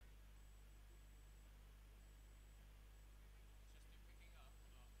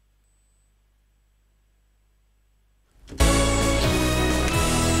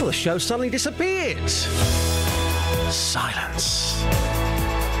Well, the show suddenly disappeared. Silence.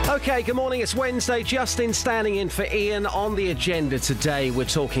 OK, good morning. It's Wednesday. Justin standing in for Iain. On the agenda today, we're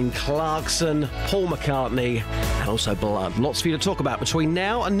talking Clarkson, Paul McCartney, and also blood. Lots for you to talk about between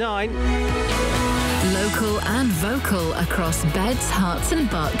now and 9. Local and vocal across beds, hearts and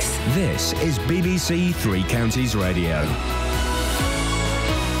bucks. This is BBC Three Counties Radio.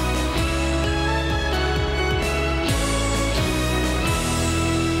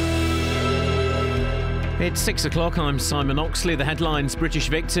 It's 6 o'clock. I'm Simon Oxley. The headlines: British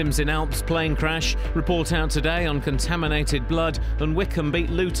victims in Alps plane crash. Report out today on contaminated blood. And Wycombe beat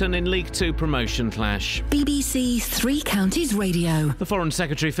Luton in League Two promotion clash. BBC Three Counties Radio. The Foreign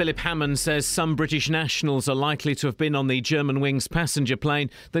Secretary Philip Hammond says some British nationals are likely to have been on the Germanwings passenger plane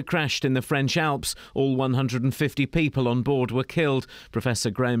that crashed in the French Alps. All 150 people on board were killed.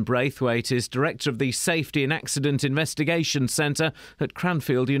 Professor Graham Braithwaite is director of the Safety and Accident Investigation Centre at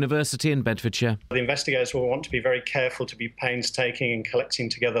Cranfield University in Bedfordshire. The investigators will want to be very careful to be painstaking in collecting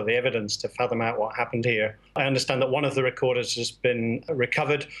together the evidence to fathom out what happened here. I understand that one of the recorders has been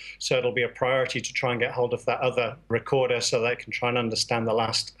recovered, so it'll be a priority to try and get hold of that other recorder so they can try and understand the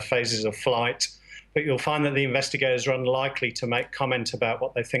last phases of flight. But you'll find that the investigators are unlikely to make comment about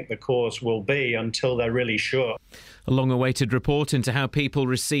what they think the cause will be until they're really sure. A long-awaited report into how people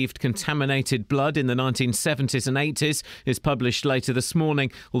received contaminated blood in the 1970s and 80s is published later this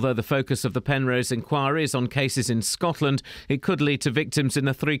morning. Although the focus of the Penrose inquiry is on cases in Scotland, it could lead to victims in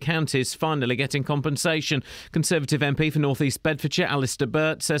the three counties finally getting compensation. Conservative MP for North East Bedfordshire, Alistair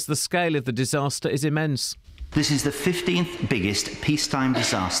Burt, says the scale of the disaster is immense. This is the 15th biggest peacetime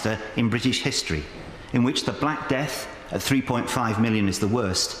disaster in British history, in which the Black Death at 3.5 million is the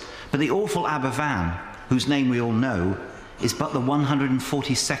worst, but the awful Aberfan, whose name we all know, is but the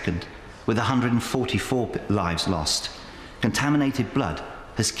 142nd, with 144 lives lost. Contaminated blood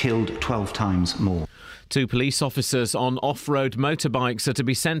has killed 12 times more. 2 police officers on off-road motorbikes are to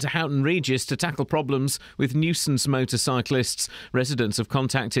be sent to Houghton Regis to tackle problems with nuisance motorcyclists. Residents have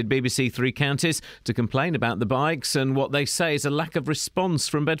contacted BBC Three Counties to complain about the bikes and what they say is a lack of response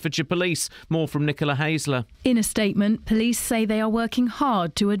from Bedfordshire Police. More from Nicola Hazler. In a statement, police say they are working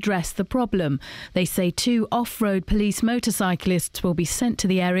hard to address the problem. They say 2 off-road police motorcyclists will be sent to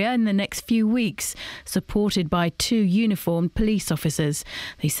the area in the next few weeks, supported by 2 uniformed police officers.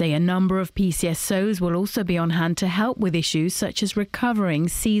 They say a number of PCSOs will also be on hand to help with issues such as recovering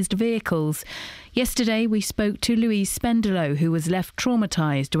seized vehicles. Yesterday, we spoke to Louise Spendelow, who was left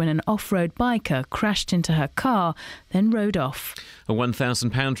traumatised when an off-road biker crashed into her car, then rode off. A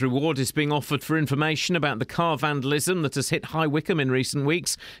 £1,000 reward is being offered for information about the car vandalism that has hit High Wycombe in recent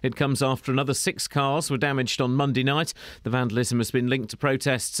weeks. It comes after another 6 cars were damaged on Monday night. The vandalism has been linked to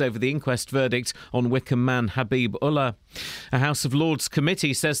protests over the inquest verdict on Wycombe man Habib Ullah. A House of Lords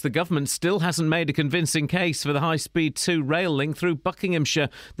committee says the government still hasn't made a convincing case for the high-speed 2 rail link through Buckinghamshire.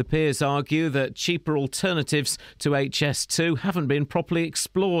 The peers argue that cheaper alternatives to HS2 haven't been properly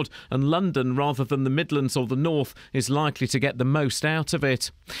explored, and London, rather than the Midlands or the North, is likely to get the most out of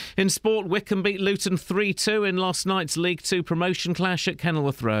it. In sport, Wycombe beat Luton 3-2 in last night's League Two promotion clash at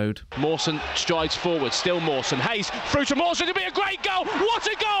Kenilworth Road. Mawson strides forward, still Mawson. Hayes through to Mawson, it'll be a great goal! What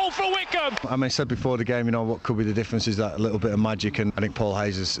a goal for Wycombe! I said before the game, what could be the difference is that little bit of magic, and I think Paul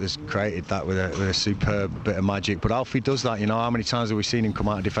Hayes has created that with a superb bit of magic. But Alfie does that, how many times have we seen him come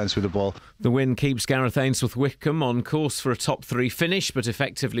out of defence with the ball? The win keeps Gareth Ainsworth Wycombe on course for a top 3 finish, but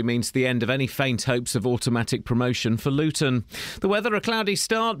effectively means the end of any faint hopes of automatic promotion for Luton. The weather, a cloudy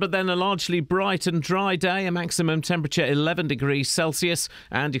start, but then a largely bright and dry day, a maximum temperature 11 degrees Celsius,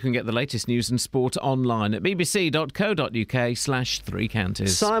 and you can get the latest news and sport online at bbc.co.uk/3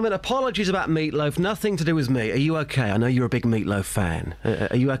 counties. Simon, apologies about Meatloaf, nothing to do with me. Are you OK? I know you're a big Meatloaf fan.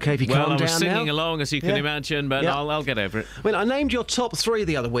 Are you OK if you calm down now? Well, I was singing along, as you can imagine, but I'll get over it. I named your top 3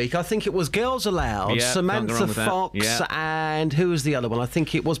 the other week. I think it was Girls Aloud, Samantha Fox, and who was the other one? I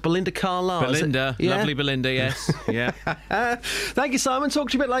think it was Belinda Carlisle. Belinda, lovely Belinda, yes. Yeah. Thank you, Simon. Talk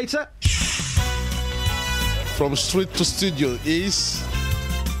to you a bit later. From street to studio is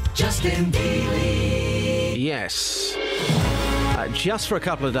Justin Dealey. Yes. Just for a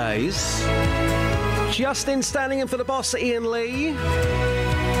couple of days. Justin standing in for the boss, Iain Lee.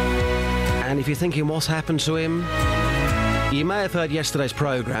 And if you're thinking what's happened to him, you may have heard yesterday's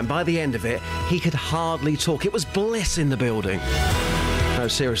programme. By the end of it, he could hardly talk. It was bliss in the building. No,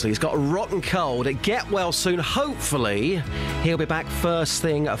 seriously, he's got a rotten cold. Get well soon. Hopefully, he'll be back first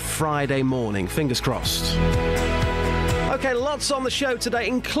thing Friday morning. Fingers crossed. OK, lots on the show today,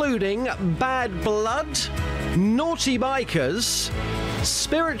 including bad blood, naughty bikers,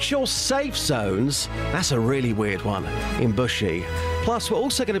 Spiritual safe zones, that's a really weird one in Bushy. Plus, we're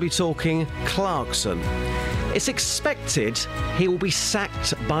also going to be talking Clarkson. It's expected he will be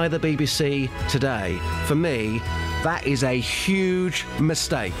sacked by the BBC today. For me, that is a huge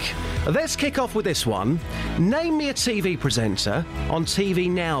mistake. Let's kick off with this one. Name me a TV presenter, on TV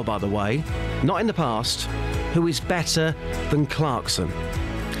now, by the way, not in the past, who is better than Clarkson.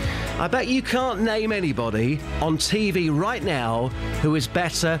 I bet you can't name anybody on TV right now who is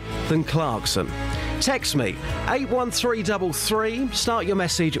better than Clarkson. Text me, 81333, start your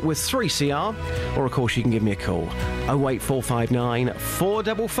message with 3CR, or of course you can give me a call, 08459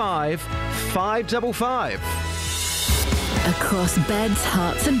 455 555. Across beds,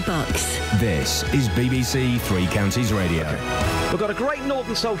 hearts and bucks. This is BBC Three Counties Radio. We've got a great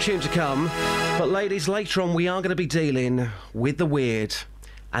Northern Soul tune to come, but ladies, later on we are going to be dealing with the weird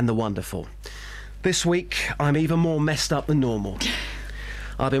and the wonderful. This week, I'm even more messed up than normal.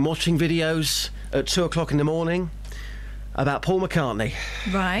 I've been watching videos at 2 o'clock in the morning about Paul McCartney.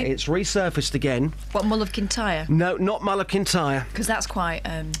 Right. It's resurfaced again. What, Mull of Kintyre? No, not Mull of Kintyre. Because that's quite...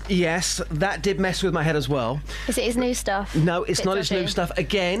 Yes, that did mess with my head as well. Is it his new stuff? No, it's not his new stuff.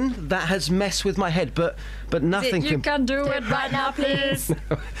 Again, that has messed with my head, but nothing You can do it right now, please.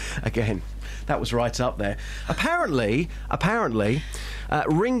 No, again, that was right up there. Apparently,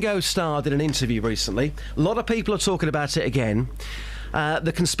 Ringo Starr did an interview recently. A lot of people are talking about it again.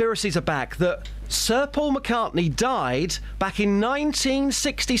 The conspiracies are back that Sir Paul McCartney died back in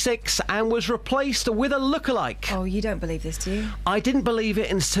 1966 and was replaced with a lookalike. Oh, you don't believe this, do you? I didn't believe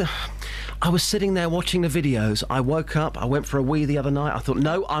it until I was sitting there watching the videos. I woke up, I went for a wee the other night. I thought,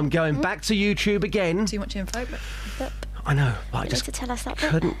 no, I'm going back to YouTube again. Too much info, but... I know, but I You just need to tell us that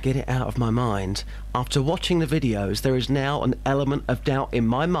couldn't get it out of my mind. After watching the videos, there is now an element of doubt in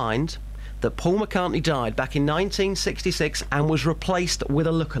my mind that Paul McCartney died back in 1966 and was replaced with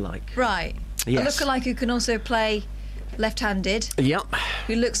a lookalike. Right. Yes. A lookalike who can also play left-handed. Yep.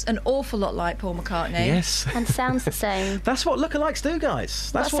 Who looks an awful lot like Paul McCartney. Yes. And sounds the same. That's what lookalikes do,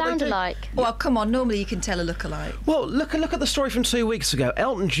 guys. That's what sound they do. alike? Well, come on, normally you can tell a lookalike. Well, look at the story from 2 weeks ago.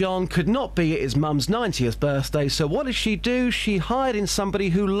 Elton John could not be at his mum's 90th birthday, so what did she do? She hired in somebody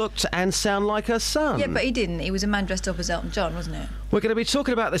who looked and sounded like her son. Yeah, but he didn't. He was a man dressed up as Elton John, wasn't it? We're going to be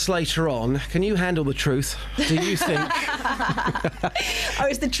talking about this later on. Can you handle the truth? Do you think... Oh,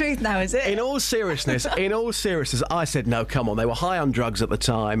 it's the truth now, is it? In all seriousness, I said, no, come on. They were high on drugs at the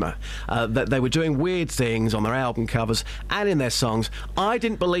time. That they were doing weird things on their album covers and in their songs. I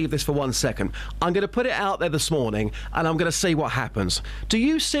didn't believe this for 1 second. I'm going to put it out there this morning and I'm going to see what happens. Do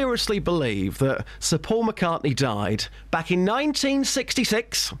you seriously believe that Sir Paul McCartney died back in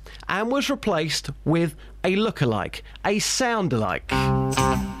 1966 and was replaced with a lookalike, a sound-alike?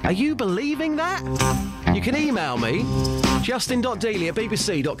 Are you believing that? You can email me,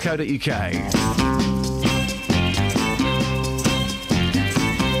 justin.dealey@bbc.co.uk.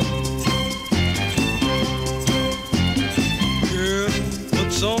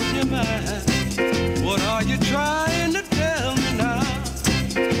 What's on your mind? What are you trying to tell me now?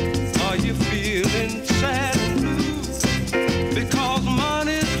 Are you feeling sad and blue? Because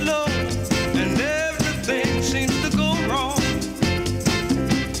money's low and everything seems to go wrong.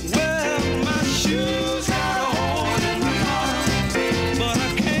 Well, my shoes got a hole in my heart, but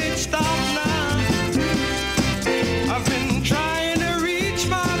I can't stop now. I've been trying to reach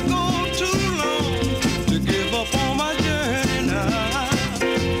my goal too long to give up on my journey now.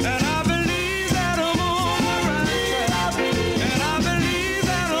 And I believe that I'm on the right track.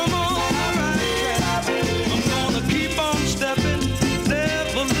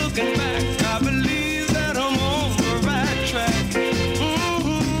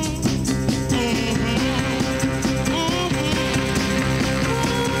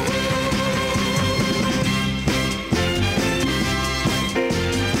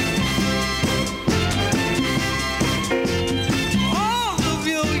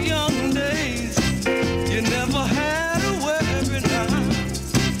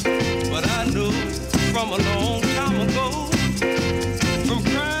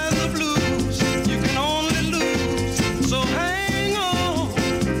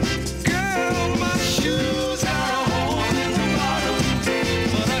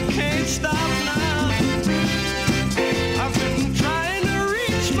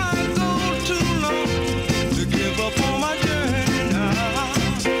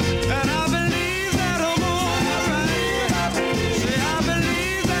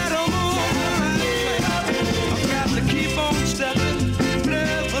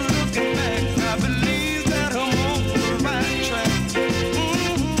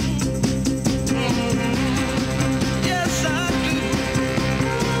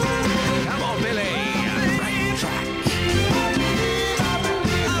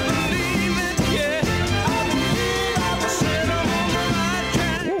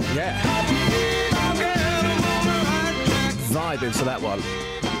 ribbons for that one.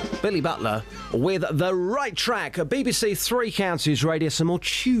 Billy Butler with The Right Track. At BBC Three Counties Radio, some more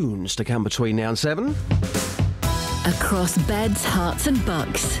tunes to come between now and 7. Across beds, hearts and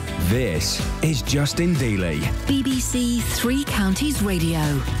bucks. This is Justin Dealey. BBC Three Counties Radio.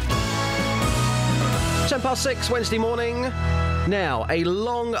 6:10 Wednesday morning. Now, a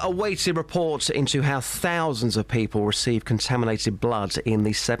long-awaited report into how thousands of people received contaminated blood in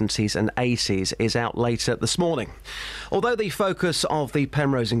the 70s and 80s is out later this morning. Although the focus of the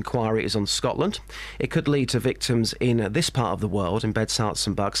Penrose inquiry is on Scotland, it could lead to victims in this part of the world, in Beds, Herts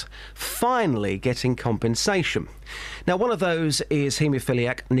and Bucks, finally getting compensation. Now, one of those is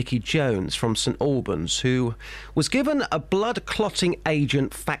haemophiliac Nikki Jones from St Albans, who was given a blood-clotting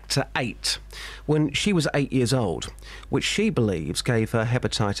agent factor 8 when she was 8 years old, which she believes gave her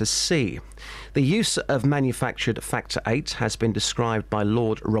hepatitis C. The use of manufactured factor 8 has been described by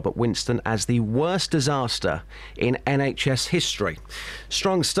Lord Robert Winston as the worst disaster in NHS history.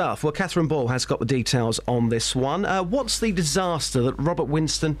 Strong stuff. Well, Catherine Ball has got the details on this one. What's the disaster that Robert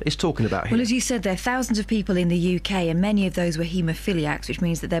Winston is talking about here? Well, as you said, there are thousands of people in the UK, and many of those were haemophiliacs, which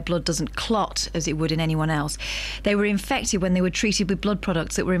means that their blood doesn't clot as it would in anyone else. They were infected when they were treated with blood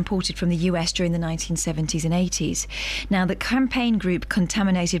products that were imported from the US during the 1970s and 80s. Now, the campaign group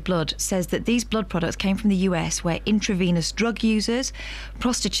Contaminated Blood says that these blood products came from the US, where intravenous drug users,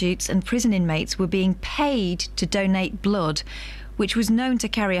 prostitutes and prison inmates were being paid to donate blood, which was known to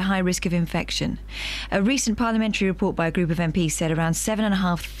carry a high risk of infection. A recent parliamentary report by a group of MPs said around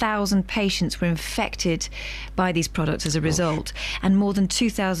 7,500 patients were infected by these products as a result, and more than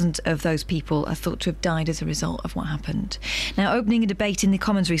 2,000 of those people are thought to have died as a result of what happened. Now, opening a debate in the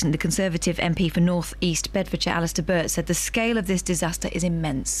Commons recently, the Conservative MP for North East Bedfordshire, Alistair Burt, said the scale of this disaster is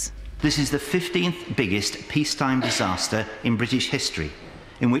immense. This is the 15th biggest peacetime disaster in British history,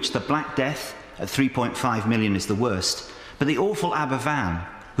 in which the Black Death at 3.5 million is the worst, but the awful Aberfan,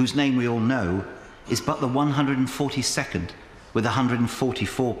 whose name we all know, is but the 142nd, with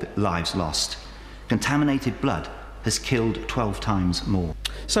 144 lives lost. Contaminated blood has killed 12 times more.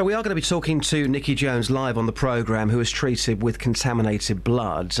 So we are going to be talking to Nikki Jones live on the programme, who was treated with contaminated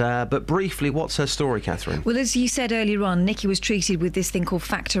blood. But briefly, what's her story, Catherine? Well, as you said earlier on, Nikki was treated with this thing called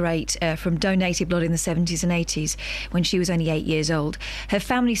factor 8 from donated blood in the 70s and 80s when she was only 8 years old. Her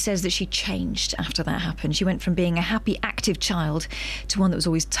family says that she changed after that happened. She went from being a happy, active child to one that was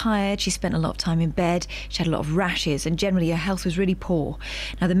always tired. She spent a lot of time in bed. She had a lot of rashes, and generally her health was really poor.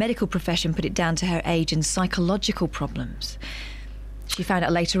 Now, the medical profession put it down to her age and psychological problems. She found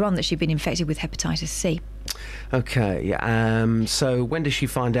out later on that she'd been infected with hepatitis C. OK, so when did she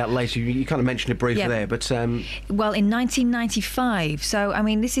find out later? You kind of mentioned it briefly there, but... Well, in 1995, so, I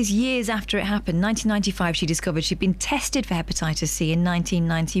mean, this is years after it happened. 1995, she discovered she'd been tested for hepatitis C in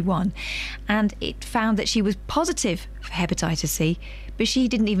 1991, and it found that she was positive for hepatitis C, but she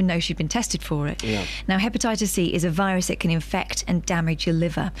didn't even know she'd been tested for it. Yeah. Now, hepatitis C is a virus that can infect and damage your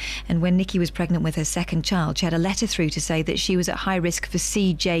liver, and when Nikki was pregnant with her second child, she had a letter through to say that she was at high risk for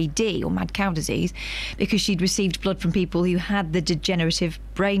CJD, or mad cow disease, because she'd received blood from people who had the degenerative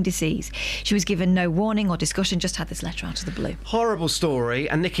brain disease. She was given no warning or discussion, just had this letter out of the blue. Horrible story,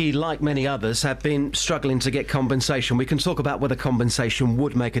 and Nikki, like many others, have been struggling to get compensation. We can talk about whether compensation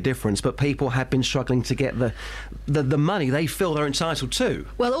would make a difference, but people have been struggling to get the money they feel they're entitled to.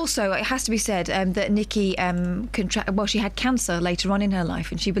 Well, also, it has to be said that Nikki she had cancer later on in her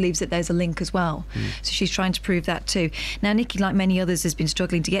life, and she believes that there's a link as well. So she's trying to prove that too. Now, Nikki, like many others, has been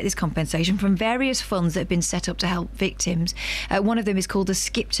struggling to get this compensation from various funds that have been set up to help victims. One of them is called the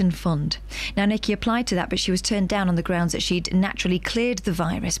Skipton Fund. Now, Nikki applied to that, but she was turned down on the grounds that she'd naturally cleared the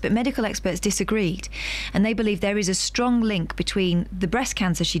virus, but medical experts disagreed, and they believe there is a strong link between the breast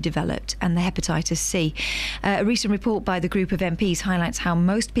cancer she developed and the hepatitis C. A recent report by the group of MPs highlights how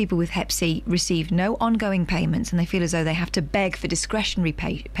most people with hep C receive no ongoing payments, and they feel as though they have to beg for discretionary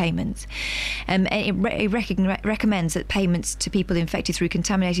payments. It recommends that payments to people infected through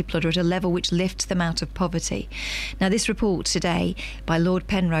contaminated blood are at a level which lifts them out of poverty. Now, this report today by Lord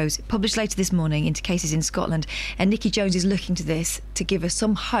Penrose, published later this morning into cases in Scotland, and Nikki Jones is looking to this to give us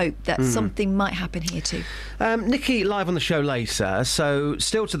some hope that something might happen here too. Nikki, live on the show later, so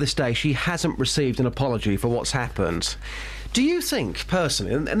still to this day she hasn't received an apology for what's happened. Do you think,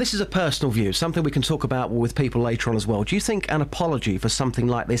 personally, and this is a personal view, something we can talk about with people later on as well, do you think an apology for something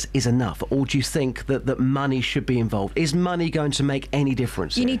like this is enough, or do you think that money should be involved? Is money going to make any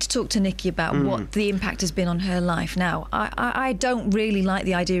difference You here? need to talk to Nikki about what the impact has been on her life. Now, I don't really like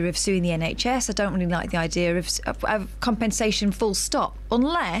the idea of suing the NHS. I don't really like the idea of compensation full stop,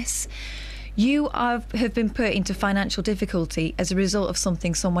 unless you have been put into financial difficulty as a result of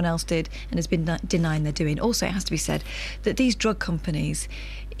something someone else did and has been denying they're doing. Also, it has to be said that these drug companies,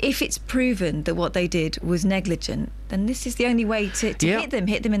 if it's proven that what they did was negligent, then this is the only way to hit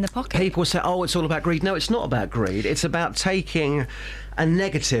them in the pocket. People say, oh, it's all about greed. No, it's not about greed. It's about taking a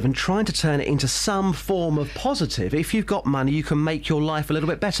negative and trying to turn it into some form of positive. If you've got money, you can make your life a little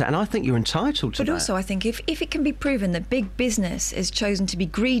bit better, and I think you're entitled to that. But also, I think if it can be proven that big business has chosen to be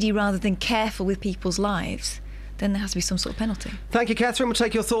greedy rather than careful with people's lives, then there has to be some sort of penalty. Thank you, Catherine. We'll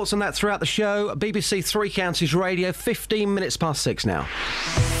take your thoughts on that throughout the show. BBC Three Counties Radio, 15 minutes past 6 now.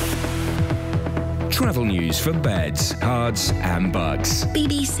 Travel news for beds, cards and bugs.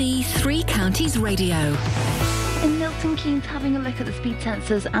 BBC Three Counties Radio. In Milton Keynes, having a look at the speed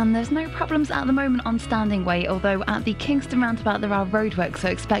sensors, and there's no problems at the moment on Standing Way, although at the Kingston roundabout there are roadworks, so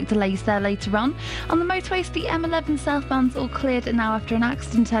expect delays there later on. On the motorways, the M11 southbound's all cleared now after an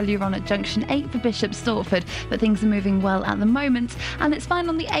accident earlier on at junction 8 for Bishop Stortford, but things are moving well at the moment, and it's fine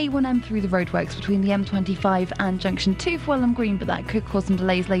on the A1M through the roadworks between the M25 and junction 2 for Welham Green, but that could cause some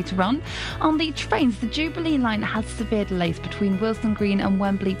delays later on. On the trains, the Jubilee line has severe delays between Wilson Green and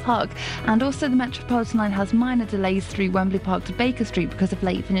Wembley Park, and also the Metropolitan line has minor delays through Wembley Park to Baker Street because of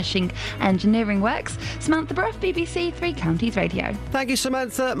late finishing engineering works. Samantha Bruff, BBC Three Counties Radio. Thank you,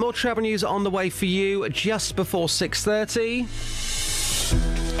 Samantha. More travel news on the way for you just before 6:30.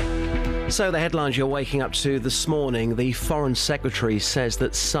 So the headlines you're waking up to this morning: the Foreign Secretary says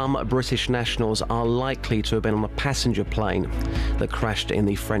that some British nationals are likely to have been on a passenger plane that crashed in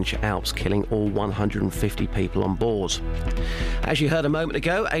the French Alps, killing all 150 people on board. As you heard a moment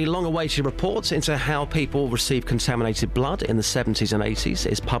ago, a long-awaited report into how people receive contaminated blood in the 70s and 80s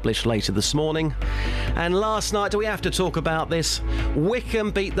is published later this morning. And last night, do we have to talk about this?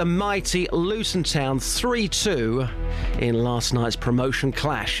 Wycombe beat the mighty Luton Town 3-2 in last night's promotion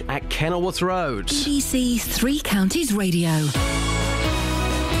clash at Kenilworth Road. BBC Three Counties Radio.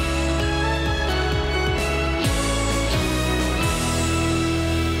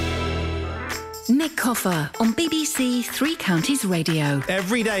 Nick Coffer on BBC Three Counties Radio.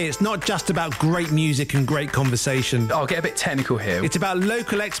 Every day it's not just about great music and great conversation. I'll get a bit technical here. It's about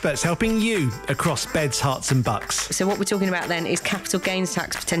local experts helping you across beds, hearts and bucks. So what we're talking about then is capital gains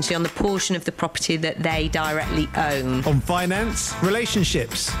tax potentially on the portion of the property that they directly own. On finance,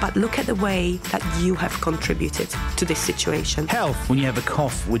 relationships. But look at the way that you have contributed to this situation. Health. When you have a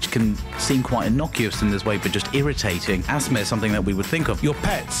cough which can seem quite innocuous in this way but just irritating, asthma is something that we would think of. Your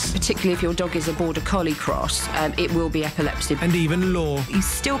pets. Particularly if your dog is a border collie cross, it will be epilepsy. And even law. You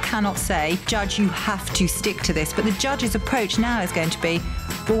still cannot say, Judge, you have to stick to this. But the judge's approach now is going to be,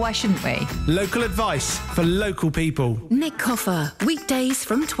 well, why shouldn't we? Local advice for local people. Nick Coffer, weekdays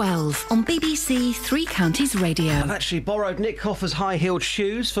from 12 on BBC Three Counties Radio. I've actually borrowed Nick Coffer's high-heeled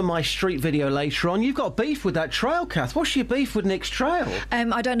shoes for my street video later on. You've got beef with that trail, Kath. What's your beef with Nick's trail?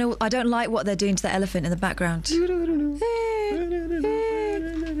 I don't know. I don't like what they're doing to the elephant in the background.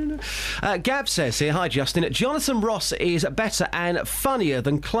 Gab says here, hi Justin, Jonathan Ross is better and funnier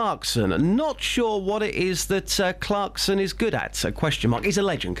than Clarkson. Not sure what it is that Clarkson is good at. Question mark. He's a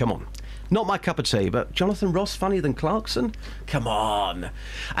legend, come on. Not my cup of tea, but Jonathan Ross funnier than Clarkson? Come on.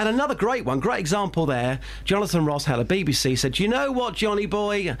 And another great one, great example there. Jonathan Ross had a BBC, said, you know what, Johnny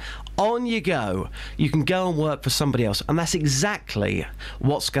boy? On you go. You can go and work for somebody else. And that's exactly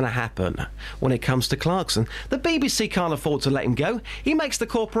what's going to happen when it comes to Clarkson. The BBC can't afford to let him go. He makes the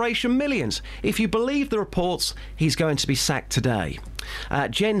corporation millions. If you believe the reports, he's going to be sacked today.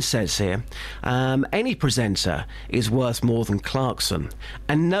 Jen says here, any presenter is worth more than Clarkson,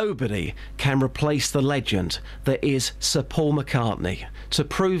 and nobody can replace the legend that is Sir Paul McCartney. To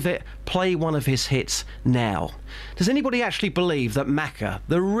prove it, play one of his hits now. Does anybody actually believe that Macca,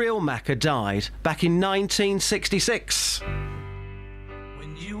 the real Macca, died back in 1966?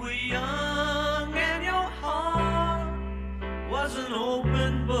 When you were young and your heart was an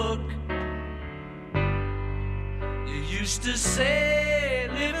open book, you used to say,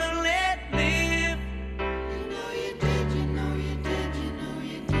 live and let live. You know you did, you know you did, you know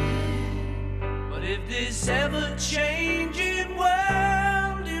you did. But if this ever-changing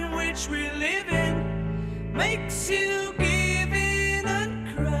world in which we live in makes you give in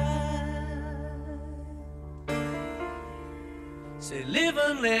and cry, say live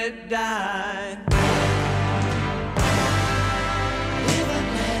and let die.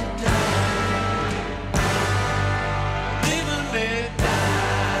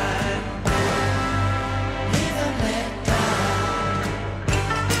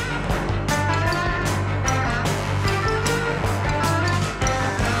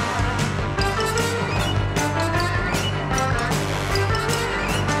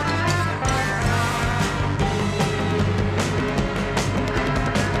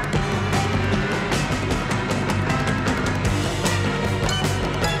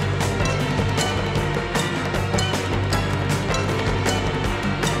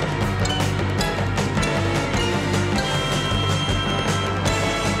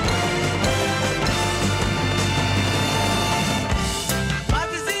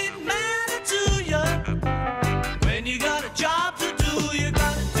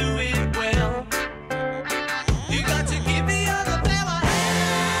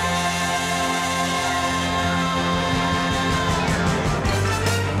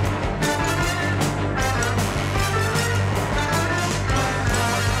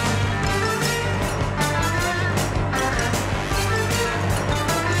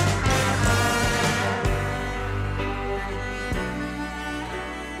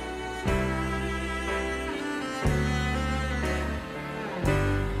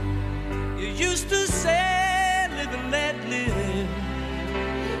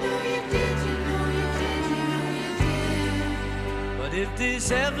 if this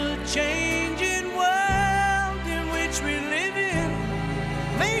ever-changing world in which we live in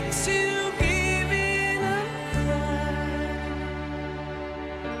makes you give in a cry.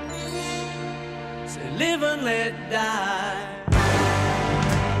 Say live and let die.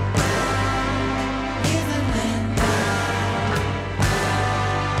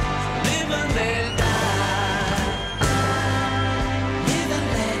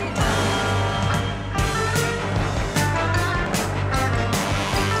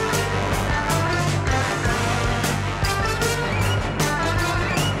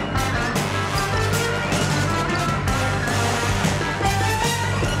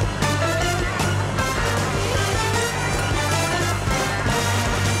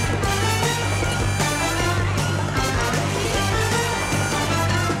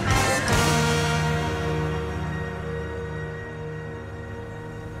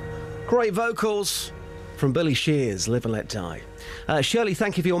 Great vocals from Billy Shears, Live and Let Die. Shirley,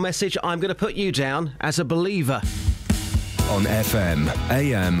 thank you for your message. I'm going to put you down as a believer. On FM,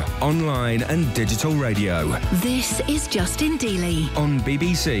 AM, online and digital radio. This is Justin Dealey. On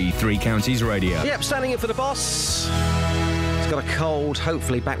BBC Three Counties Radio. Yep, standing in for the boss. He's got a cold,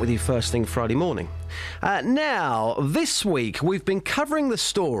 hopefully back with you first thing Friday morning. Now, this week we've been covering the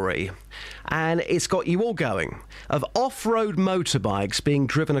story, and it's got you all going, of off-road motorbikes being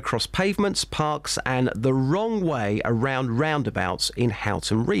driven across pavements, parks and the wrong way around roundabouts in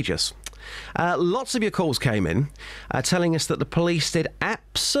Houghton Regis. Lots of your calls came in telling us that the police did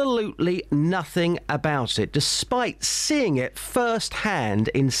absolutely nothing about it, despite seeing it firsthand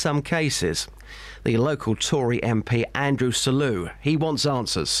in some cases. The local Tory MP, Andrew Selous, he wants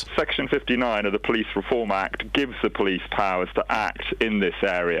answers. Section 59 of the Police Reform Act gives the police powers to act in this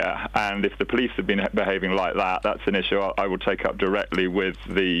area, and if the police have been behaving like that, that's an issue I will take up directly with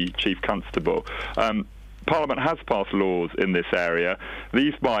the Chief Constable. Parliament has passed laws in this area.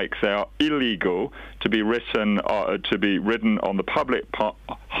 These bikes are illegal to be ridden on the public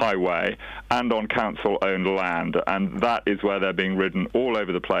highway and on council-owned land, and that is where they're being ridden all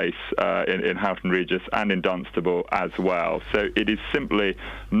over the place in Houghton Regis and in Dunstable as well. So it is simply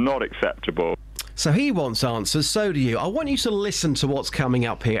not acceptable. So he wants answers, so do you. I want you to listen to what's coming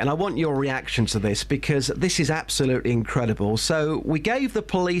up here, and I want your reaction to this, because this is absolutely incredible. So we gave the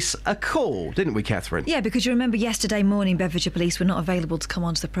police a call, didn't we, Catherine? Yeah, because you remember yesterday morning Bedfordshire Police were not available to come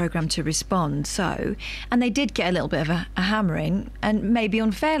onto the programme to respond, and they did get a little bit of a hammering, and maybe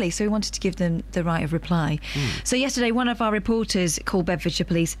unfairly, so we wanted to give them the right of reply. So yesterday one of our reporters called Bedfordshire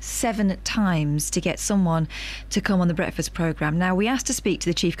Police 7 times to get someone to come on the breakfast programme. Now, we asked to speak to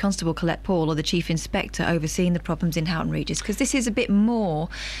the Chief Constable, Colette Paul, or the Chief Inspector overseeing the problems in Houghton Regis, because this is a bit more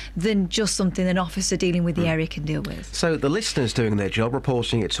than just something an officer dealing with the area can deal with. So the listeners doing their job,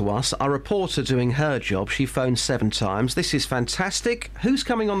 reporting it to us, our reporter doing her job, she phoned 7 times. This is fantastic. Who's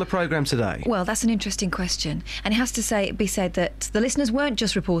coming on the programme today? Well, that's an interesting question, and it has to be said that the listeners weren't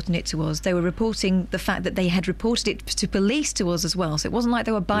just reporting it to us, they were reporting the fact that they had reported it to police to us as well, so it wasn't like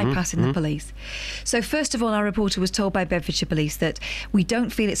they were bypassing the police. So first of all, our reporter was told by Bedfordshire Police that we don't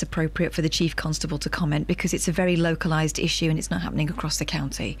feel it's appropriate for the Chief Constable to comment because it's a very localised issue and it's not happening across the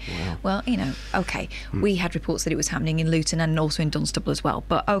county. Wow. Well, you know, OK, we had reports that it was happening in Luton and also in Dunstable as well,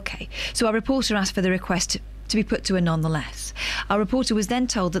 but OK. So our reporter asked for the request to be put to a nonetheless. Our reporter was then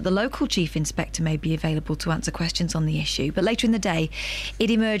told that the local Chief Inspector may be available to answer questions on the issue, but later in the day it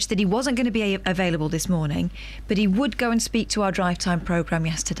emerged that he wasn't going to be available this morning, but he would go and speak to our drive time programme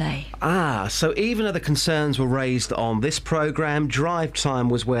yesterday. So even though the concerns were raised on this programme, drive time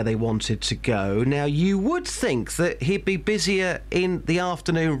was where they wanted to go. Now, you would think that he'd be busier in the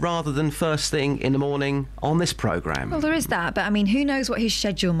afternoon rather than first thing in the morning on this programme. Well, there is that, but I mean, who knows what his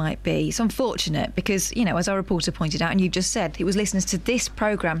schedule might be. It's unfortunate because, you know, as our reporter pointed out, and you just said, it was listeners to this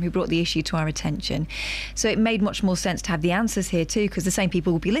programme who brought the issue to our attention. So it made much more sense to have the answers here too, because the same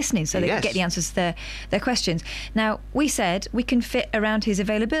people will be listening, so they can get the answers to their questions. Now, we said we can fit around his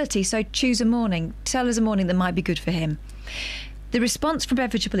availability, so choose a morning. Tell us a morning that might be good for him. The response from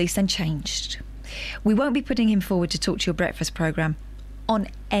Bedfordshire Police then changed. We won't be putting him forward to talk to your breakfast programme on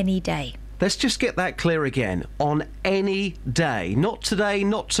any day. Let's just get that clear again. On any day. Not today,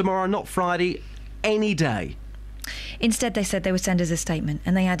 not tomorrow, not Friday, any day. Instead, they said they would send us a statement,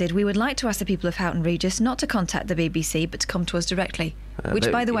 and they added, we would like to ask the people of Houghton Regis not to contact the BBC, but to come to us directly,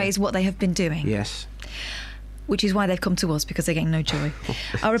 which, by the way, is what they have been doing. Yes. Which is why they've come to us, because they're getting no joy.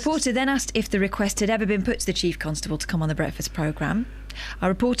 Our reporter then asked if the request had ever been put to the Chief Constable to come on the breakfast programme. Our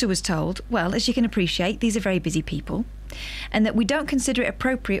reporter was told, well, as you can appreciate, these are very busy people, and that we don't consider it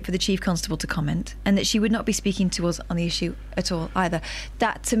appropriate for the Chief Constable to comment, and that she would not be speaking to us on the issue at all either.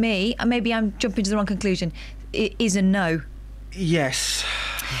 That, to me, and maybe I'm jumping to the wrong conclusion, it is a no. Yes.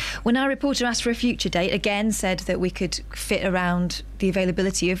 When our reporter asked for a future date, again said that we could fit around the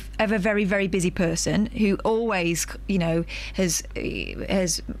availability of a very, very busy person who always,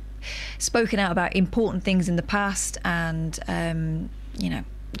 has spoken out about important things in the past and,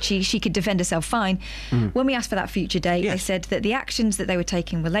 she could defend herself fine. When we asked for that future date, they said that the actions that they were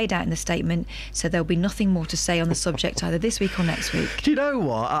taking were laid out in the statement, so there'll be nothing more to say on the subject either this week or next week. Do you know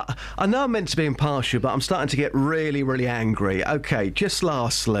what? I know I'm meant to be impartial, but I'm starting to get really, really angry. OK, just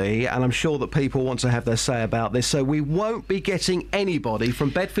lastly, and I'm sure that people want to have their say about this, so we won't be getting anybody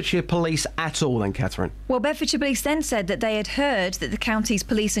from Bedfordshire Police at all then, Catherine? Well, Bedfordshire Police then said that they had heard that the county's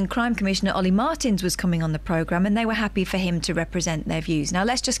Police and Crime Commissioner, Ollie Martins, was coming on the programme and they were happy for him to represent their views. Now,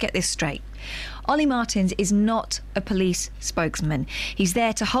 let's just get this straight. Ollie Martins is not a police spokesman. He's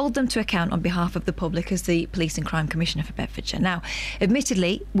there to hold them to account on behalf of the public as the Police and Crime Commissioner for Bedfordshire. Now,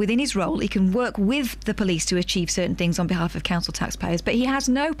 admittedly, within his role, he can work with the police to achieve certain things on behalf of council taxpayers, but he has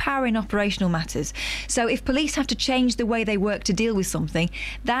no power in operational matters. So if police have to change the way they work to deal with something,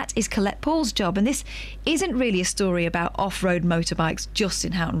 that is Colette Paul's job. And this isn't really a story about off-road motorbikes just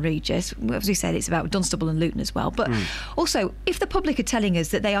in Houghton Regis. As we said, it's about Dunstable and Luton as well. But also, if the public are telling us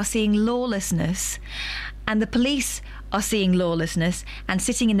that they are seeing lawlessness and the police are seeing lawlessness and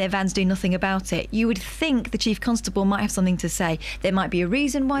sitting in their vans doing nothing about it, you would think the Chief Constable might have something to say. There might be a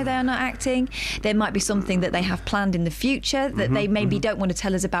reason why they are not acting. There might be something that they have planned in the future that they maybe don't want to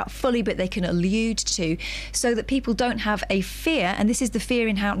tell us about fully, but they can allude to, so that people don't have a fear. And this is the fear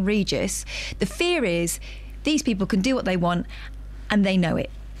in Houghton Regis. The fear is these people can do what they want and they know it.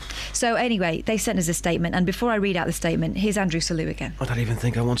 So anyway, they sent us a statement, and before I read out the statement, here's Andrew Sellew again. I don't even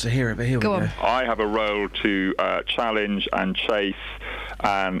think I want to hear it, but here we go. I have a role to challenge and chase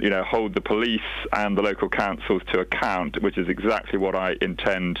and, hold the police and the local councils to account, which is exactly what I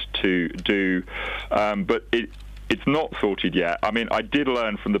intend to do. But it's not sorted yet. I mean, I did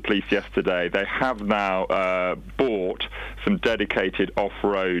learn from the police yesterday they have now bought some dedicated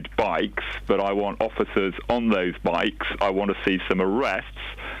off-road bikes, but I want officers on those bikes. I want to see some arrests,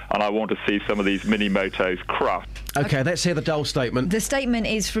 and I want to see some of these mini-motos crushed. OK, let's hear the Dole statement. The statement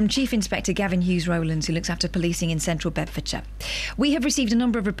is from Chief Inspector Gavin Hughes-Rowlands, who looks after policing in central Bedfordshire. We have received a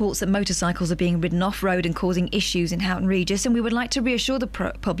number of reports that motorcycles are being ridden off-road and causing issues in Houghton Regis, and we would like to reassure the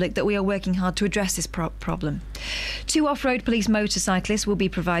public that we are working hard to address this problem. 2 off-road police motorcyclists will be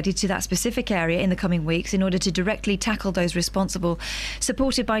provided to that specific area in the coming weeks in order to directly tackle those responsible,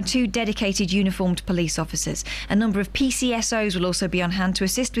 supported by 2 dedicated uniformed police officers. A number of PCSOs will also be on hand to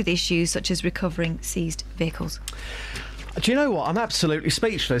assist with issues such as recovering seized vehicles. Do you know what? I'm absolutely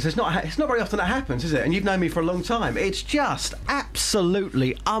speechless. It's not very often that happens, is it? And you've known me for a long time. It's just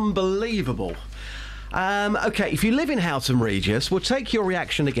absolutely unbelievable. OK, if you live in Houghton Regis, we'll take your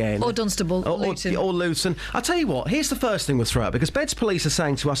reaction again. Or Dunstable, Luton. Or Luton. I'll tell you what, here's the first thing we'll throw out, because Beds Police are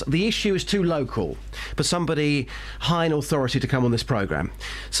saying to us the issue is too local for somebody high in authority to come on this programme.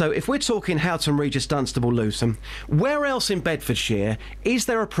 So if we're talking Houghton Regis, Dunstable, Luton, where else in Bedfordshire is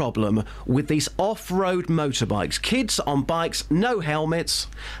there a problem with these off-road motorbikes? Kids on bikes, no helmets,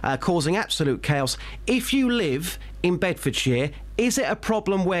 causing absolute chaos. If you live in Bedfordshire, is it a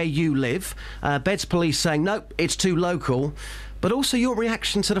problem where you live? Beds Police saying, nope, it's too local. But also your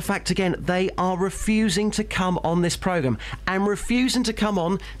reaction to the fact, again, they are refusing to come on this programme and refusing to come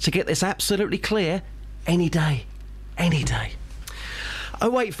on to get this absolutely clear any day. Any day.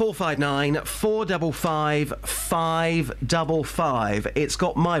 08459 455 555. It's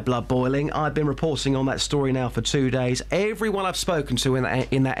got my blood boiling. I've been reporting on that story now for 2 days. Everyone I've spoken to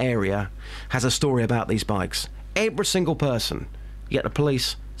in that area has a story about these bikes. Every single person. Yet the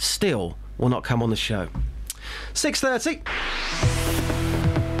police still will not come on the show. 6:30.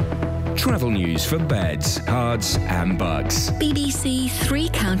 Travel news for beds, cards and bugs. BBC Three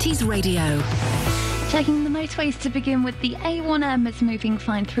Counties Radio. Checking the motorways to begin with, the A1M is moving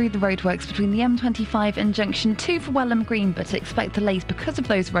fine through the roadworks between the M25 and Junction 2 for Welham Green, but expect delays because of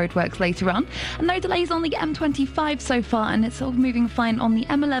those roadworks later on. And no delays on the M25 so far, and it's all moving fine on the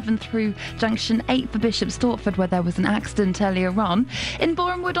M11 through Junction 8 for Bishop Stortford, where there was an accident earlier on. In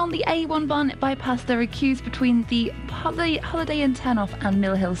Borehamwood on the A1 Barnet bypass, there are queues between the Holiday Inn Turnoff and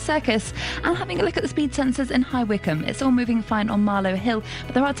Mill Hill Circus. And having a look at the speed sensors in High Wycombe, it's all moving fine on Marlow Hill,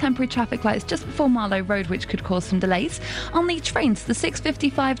 but there are temporary traffic lights just before Marlow Road, which could cause some delays. On the trains, the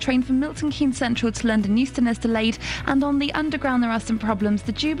 6:55 train from Milton Keynes Central to London Euston is delayed, and on the Underground there are some problems.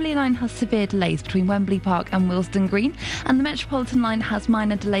 The Jubilee line has severe delays between Wembley Park and Willesden Green, and the Metropolitan line has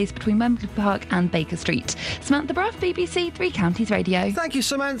minor delays between Wembley Park and Baker Street. Samantha Bruff, BBC Three Counties Radio. Thank you,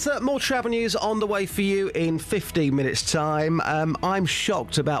 Samantha. More travel news on the way for you in 15 minutes' time. I'm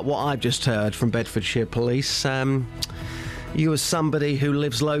shocked about what I've just heard from Bedfordshire Police. You as somebody who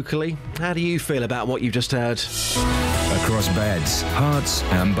lives locally, how do you feel about what you've just heard? Across beds, hearts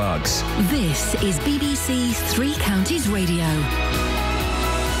and bugs. This is BBC Three Counties Radio.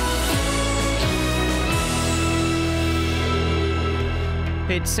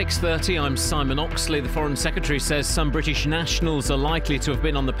 It's 6:30. I'm Simon Oxley. The Foreign Secretary says some British nationals are likely to have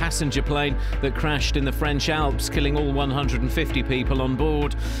been on the passenger plane that crashed in the French Alps, killing all 150 people on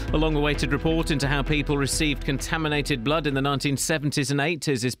board. A long-awaited report into how people received contaminated blood in the 1970s and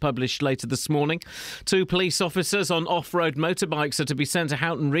 80s is published later this morning. 2 police officers on off-road motorbikes are to be sent to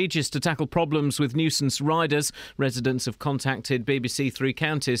Houghton Regis to tackle problems with nuisance riders. Residents have contacted BBC Three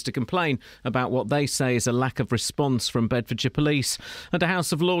Counties to complain about what they say is a lack of response from Bedfordshire Police. And a House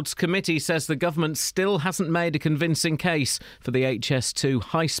of Lords committee says the government still hasn't made a convincing case for the HS2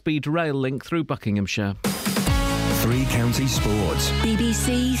 high-speed rail link through Buckinghamshire. Three Counties Sports.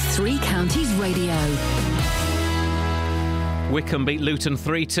 BBC Three Counties Radio. Wycombe beat Luton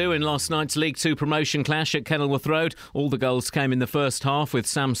 3-2 in last night's League 2 promotion clash at Kenilworth Road. All the goals came in the first half, with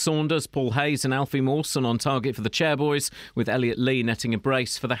Sam Saunders, Paul Hayes and Alfie Mawson on target for the Chairboys, with Elliot Lee netting a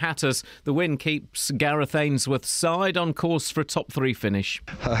brace for the Hatters. The win keeps Gareth Ainsworth's side on course for a top 3 finish.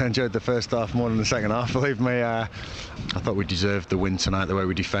 I enjoyed the first half more than the second half, believe me. I thought we deserved the win tonight, the way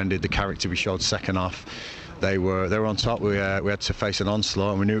we defended, the character we showed second half. They were on top. We had to face an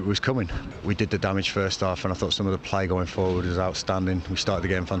onslaught and we knew it was coming. We did the damage first half and I thought some of the play going forward was outstanding. We started the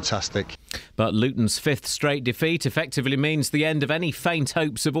game fantastic. But Luton's 5th straight defeat effectively means the end of any faint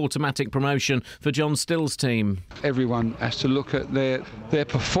hopes of automatic promotion for John Still's team. Everyone has to look at their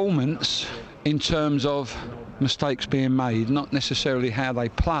performance in terms of mistakes being made, not necessarily how they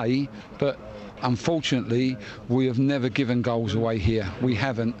play, but unfortunately, we have never given goals away here. We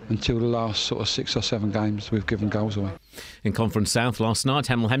haven't until the last sort of 6 or 7 games we've given goals away. In Conference South last night,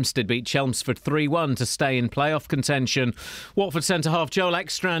 Hemel Hempstead beat Chelmsford 3-1 to stay in playoff contention. Watford centre-half Joel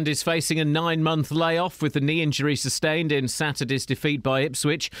Ekstrand is facing a 9-month layoff with the knee injury sustained in Saturday's defeat by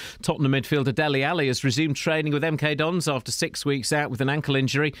Ipswich. Tottenham midfielder Dele Alli has resumed training with MK Dons after 6 weeks out with an ankle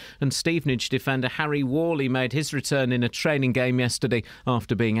injury, and Stevenage defender Harry Worley made his return in a training game yesterday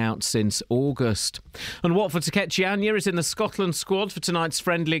after being out since August. And Watford's Akechi Anya is in the Scotland squad for tonight's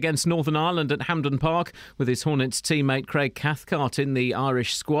friendly against Northern Ireland at Hampden Park, with his Hornets teammate Craig Cathcart in the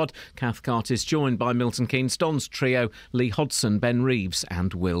Irish squad. Cathcart is joined by Milton Keynes Dons trio Lee Hodson, Ben Reeves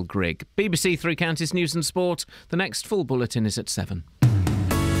and Will Grigg. BBC Three Counties News and Sport. The next full bulletin is at 7.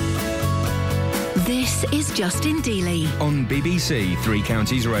 This is Justin Dealey on BBC Three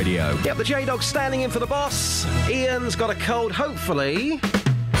Counties Radio. Yep, the J-Dog's standing in for the boss. Ian's got a cold, hopefully.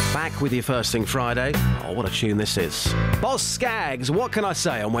 Back with you first thing Friday. Oh, what a tune this is. Boz Scaggs, what can I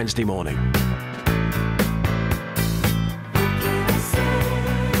say on Wednesday morning?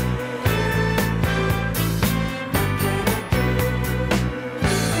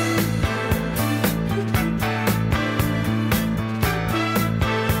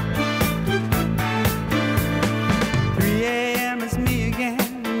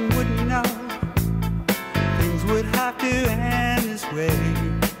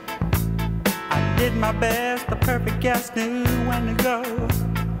 My best, the perfect guest knew when to go.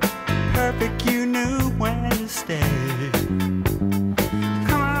 Perfect, you knew when to stay.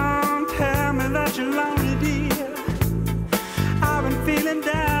 Come on, tell me that you're lonely, dear. I've been feeling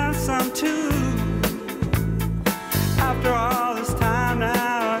down some too. After all this time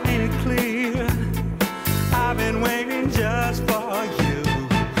now, ain't it clear? I've been waiting just for you.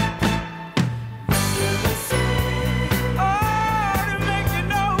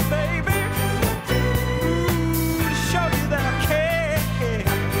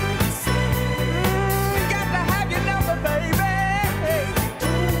 Baby.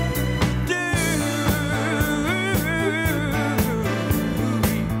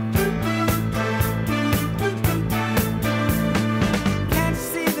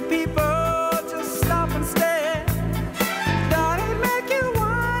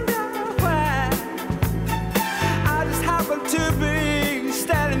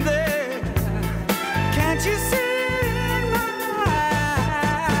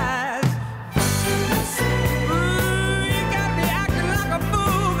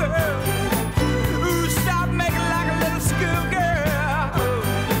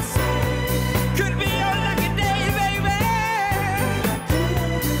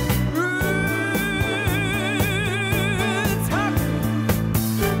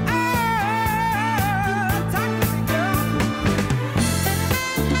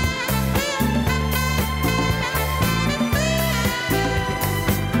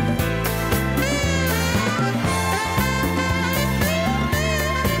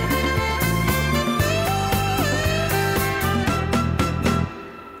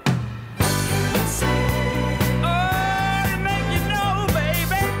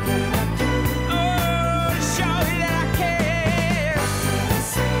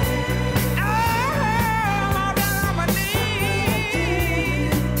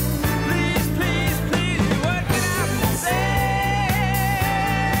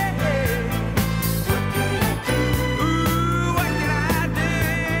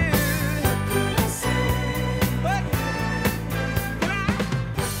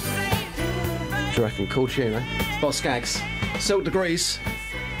 reckon. Cool tune, eh? Boss Skaggs. Silk Degrees.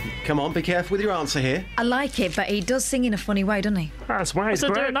 Come on, be careful with your answer here. I like it, but he does sing in a funny way, doesn't he? That's why it's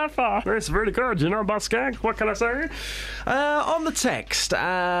doing that for. It's really good, you know, Boss Skaggs. What can I say? On the text,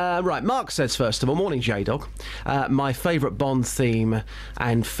 right, Mark says, first of all, morning, J-Dog. My favourite Bond theme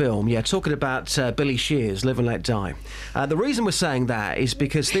and film. Yeah, talking about Billy Shears, Live and Let Die. The reason we're saying that is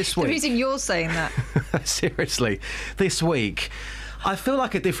because this week... The reason you're saying that. Seriously, this week... I feel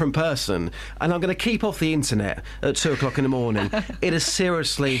like a different person, and I'm going to keep off the internet at 2 o'clock in the morning. It has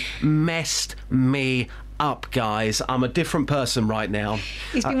seriously messed me up, guys. I'm a different person right now.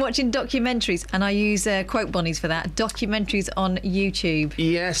 He's been watching documentaries, and I use quote bunnies for that. Documentaries on YouTube.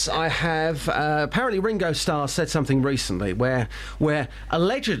 Yes, I have. Apparently, Ringo Starr said something recently where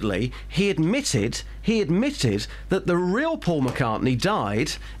allegedly he admitted that the real Paul McCartney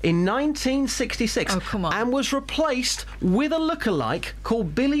died in 1966 and was replaced with a lookalike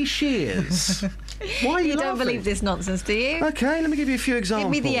called Billy Shears. Why are you don't believe this nonsense, do you? OK, let me give you a few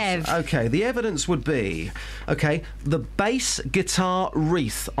examples. Give me the ev. OK, the evidence would be, OK, the bass guitar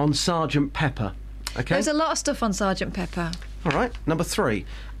wreath on Sgt Pepper. OK? There's a lot of stuff on Sgt Pepper. All right, number 3.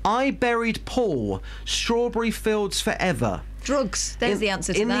 I Buried Paul, Strawberry Fields Forever. Drugs. There's the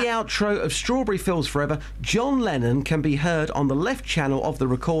answer to that. In the outro of Strawberry Fields Forever, John Lennon can be heard on the left channel of the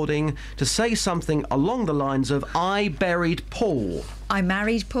recording to say something along the lines of, I buried Paul. I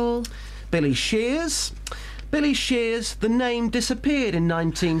married Paul. Billy Shears. Billy Shears, the name disappeared in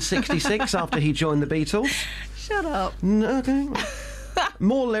 1966 after he joined the Beatles. Shut up. Okay.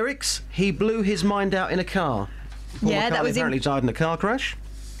 More lyrics. He blew his mind out in a car. Paul McCartney that was apparently died in a car crash.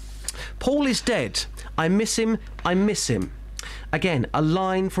 Paul is dead. I miss him. I miss him. Again, a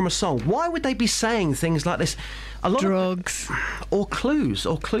line from a song. Why would they be saying things like this? A lot drugs. Or clues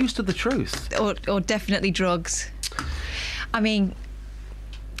to the truth. Or definitely drugs. I mean,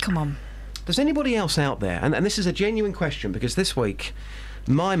 come on. Does anybody else out there, and this is a genuine question, because this week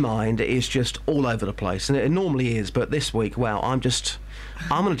my mind is just all over the place, and it normally is, but this week, wow, I'm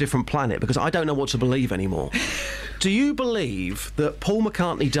on a different planet because I don't know what to believe anymore. Do you believe that Paul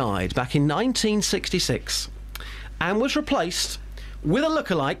McCartney died back in 1966 and was replaced with a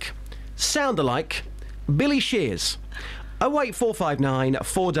lookalike, sound-alike, Billy Shears? 08459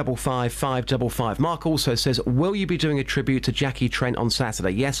 455 555. Mark also says, will you be doing a tribute to Jackie Trent on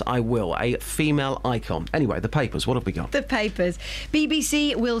Saturday? Yes, I will. A female icon. Anyway, the papers. What have we got? The papers.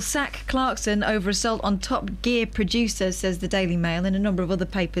 BBC will sack Clarkson over assault on Top Gear producer, says the Daily Mail, and a number of other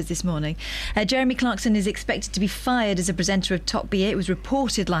papers this morning. Jeremy Clarkson is expected to be fired as a presenter of Top Gear. It was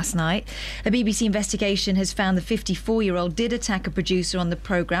reported last night. A BBC investigation has found the 54-year-old did attack a producer on the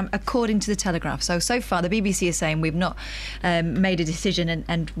programme, according to the Telegraph. So far, the BBC is saying we've not made a decision,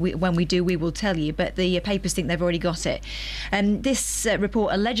 and when we do, we will tell you. But the papers think they've already got it. This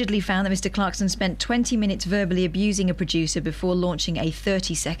report allegedly found that Mr Clarkson spent 20 minutes verbally abusing a producer before launching a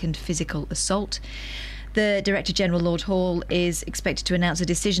 30-second physical assault. The Director General, Lord Hall, is expected to announce a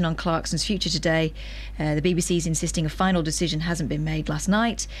decision on Clarkson's future today. The BBC is insisting a final decision hasn't been made last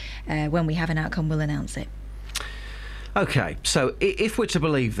night. When we have an outcome, we'll announce it. OK, so if we're to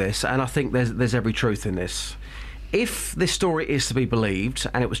believe this, and I think there's every truth in this, if this story is to be believed,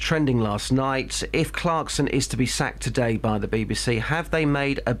 and it was trending last night, if Clarkson is to be sacked today by the BBC, have they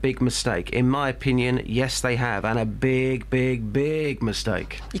made a big mistake? In my opinion, yes, they have, and a big, big, big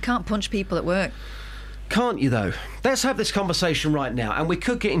mistake. You can't punch people at work. Can't you, though? Let's have this conversation right now, and we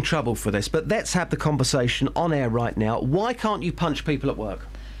could get in trouble for this, but let's have the conversation on air right now. Why can't you punch people at work?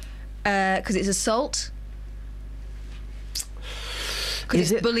 Because it's assault.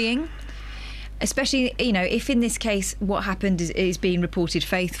 Because it's bullying. Especially, you know, if in this case what happened is being reported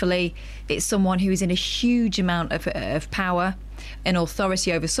faithfully, it's someone who is in a huge amount of power and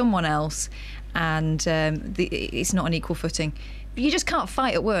authority over someone else, and it's not an equal footing. You just can't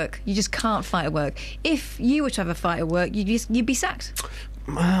fight at work. You just can't fight at work. If you were to have a fight at work, you'd be sacked.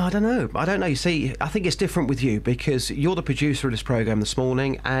 I don't know. You see, I think it's different with you because you're the producer of this programme this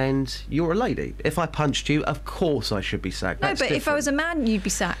morning and you're a lady. If I punched you, of course I should be sacked. No, That's but different. if I was a man, you'd be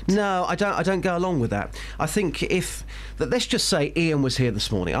sacked. No, I don't go along with that. I think let's just say Iain was here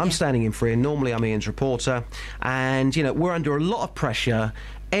this morning. I'm standing in for Iain. Normally I'm Ian's reporter, and, you know, we're under a lot of pressure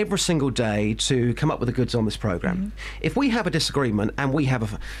every single day to come up with the goods on this programme. Mm-hmm. If we have a disagreement and we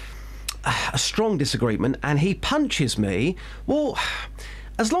have a strong disagreement and he punches me, well,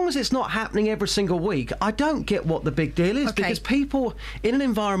 as long as it's not happening every single week, I don't get what the big deal is, because people in an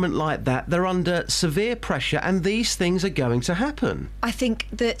environment like that, they're under severe pressure and these things are going to happen. I think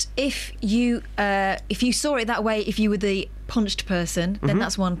that if you saw it that way, if you were the punched person, then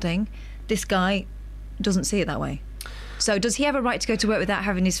that's one thing. This guy doesn't see it that way. So does he have a right to go to work without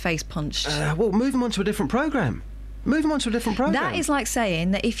having his face punched? Well, move him on to a different programme. Move him on to a different programme. That is like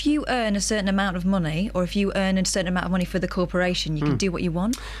saying that if you earn a certain amount of money, or if you earn a certain amount of money for the corporation, you can do what you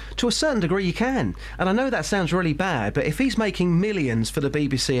want. To a certain degree, you can. And I know that sounds really bad, but if he's making millions for the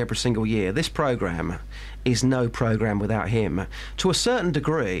BBC every single year, this programme is no programme without him. To a certain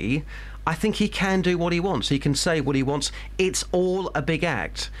degree, I think he can do what he wants. He can say what he wants. It's all a big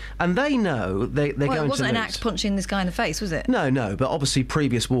act. And they know they're going to lose. It wasn't an act punching this guy in the face, was it? No, but obviously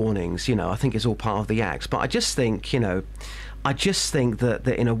previous warnings, I think it's all part of the act. But I just think,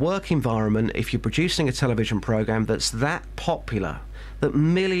 that in a work environment, if you're producing a television programme that's that popular, that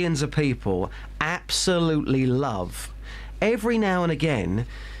millions of people absolutely love, every now and again,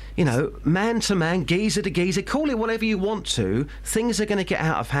 man to man, geezer to geezer, call it whatever you want to, things are going to get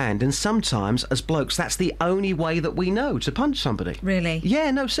out of hand. And sometimes, as blokes, that's the only way that we know to punch somebody. Really?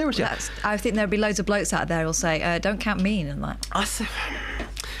 Yeah, no, seriously. I think there'll be loads of blokes out there who'll say, don't count me in and that.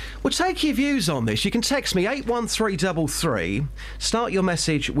 Well, take your views on this. You can text me 81333, start your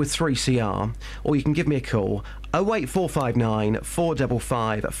message with 3CR, or you can give me a call 08459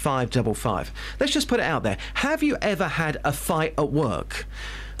 455 555. Let's just put it out there. Have you ever had a fight at work?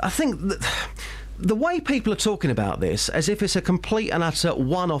 I think the way people are talking about this, as if it's a complete and utter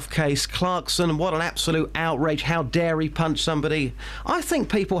one-off case, Clarkson, what an absolute outrage, how dare he punch somebody. I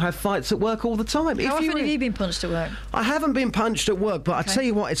think people have fights at work all the time. How often have you been punched at work? I haven't been punched at work, but I tell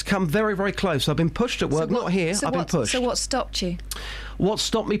you what, it's come very, very close. I've been pushed at work, not here, I've been pushed. So what stopped you? What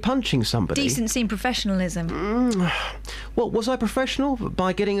stopped me punching somebody? Decency and professionalism. Well, was I professional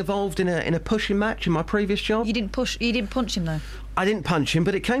by getting involved in a pushing match in my previous job? You didn't punch him, though? I didn't punch him,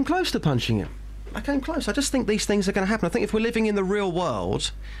 but it came close to punching him. I came close. I just think these things are going to happen. I think if we're living in the real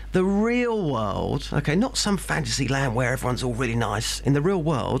world, okay, not some fantasy land where everyone's all really nice. In the real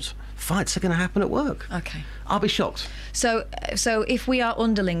world, fights are going to happen at work. Okay. I'll be shocked. So if we are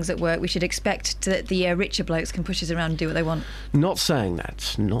underlings at work, we should expect that the richer blokes can push us around and do what they want. Not saying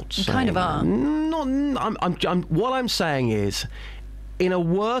that. Not saying. You kind of are. What I'm saying is, in a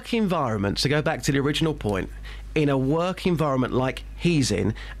work environment, to go back to the original point, in a work environment like he's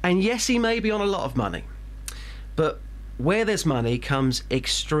in, and yes, he may be on a lot of money, but where there's money comes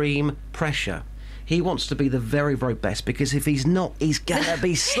extreme pressure. He wants to be the very, very best, because if he's not, he's going to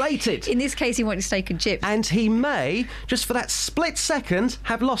be slated. In this case, he wanted steak and chips. And he may, just for that split second,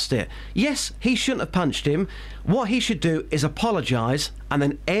 have lost it. Yes, he shouldn't have punched him. What he should do is apologise, and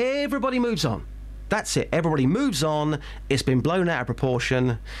then everybody moves on. That's it. Everybody moves on. It's been blown out of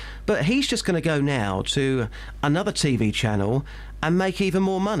proportion. But he's just going to go now to another TV channel and make even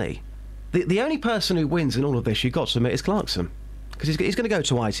more money. The only person who wins in all of this, you've got to admit, is Clarkson. Because he's going to go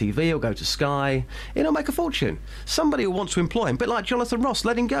to ITV, he'll go to Sky, he'll make a fortune. Somebody will want to employ him, a bit like Jonathan Ross.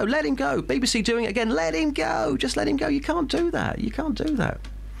 Let him go, let him go. BBC doing it again, let him go. Just let him go. You can't do that. You can't do that.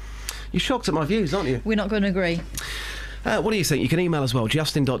 You're shocked at my views, aren't you? We're not going to agree. What do you think? You can email as well,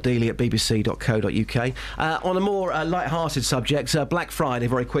 justin.dealey@bbc.co.uk. On a more light-hearted subject, Black Friday,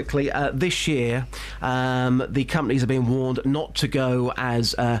 very quickly. This year, the companies are being warned not to go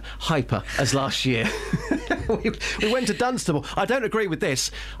as hyper as last year. we went to Dunstable. I don't agree with this.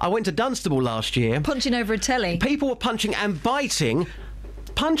 I went to Dunstable last year. Punching over a telly. People were punching and biting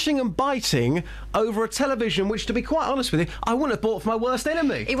over a television, which, to be quite honest with you, I wouldn't have bought for my worst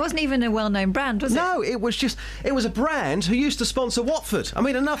enemy. It wasn't even a well-known brand, was it? No, it was a brand who used to sponsor Watford. I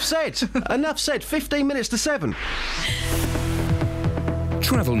mean, enough said. Enough said. 15 minutes to 7.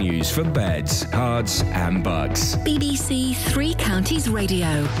 Travel news for beds, cards and bugs. BBC Three Counties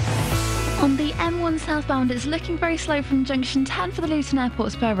Radio. On the M1 southbound, it's looking very slow from junction 10 for the Luton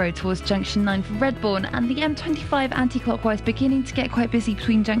Airport Spur Road towards junction 9 for Redbourne, and the M25 anti-clockwise beginning to get quite busy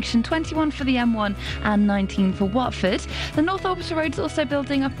between junction 21 for the M1 and 19 for Watford. The North Orbital Road is also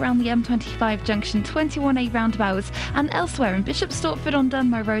building up around the M25 junction 21A roundabouts, and elsewhere in Bishop Stortford on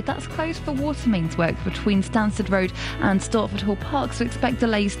Dunmow Road, that's closed for water mains work between Stansted Road and Stortford Hall Park, so expect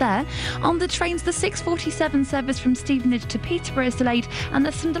delays there. On the trains, the 6:47 service from Stevenage to Peterborough is delayed, and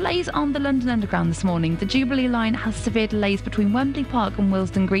there's some delays on the London Underground this morning. The Jubilee line has severe delays between Wembley Park and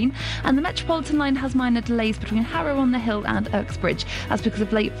Willesden Green, and the Metropolitan line has minor delays between Harrow-on-the-Hill and Uxbridge. That's because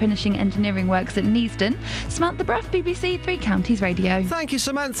of late finishing engineering works at Neasden. Samantha Bruff, BBC Three Counties Radio. Thank you,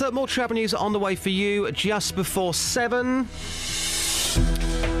 Samantha. More travel news on the way for you just before 7.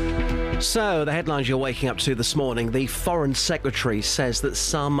 So, the headlines you're waking up to this morning. The Foreign Secretary says that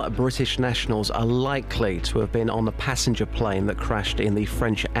some British nationals are likely to have been on the passenger plane that crashed in the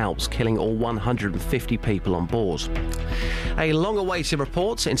French Alps, killing all 150 people on board. A long-awaited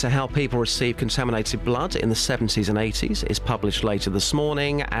report into how people receive contaminated blood in the 70s and 80s is published later this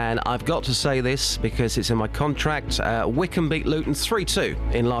morning, and I've got to say this because it's in my contract. Wycombe beat Luton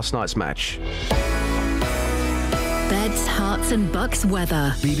 3-2 in last night's match. Beds, Hearts and Bucks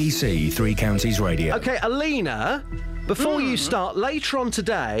weather. BBC Three Counties Radio. OK, Alina, before you start, later on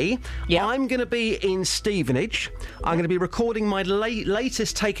today, I'm going to be in Stevenage. I'm going to be recording my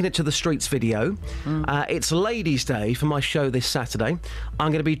latest Taking It to the Streets video. It's Ladies' Day for my show this Saturday.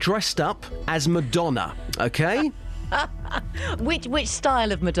 I'm going to be dressed up as Madonna, OK? Which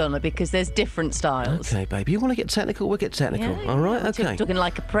style of Madonna? Because there's different styles. OK, baby, you want to get technical? We'll get technical. Yeah, all right, OK. We're talking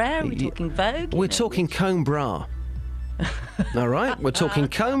Like a Prayer? We're talking Vogue? We're talking comb bra. All right, we're talking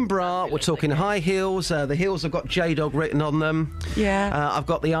comb bra, we're talking high heels. The heels have got J-Dog written on them. Yeah. I've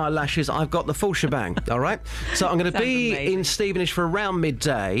got the eyelashes, I've got the full shebang, all right? So I'm going to be in Stevenage for around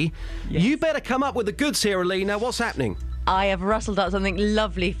midday. Yes. You better come up with the goods here, Alina. What's happening? I have rustled up something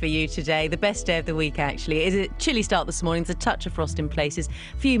lovely for you today. The best day of the week, actually. It's a chilly start this morning. There's a touch of frost in places.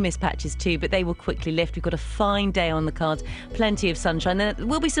 A few mist patches too, but they will quickly lift. We've got a fine day on the cards. Plenty of sunshine. There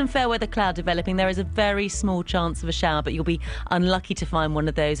will be some fair weather cloud developing. There is a very small chance of a shower, but you'll be unlucky to find one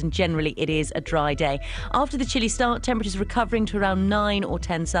of those, and generally it is a dry day. After the chilly start, temperatures recovering to around 9 or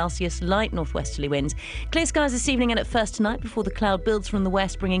 10 Celsius, light northwesterly winds. Clear skies this evening and at first tonight before the cloud builds from the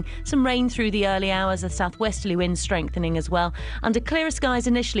west, bringing some rain through the early hours. The southwesterly winds strengthening as well. Under clearer skies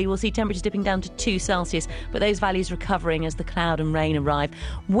initially, we'll see temperatures dipping down to 2 Celsius, but those values recovering as the cloud and rain arrive.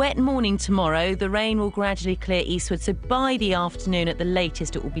 Wet morning tomorrow. The rain will gradually clear eastward, so by the afternoon at the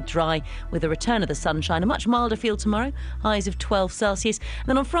latest it will be dry with a return of the sunshine. A much milder feel tomorrow, highs of 12 Celsius. And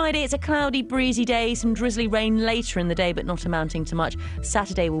then on Friday it's a cloudy, breezy day, some drizzly rain later in the day but not amounting to much.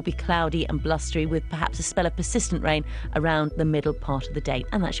 Saturday will be cloudy and blustery with perhaps a spell of persistent rain around the middle part of the day.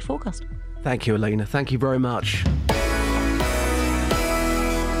 And that's your forecast. Thank you, Alina. Thank you very much.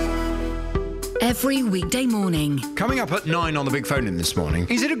 Every weekday morning. Coming up at 9 on the Big Phone In this morning,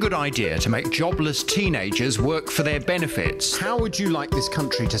 is it a good idea to make jobless teenagers work for their benefits? How would you like this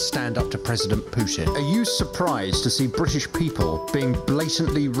country to stand up to President Putin? Are you surprised to see British people being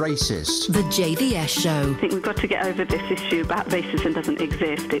blatantly racist? The JVS Show. I think we've got to get over this issue about racism doesn't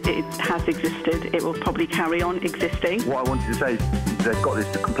exist. It has existed. It will probably carry on existing. What I wanted to say is they've got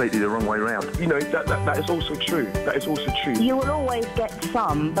this completely the wrong way around. You know, that is also true. That is also true. You will always get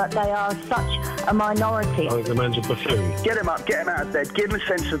some, but they are such a minority. I think the man's a buffoon. Get him up, get him out of bed, give him a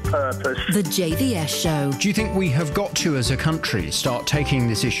sense of purpose. The JVS Show. Do you think we have got to, as a country, start taking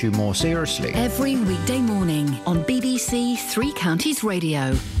this issue more seriously? Every weekday morning on BBC Three Counties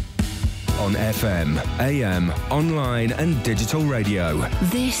Radio. On FM, AM, online and digital radio.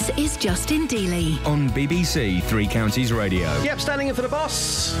 This is Justin Dealey. On BBC Three Counties Radio. Yep, standing in for the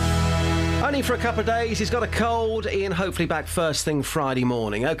boss. Only for a couple of days. He's got a cold. Ian hopefully back first thing Friday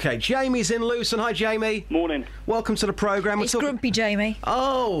morning. OK, Jamie's in Luton. Hi, Jamie. Morning. Welcome to the programme. It's Grumpy Jamie.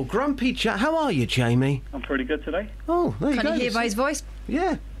 Oh, Grumpy How are you, Jamie? I'm pretty good today. Oh, there you go. Can you hear by his voice?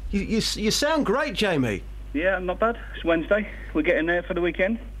 Yeah. You sound great, Jamie. Yeah, not bad. It's Wednesday. We're getting there for the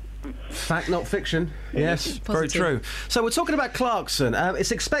weekend. Fact, not fiction. Yes, very Positive. true. So we're talking about Clarkson.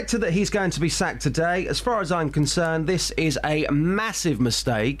 It's expected that he's going to be sacked today. As far as I'm concerned, this is a massive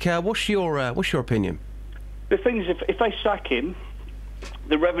mistake. What's your opinion? The thing is, if they sack him,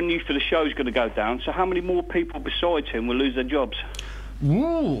 the revenue for the show is going to go down. So how many more people besides him will lose their jobs?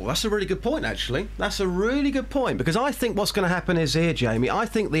 Ooh, that's a really good point, actually. That's a really good point, because I think what's going to happen is here, Jamie, I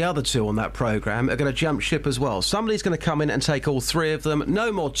think the other two on that programme are going to jump ship as well. Somebody's going to come in and take all three of them.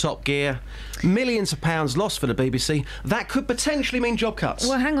 No more Top Gear. Millions of pounds lost for the BBC. That could potentially mean job cuts.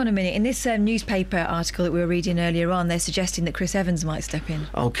 Well, hang on a minute. In this newspaper article that we were reading earlier on, they're suggesting that Chris Evans might step in.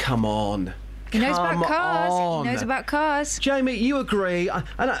 Oh, come on. He knows about cars. on. He knows about cars. Jamie, you agree.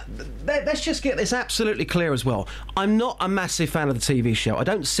 Let's just get this absolutely clear as well. I'm not a massive fan of the TV show. I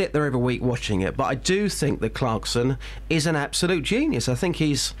don't sit there every week watching it, but I do think that Clarkson is an absolute genius. I think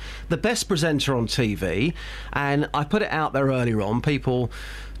he's the best presenter on TV, and I put it out there earlier on, people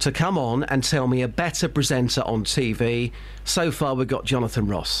to come on and tell me a better presenter on TV. So far, we've got Jonathan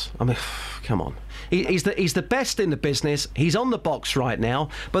Ross. I mean, come on. He's the best in the business. He's on the box right now.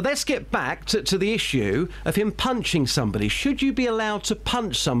 But let's get back to the issue of him punching somebody. Should you be allowed to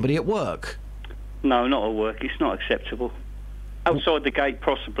punch somebody at work? No, not at work. It's not acceptable. Outside the gate,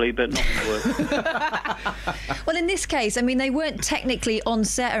 possibly, but not at work. Well, in this case, I mean, they weren't technically on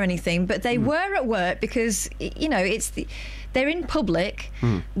set or anything, but they were at work because, you know, they're in public,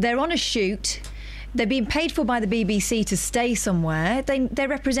 they're on a shoot, they're being paid for by the BBC to stay somewhere. They're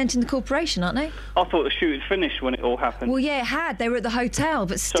representing the corporation, aren't they? I thought the shoot had finished when it all happened. Well, yeah, it had. They were at the hotel,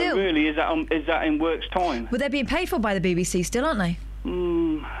 but still. So really, is that in work's time? Well, they're being paid for by the BBC still, aren't they?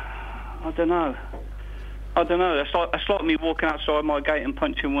 I don't know. That's like me walking outside my gate and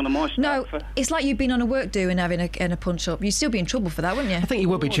punching one of my staff. No, it's like you've been on a work do and having a punch-up. You'd still be in trouble for that, wouldn't you? I think you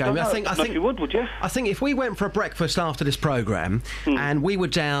would be, Jamie. I think you would you? I think if we went for a breakfast after this programme and we were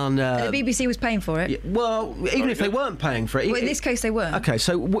down... the BBC was paying for it? Well, even if they weren't paying for it... Well, in this case, they weren't. OK,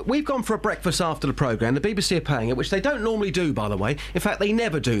 so we've gone for a breakfast after the programme. The BBC are paying it, which they don't normally do, by the way. In fact, they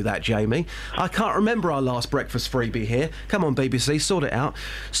never do that, Jamie. I can't remember our last breakfast freebie here. Come on, BBC, sort it out.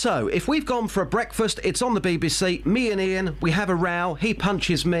 So, if we've gone for a breakfast, it's on the BBC... Me and Iain, we have a row, he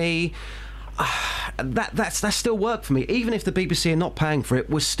punches me. That's still work for me. Even if the BBC are not paying for it,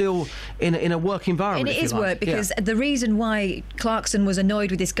 we're still in a work environment. And it is work, because the reason why Clarkson was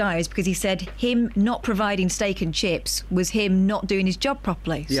annoyed with this guy is because he said him not providing steak and chips was him not doing his job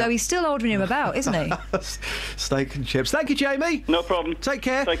properly. Yeah. So he's still ordering him about, isn't he? Steak and chips. Thank you, Jamie. No problem. Take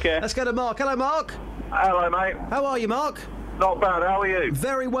care. Take care. Let's go to Mark. Hello, Mark. Hello, mate. How are you, Mark? Not bad, how are you?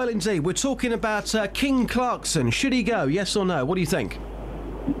 Very well indeed. We're talking about King Clarkson. Should he go, yes or no? What do you think?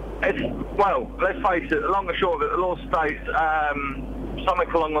 Well, let's face it, the long and short of it, the law states something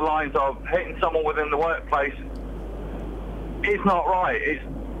along the lines of hitting someone within the workplace is not right.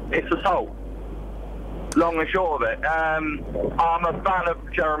 It's assault. Long and short of it. I'm a fan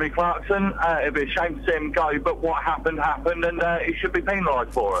of Jeremy Clarkson. It'd be a shame to see him go, but what happened, and he should be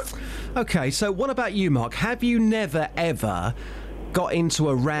penalised for it. OK, so what about you, Mark? Have you never, ever got into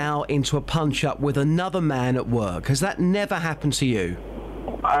a row, into a punch-up with another man at work? Has that never happened to you?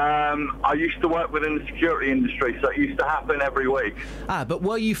 I used to work within the security industry, so it used to happen every week. But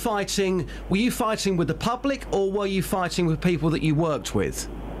were you fighting with the public, or were you fighting with people that you worked with?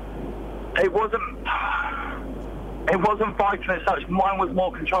 It wasn't fighting as such. Mine was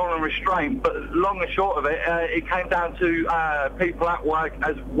more control and restraint, but long and short of it, it came down to people at work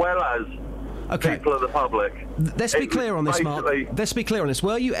as well as people of the public. Let's be clear on this, Mark. Let's be clear on this.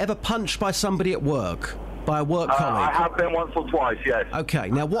 Were you ever punched by somebody at work? By a work colleague? I have been once or twice, yes. OK,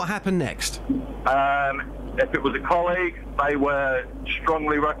 now what happened next? If it was a colleague, they were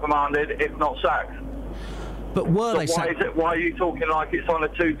strongly reprimanded, if not sacked. But were they sacked? Why are you talking like it's on a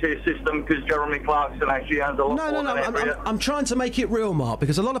two-tier system because Jeremy Clarkson actually has a lot more than every... I'm trying to make it real, Mark,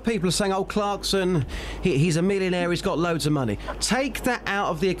 because a lot of people are saying, oh, Clarkson, he's a millionaire, he's got loads of money. Take that out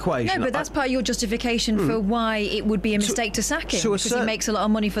of the equation. No, but that's part of your justification for why it would be a mistake to sack him, because he makes a lot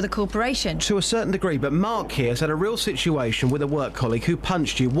of money for the corporation. To a certain degree, but Mark here has had a real situation with a work colleague who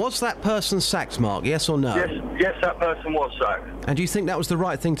punched you. Was that person sacked, Mark, yes or no? Yes, that person was sacked. And do you think that was the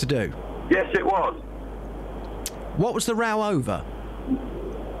right thing to do? Yes, it was. What was the row over?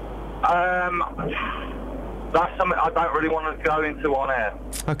 That's something I don't really want to go into on air.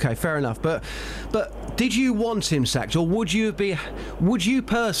 OK, fair enough. But did you want him sacked, or would you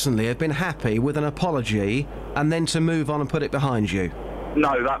personally have been happy with an apology and then to move on and put it behind you?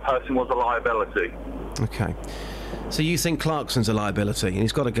 No, that person was a liability. OK. So you think Clarkson's a liability and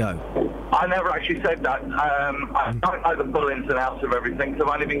he's got to go? I never actually said that. I don't know the full ins and outs of everything, so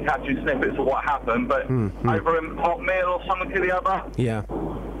I've only been catching snippets of what happened, but over a hot meal or something to the other,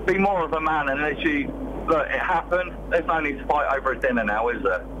 be more of a man and literally, look, it happened, there's no need to fight over a dinner now, is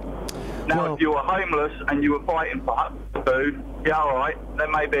there? Now, if you were homeless and you were fighting for food, yeah, all right, there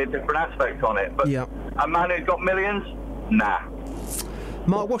may be a different aspect on it, but a man who's got millions, nah.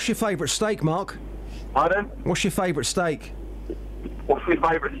 Mark, what's your favourite steak, Mark? Pardon? What's your favourite steak? What's my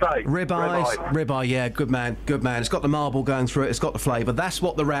favourite steak? Ribeye, yeah, good man. It's got the marble going through it, it's got the flavour. That's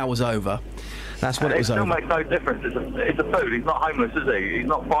what the row was over. That's what it was over. It still makes no difference. It's a food. He's not homeless, is he? He's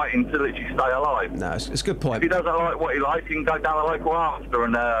not fighting to literally stay alive. No, it's a good point. If he doesn't like what he likes, he can go down the local Asda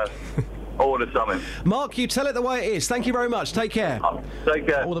and order something. Mark, you tell it the way it is. Thank you very much. Take care. Take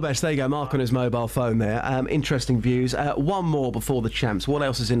care. All the best. There you go. Mark on his mobile phone there. Interesting views. One more before the champs. What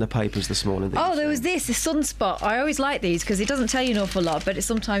else is in the papers this morning? There was this, a sunspot. I always like these because it doesn't tell you an awful lot, but it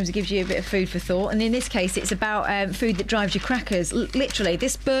sometimes gives you a bit of food for thought. And in this case, it's about food that drives you crackers. Literally,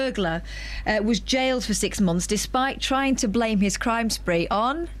 this burglar was jailed for 6 months despite trying to blame his crime spree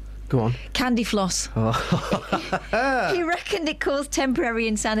on... Go on. Candy floss. He reckoned it caused temporary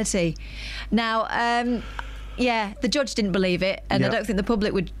insanity. Now, Yeah, the judge didn't believe it, and I don't think the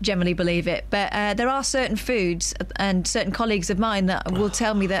public would generally believe it. But there are certain foods and certain colleagues of mine that will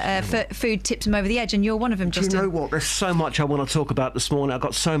tell me that food tips them over the edge, and you're one of them, Justin. Do you know what? There's so much I want to talk about this morning. I've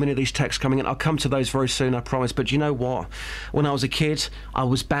got so many of these texts coming in. I'll come to those very soon, I promise. But do you know what? When I was a kid, I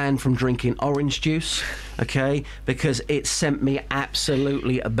was banned from drinking orange juice, okay, because it sent me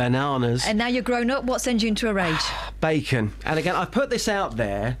absolutely bananas. And now you're grown up, what sends you into a rage? Bacon. And again, I've put this out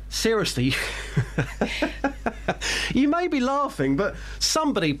there. Seriously. You may be laughing, but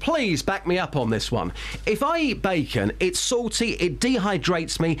somebody please back me up on this one. If I eat bacon, it's salty, it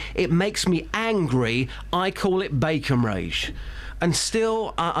dehydrates me, it makes me angry. I call it bacon rage. And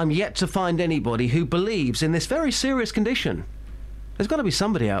still, I'm yet to find anybody who believes in this very serious condition. There's got to be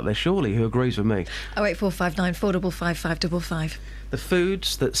somebody out there, surely, who agrees with me. 08459 455 555. The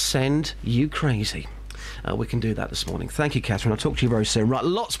foods that send you crazy. We can do that this morning. Thank you, Catherine. I'll talk to you very soon. Right,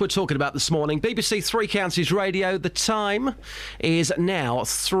 lots we're talking about this morning. BBC Three Counties Radio. The time is now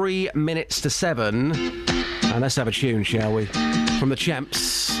 7 minutes. And let's have a tune, shall we? From the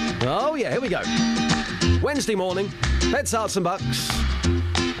Champs. Oh, yeah, here we go. Wednesday morning. Beds, Hearts and Bucks.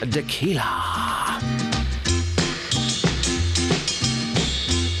 Tequila.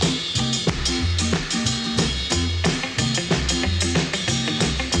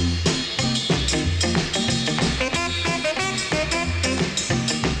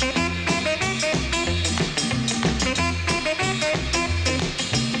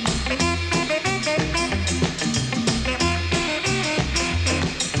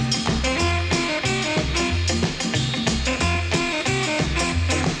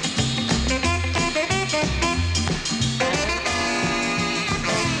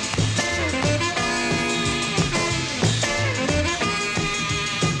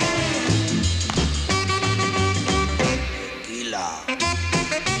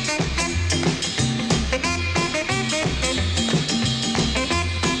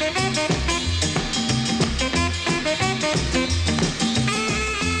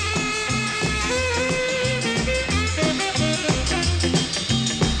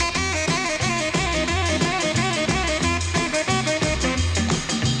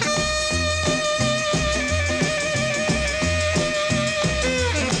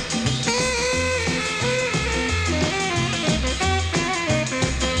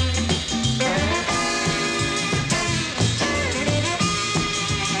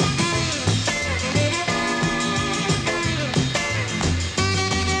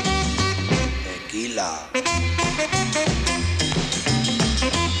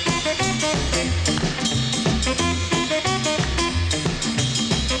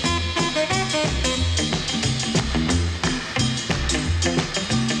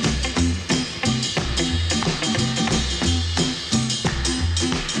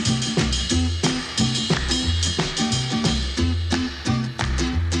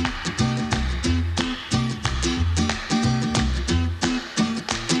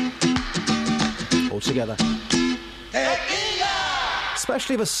 Together.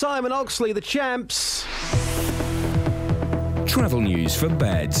 Especially for Simon Oxley, the Champs. Travel news for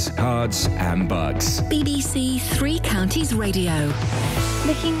beds, cards and bugs. BBC Three Counties Radio.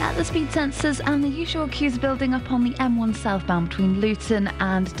 Looking at the speed sensors, and the usual queues building up on the M1 southbound between Luton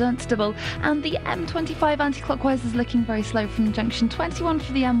and Dunstable, and the M25 anti-clockwise is looking very slow from junction 21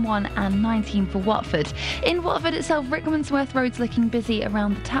 for the M1 and 19 for Watford. In Watford itself, Rickmansworth Road's looking busy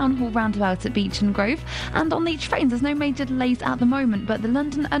around the Town Hall roundabout at Beach and Grove, and on the trains there's no major delays at the moment, but the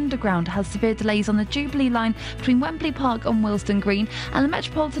London Underground has severe delays on the Jubilee line between Wembley Park and Willesden Green, and the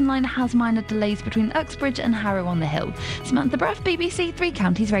Metropolitan line has minor delays between Uxbridge and Harrow on the Hill. Samantha Bruff, BBC Three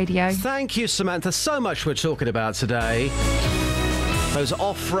Counties Radio. Thank you, Samantha. So much we're talking about today. Those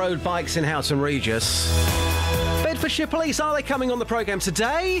off-road bikes in Houghton Regis. Bedfordshire Police, are they coming on the programme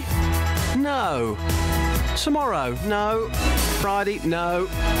today? No. Tomorrow? No. Friday? No.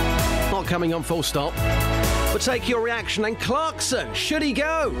 Not coming on, full stop. We'll take your reaction. And Clarkson, should he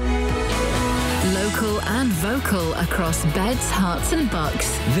go? Local and vocal across beds, hearts and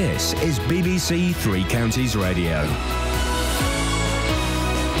bucks. This is BBC Three Counties Radio.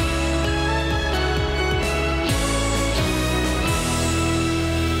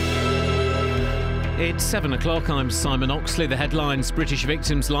 It's 7 o'clock. I'm Simon Oxley. The headlines: British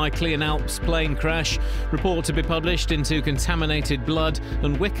victims likely, an Alps plane crash, report to be published into contaminated blood,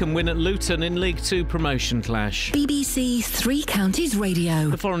 and Wycombe win at Luton in League Two promotion clash. BBC Three Counties Radio.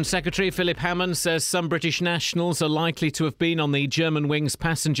 The Foreign Secretary, Philip Hammond, says some British nationals are likely to have been on the Germanwings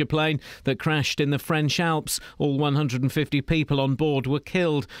passenger plane that crashed in the French Alps. All 150 people on board were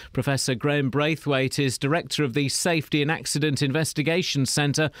killed. Professor Graham Braithwaite is director of the Safety and Accident Investigation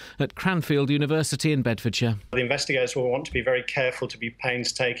Centre at Cranfield University City in Bedfordshire. The investigators will want to be very careful to be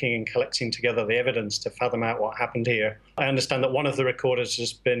painstaking in collecting together the evidence to fathom out what happened here. I understand that one of the recorders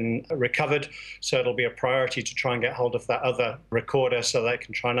has been recovered, so it'll be a priority to try and get hold of that other recorder so they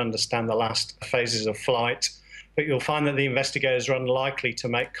can try and understand the last phases of flight. But you'll find that the investigators are unlikely to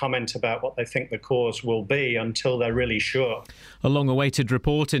make comment about what they think the cause will be until they're really sure. A long-awaited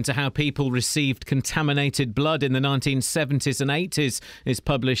report into how people received contaminated blood in the 1970s and 80s is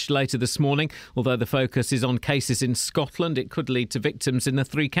published later this morning. Although the focus is on cases in Scotland, it could lead to victims in the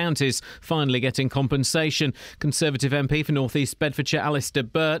 3 counties finally getting compensation. Conservative MP for North East Bedfordshire Alistair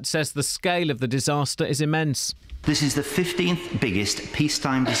Burt says the scale of the disaster is immense. This is the 15th biggest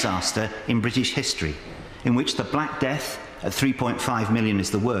peacetime disaster in British history, in which the Black Death at 3.5 million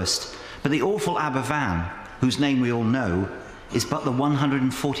is the worst, but the awful Aberfan, whose name we all know, is but the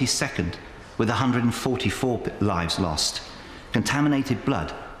 142nd, with 144 lives lost. Contaminated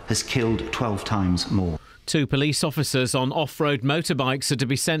blood has killed 12 times more. 2 police officers on off-road motorbikes are to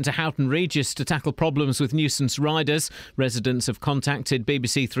be sent to Houghton Regis to tackle problems with nuisance riders. Residents have contacted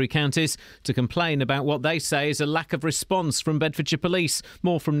BBC Three Counties to complain about what they say is a lack of response from Bedfordshire Police.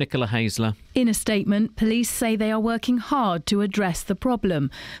 More from Nicola Hazler. In a statement, police say they are working hard to address the problem.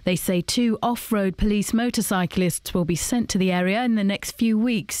 They say 2 off-road police motorcyclists will be sent to the area in the next few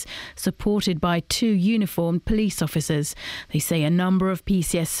weeks, supported by 2 uniformed police officers. They say a number of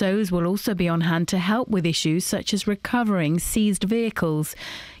PCSOs will also be on hand to help with issues such as recovering seized vehicles.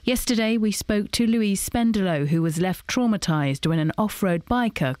 Yesterday, we spoke to Louise Spendelow, who was left traumatised when an off-road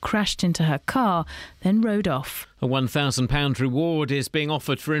biker crashed into her car, then rode off. A £1,000 reward is being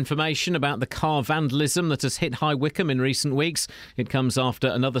offered for information about the car vandalism that has hit High Wycombe in recent weeks. It comes after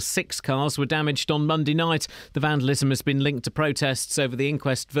another 6 cars were damaged on Monday night. The vandalism has been linked to protests over the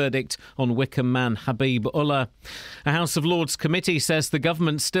inquest verdict on Wycombe man Habib Ullah. A House of Lords committee says the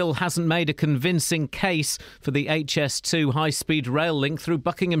government still hasn't made a convincing case for the HS2 high-speed rail link through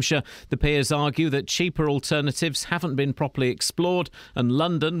Buckinghamshire. The peers argue that cheaper alternatives haven't been properly explored, and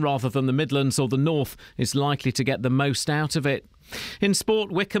London, rather than the Midlands or the North, is likely to get the most out of it. In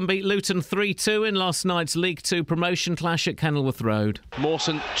sport, Wycombe beat Luton 3-2 in last night's League 2 promotion clash at Kenilworth Road.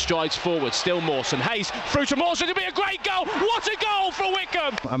 Mawson strides forward, still Mawson. Hayes through to Mawson, it'll be a great goal! What a goal for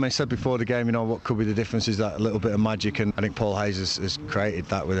Wycombe! I said before the game, what could be the difference is that little bit of magic, and I think Paul Hayes has created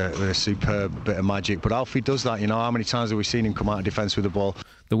that with a superb bit of magic. But Alfie does that, how many times have we seen him come out of defence with the ball?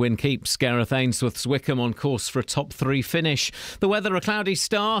 The win keeps Gareth Ainsworth's Wycombe on course for a top 3 finish. The weather, a cloudy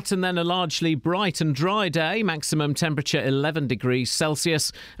start and then a largely bright and dry day. Maximum temperature 11 degrees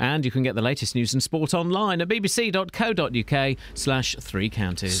Celsius. And you can get the latest news and sport online at bbc.co.uk/3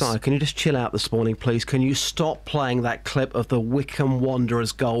 counties. Si, can you just chill out this morning, please? Can you stop playing that clip of the Wycombe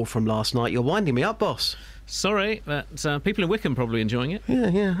Wanderers goal from last night? You're winding me up, boss. Sorry, but people in Wycombe probably enjoying it.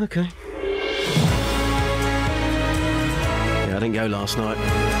 Yeah, OK. I didn't go last night.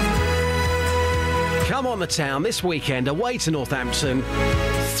 Come on the town this weekend, away to Northampton.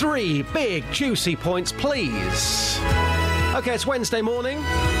 3 big, juicy points, please. OK, it's Wednesday morning.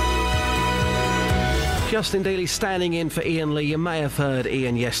 Justin Dealey standing in for Iain Lee. You may have heard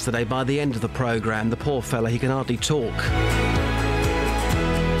Iain yesterday. By the end of the programme, the poor fella, he can hardly talk.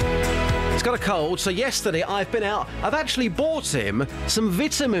 He's got a cold, so yesterday I've been out. I've actually bought him some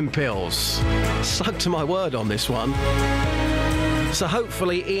vitamin pills. Stuck to my word on this one. So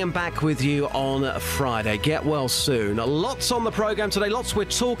hopefully Iain back with you on Friday. Get well soon. Lots on the programme today. Lots we're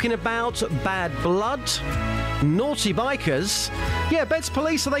talking about. Bad blood. Naughty bikers. Yeah, Beds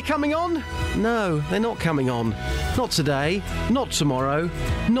Police, are they coming on? No, they're not coming on. Not today. Not tomorrow.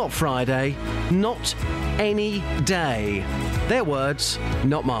 Not Friday. Not any day. Their words,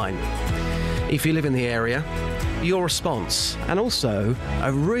 not mine. If you live in the area, your response. And also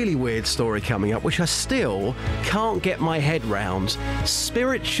a really weird story coming up, which I still can't get my head round.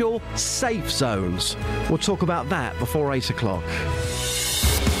 Spiritual safe zones. We'll talk about that before 8 o'clock.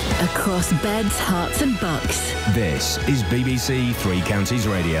 Across beds, hearts and bucks. This is BBC Three Counties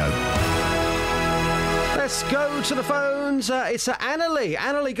Radio. Let's go to the phones. It's Annalie.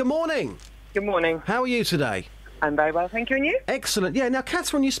 Annalie, good morning. Good morning. How are you today? I'm very well, thank you. And you? Excellent. Yeah, now,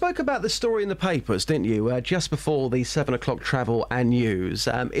 Catherine, you spoke about this story in the papers, didn't you, just before the 7 o'clock travel and news.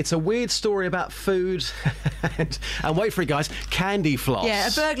 It's a weird story about food and wait for it, guys, candy floss. Yeah,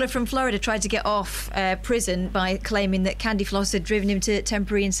 a burglar from Florida tried to get off prison by claiming that candy floss had driven him to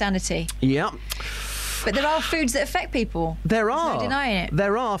temporary insanity. Yeah. But there are foods that affect people. There are. There's no denying it.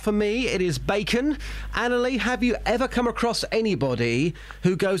 There are. For me, it is bacon. Annalie, have you ever come across anybody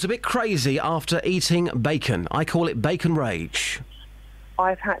who goes a bit crazy after eating bacon? I call it bacon rage.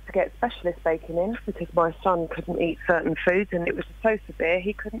 I've had to get specialist bacon in because my son couldn't eat certain foods, and it was so severe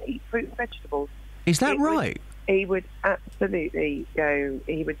he couldn't eat fruit and vegetables. Is that right? He would absolutely go.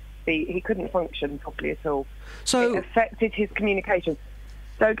 He couldn't function properly at all. So it affected his communication.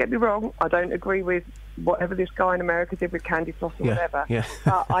 Don't get me wrong, I don't agree with whatever this guy in America did with candy floss or whatever. Yeah.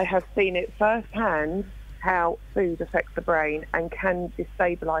 But I have seen it firsthand how food affects the brain and can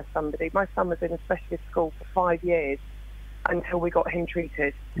destabilise somebody. My son was in a specialist school for 5 years until we got him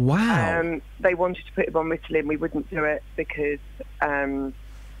treated. Wow. They wanted to put him on Ritalin. We wouldn't do it because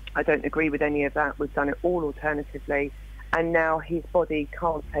I don't agree with any of that. We've done it all alternatively. And now his body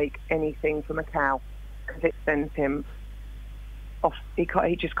can't take anything from a cow because it sends him off. He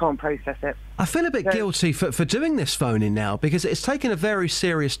just can't process it. I feel a bit guilty for doing this phone-in now because it's taken a very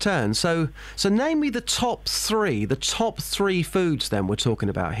serious turn. So name me the top three foods then we're talking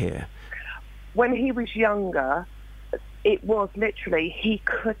about here. When he was younger, it was literally he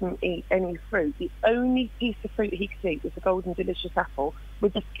couldn't eat any fruit. The only piece of fruit he could eat was a golden delicious apple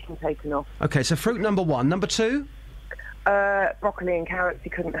with the skin taken off. Okay, so fruit number one. Number two? Broccoli and carrots he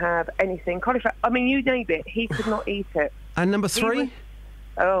couldn't have. Anything. Cauliflower. I mean, you name it. He could not eat it. And number three?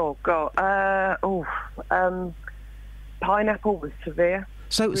 Oh, God. Pineapple was severe.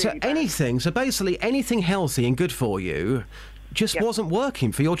 So Really bad. anything, so basically anything healthy and good for you just wasn't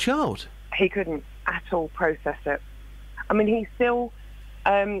working for your child. He couldn't at all process it. I mean, he still,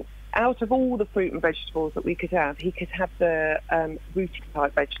 out of all the fruit and vegetables that we could have, he could have the rooty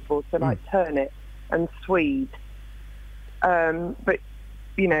type vegetables, so like turnip and swede. But,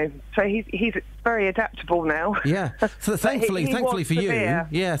 you know, so he's very adaptable now. Yeah, so thankfully for you.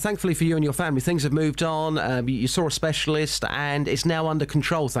 Yeah, thankfully for you and your family, things have moved on. You saw a specialist, and it's now under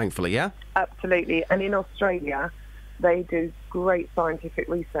control. Thankfully, yeah. Absolutely, and in Australia, they do great scientific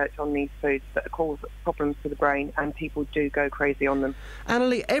research on these foods that cause problems to the brain, and people do go crazy on them.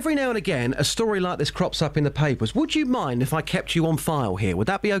 Annalie, every now and again, a story like this crops up in the papers. Would you mind if I kept you on file here? Would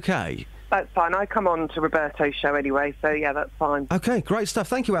that be okay? That's fine. I come on to Roberto's show anyway, so yeah, that's fine. Okay, great stuff.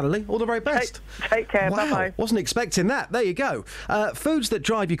 Thank you, Annalie. All the very best. Take care. Wow, Bye-bye. Wasn't expecting that. There you go. Foods that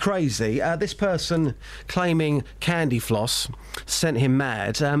drive you crazy. This person claiming candy floss sent him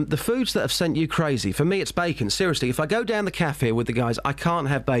mad. The foods that have sent you crazy. For me, it's bacon. Seriously, if I go down the cafe with the guys, I can't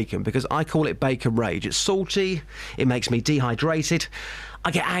have bacon because I call it bacon rage. It's salty. It makes me dehydrated.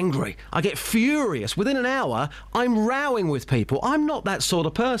 I get angry. I get furious. Within an hour, I'm rowing with people. I'm not that sort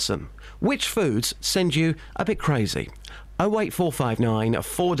of person. Which foods send you a bit crazy? 08459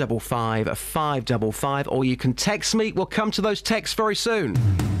 455 555, or you can text me. We'll come to those texts very soon.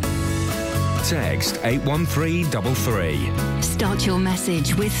 Text 81333. Start your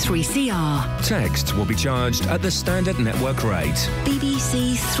message with 3CR. Text will be charged at the standard network rate.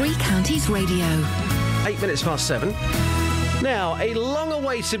 BBC Three Counties Radio. 8 minutes past 7. Now, a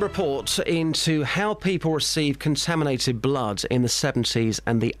long-awaited report into how people received contaminated blood in the 70s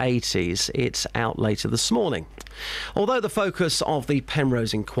and the 80s. It's out later this morning. Although the focus of the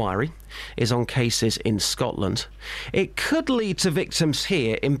Penrose inquiry is on cases in Scotland, it could lead to victims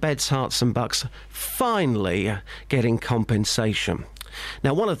here in Beds, Herts and Bucks finally getting compensation.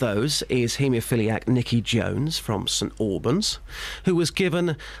 Now, one of those is haemophiliac Nikki Jones from St Albans, who was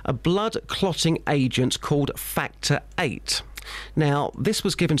given a blood clotting agent called Factor 8. Now, this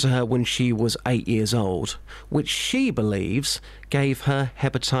was given to her when she was 8 years old, which she believes gave her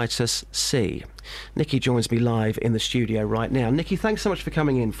hepatitis C. Nikki joins me live in the studio right now. Nikki, thanks so much for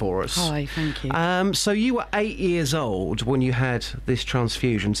coming in for us. Hi, thank you. So you were 8 years old when you had this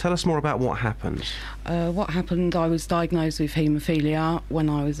transfusion. Tell us more about what happened. What happened, I was diagnosed with haemophilia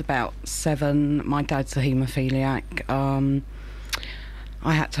when I was about 7. My dad's a haemophiliac.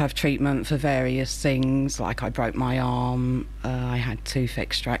 I had to have treatment for various things, like I broke my arm, I had tooth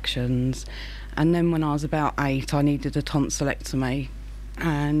extractions, and then when I was about 8 I needed a tonsillectomy,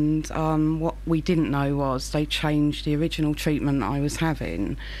 and what we didn't know was they changed the original treatment I was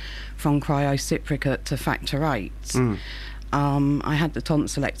having from cryocypricate to Factor 8. I had the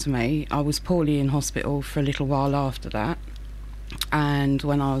tonsillectomy. I was poorly in hospital for a little while after that, and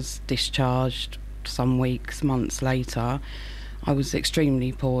when I was discharged some weeks, months later, I was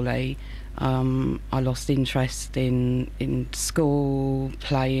extremely poorly. I lost interest in school,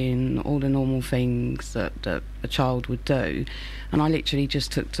 playing, all the normal things that a child would do, and I literally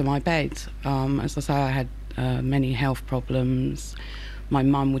just took to my bed. As I say, I had many health problems. My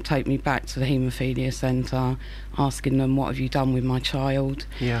mum would take me back to the haemophilia centre, asking them, what have you done with my child?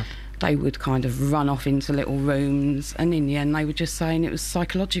 Yeah. they would kind of run off into little rooms, and in the end they were just saying it was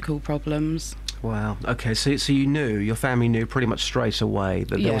psychological problems. Wow. Okay, so you knew, your family knew pretty much straight away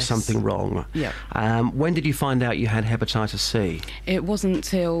that there was something wrong. Yeah. When did you find out you had hepatitis C? It wasn't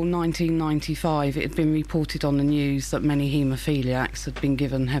until 1995 it had been reported on the news that many haemophiliacs had been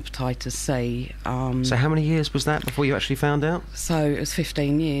given hepatitis C. So how many years was that before you actually found out? So it was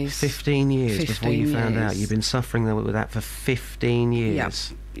 15 years. 15 years before you found out. years. You've been suffering with that for 15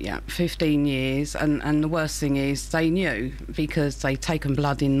 years. Yeah, 15 years, and the worst thing is they knew, because they'd taken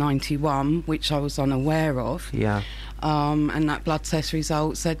blood in 91, which I was unaware of. Yeah. And that blood test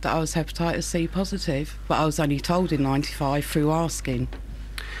result said that I was hepatitis C positive, but I was only told in 95 through asking.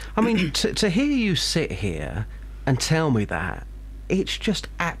 I mean, to hear you sit here and tell me that, it's just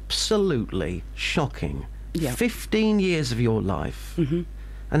absolutely shocking. Yeah. 15 years of your life, and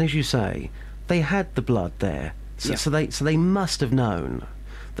as you say, they had the blood there, so they must have known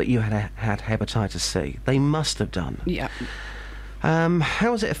that you had hepatitis C. They must have done. Yeah. How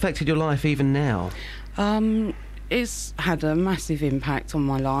has it affected your life even now? It's had a massive impact on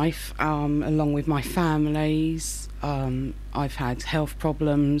my life, along with my family's. I've had health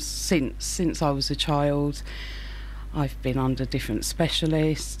problems since I was a child. I've been under different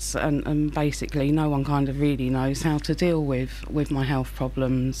specialists, and basically no one kind of really knows how to deal with my health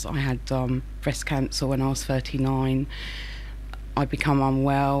problems. I had breast cancer when I was 39. I become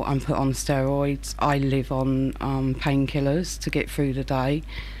unwell, I'm put on steroids, I live on painkillers to get through the day,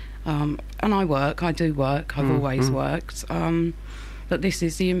 and I do work, I've always worked, but this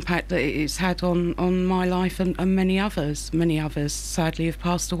is the impact that it's had on my life and many others sadly have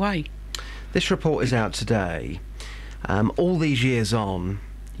passed away. This report is out today. All these years on,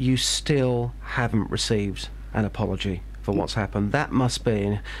 you still haven't received an apology for what's happened. That must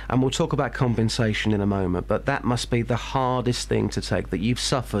be, and we'll talk about compensation in a moment, but that must be the hardest thing to take, that you've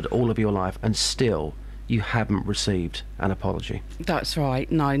suffered all of your life and still you haven't received an apology. That's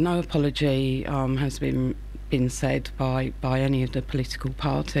right. No apology has been said by any of the political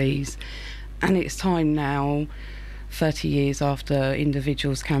parties, and it's time now, 30 years after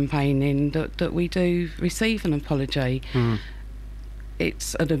individuals campaigning, that we do receive an apology.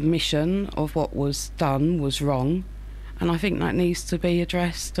 It's an admission of what was done was wrong, and I think that needs to be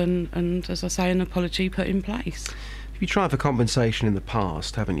addressed and, as I say, an apology put in place. You tried for compensation in the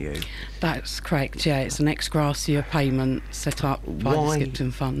past, haven't you? That's correct, yeah. It's an ex gratia payment set up by the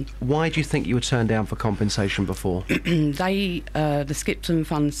Skipton Fund. Why do you think you were turned down for compensation before? The Skipton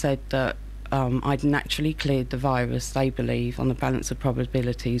Fund said that I'd naturally cleared the virus, they believe, on the balance of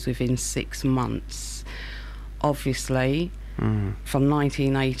probabilities within 6 months. Obviously, from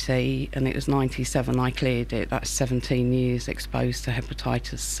 1980, and it was 97 I cleared it. That's 17 years exposed to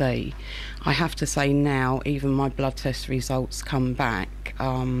hepatitis C. I have to say now, even my blood test results come back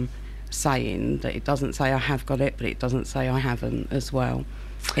saying that it doesn't say I have got it, but it doesn't say I haven't as well.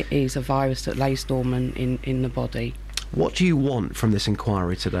 It is a virus that lays dormant in the body. What do you want from this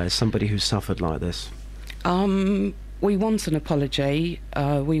inquiry today, as somebody who's suffered like this? We want an apology.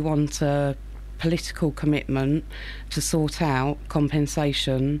 We want a political commitment to sort out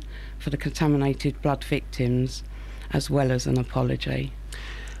compensation for the contaminated blood victims, as well as an apology.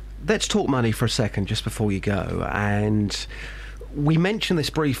 Let's talk money for a second, just before you go. And we mentioned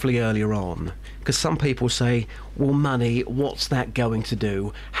this briefly earlier on, because some people say, well, money, what's that going to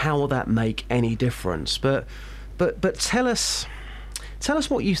do? How will that make any difference? But tell us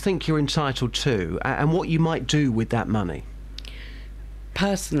what you think you're entitled to and what you might do with that money.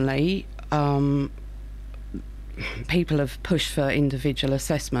 Personally, people have pushed for individual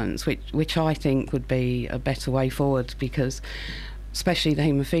assessments, which I think would be a better way forward, because especially the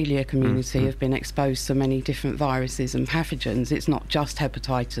haemophilia community have been exposed to many different viruses and pathogens. It's not just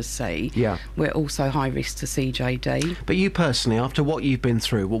hepatitis C. Yeah. We're also high risk to CJD. But you personally, after what you've been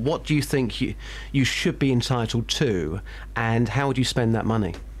through, well, what do you think you should be entitled to, and how would you spend that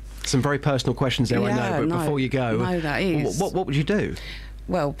money? Some very personal questions there, I know, but before you go, that is. What would you do?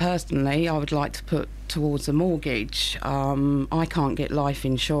 Well, personally, I would like to put towards a mortgage. I can't get life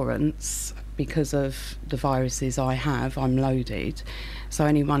insurance because of the viruses I have. I'm loaded, so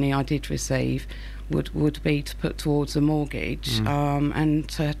any money I did receive would be to put towards a mortgage, and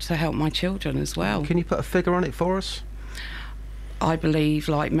to help my children as well. Can you put a figure on it for us? I believe,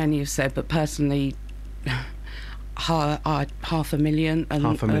 like many have said, but personally, $500,000,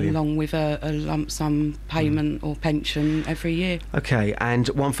 along with a lump sum payment or pension every year. Okay, and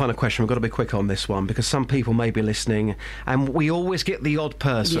one final question. We've got to be quick on this one, because some people may be listening, and we always get the odd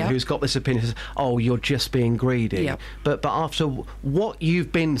person who's got this opinion, says, oh, you're just being greedy. But after what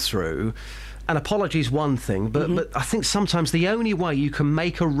you've been through, An apology's one thing, but I think sometimes the only way you can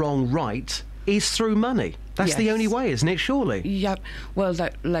make a wrong right is through money. That's the only way, isn't it, surely? Yeah, well,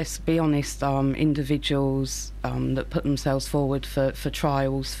 let's be honest, individuals that put themselves forward for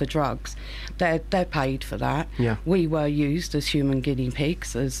trials for drugs, they're paid for that. Yeah. We were used as human guinea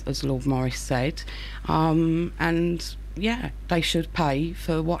pigs, as Lord Morris said, and, yeah, they should pay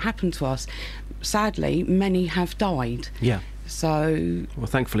for what happened to us. Sadly, many have died. Yeah. So... Well,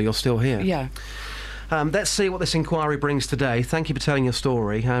 thankfully, you're still here. Yeah. Let's see what this inquiry brings today. Thank you for telling your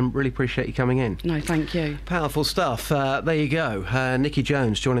story. Really appreciate you coming in. No, thank you. Powerful stuff. There you go. Nikki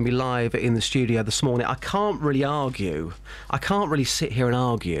Jones joining me live in the studio this morning. I can't really sit here and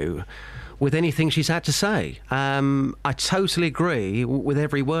argue with anything she's had to say. I totally agree with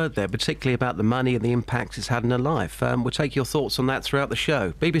every word there, particularly about the money and the impact it's had in her life. We'll take your thoughts on that throughout the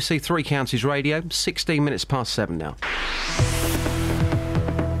show. BBC Three Counties Radio, 16 minutes past 7 now.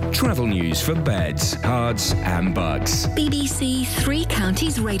 Travel news for beds, cards and bugs. BBC Three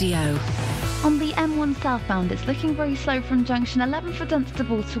Counties Radio. On the M1 southbound, it's looking very slow from junction 11 for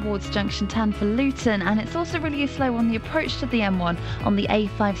Dunstable towards junction 10 for Luton, and it's also really slow on the approach to the M1 on the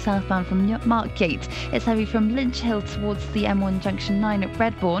A5 southbound from Markgate. It's heavy from Lynch Hill towards the M1 junction 9 at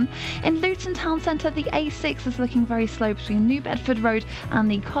Redbourne. In Luton town centre, the A6 is looking very slow between New Bedford Road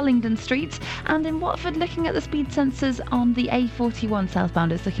and the Collingdon Street, and in Watford, looking at the speed sensors on the A41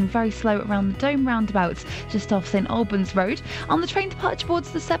 southbound, it's looking very slow around the Dome roundabout just off St Albans Road. On the train departure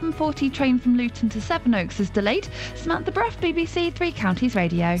boards, the 7:40 train from Luton to Sevenoaks is delayed. Samantha Bruff, BBC Three Counties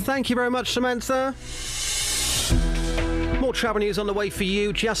Radio. Thank you very much, Samantha. More travel news on the way for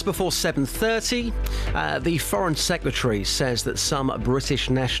you just before 7:30. The Foreign Secretary says that some British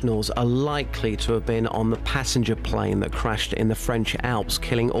nationals are likely to have been on the passenger plane that crashed in the French Alps,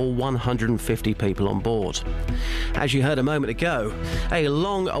 killing all 150 people on board. As you heard a moment ago, a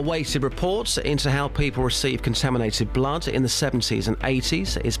long-awaited report into how people receive contaminated blood in the 70s and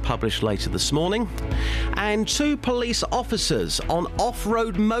 80s is published later this morning. And 2 police officers on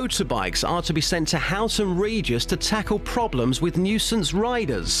off-road motorbikes are to be sent to Houghton Regis to tackle problems with nuisance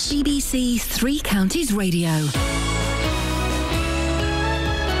riders. BBC Three Counties Radio.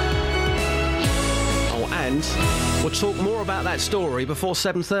 Oh, and we'll talk more about that story before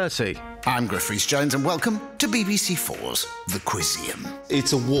 7:30. I'm Griff Rhys-Jones and welcome to BBC 4's The Quizium.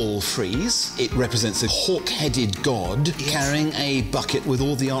 It's a wall frieze. It represents a hawk-headed god carrying a bucket with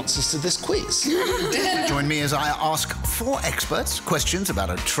all the answers to this quiz. Join me as I ask 4 experts questions about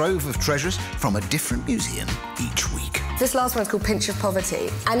a trove of treasures from a different museum each week. This last one's called Pinch of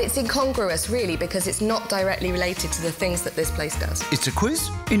Poverty, and it's incongruous, really, because it's not directly related to the things that this place does. It's a quiz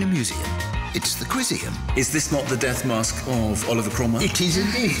in a museum. It's the Quizium. Is this not the death mask of Oliver Cromwell? It is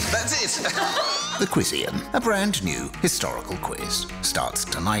indeed. That's it. The Quizium, a brand new historical quiz, starts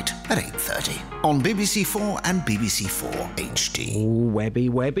tonight at 8:30 on BBC 4 and BBC 4 HD. Ooh,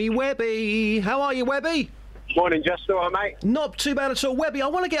 Webby. How are you, Webby? Morning, Just all right, mate? Not too bad at all. Webby, I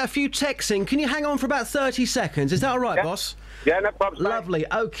want to get a few texts in. Can you hang on for about 30 seconds? Is that all right, boss? Yeah, no problems, mate. Lovely.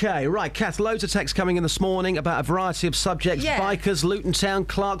 OK, right, Kath, loads of texts coming in this morning about a variety of subjects. Yeah. Bikers, Luton Town,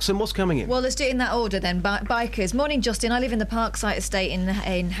 Clarkson. What's coming in? Well, let's do it in that order then. Bikers. Morning, Justin. I live in the Parkside estate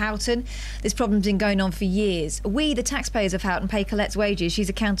in Houghton. This problem's been going on for years. We, the taxpayers of Houghton, pay Colette's wages. She's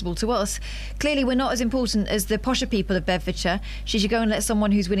accountable to us. Clearly, we're not as important as the posher people of Bedfordshire. She should go and let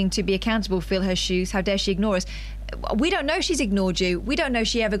someone who's willing to be accountable fill her shoes. How dare she ignore us? We don't know she's ignored you. We don't know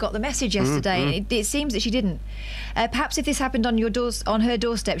she ever got the message yesterday. It seems that she didn't. Perhaps if this happened on her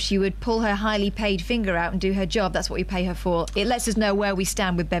doorstep, she would pull her highly paid finger out and do her job. That's what we pay her for. It lets us know where we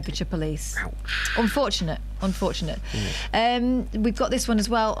stand with Bedfordshire Police. Ouch. Unfortunate. We've got this one as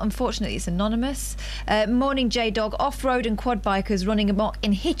well. Unfortunately, it's anonymous. Morning, J-Dog. Off-road and quad bikers running amok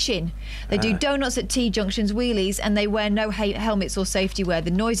in Hitchin. They do donuts at T-junctions, wheelies, and they wear no helmets or safety wear.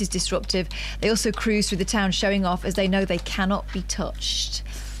 The noise is disruptive. They also cruise through the town showing off as they know they cannot be touched.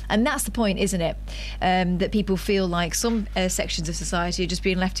 And that's the point, isn't it? That people feel like some sections of society are just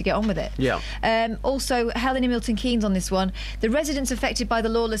being left to get on with it. Yeah. Also, Helen in Milton Keynes on this one. The residents affected by the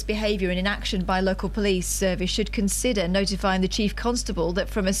lawless behaviour and inaction by local police service should consider notifying the Chief Constable that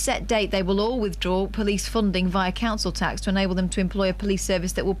from a set date they will all withdraw police funding via council tax to enable them to employ a police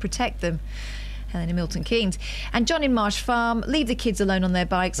service that will protect them. Helen in Milton Keynes. And John in Marsh Farm, leave the kids alone on their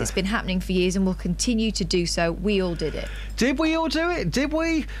bikes. It's been happening for years and will continue to do so. We all did it. Did we all do it? Did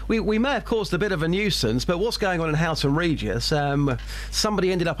we? We may have caused a bit of a nuisance, but what's going on in Houghton Regis?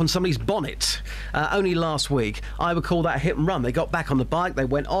 Somebody ended up on somebody's bonnet only last week. I would call that a hit and run. They got back on the bike, they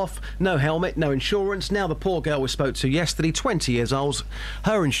went off, no helmet, no insurance. Now the poor girl we spoke to yesterday, 20 years old,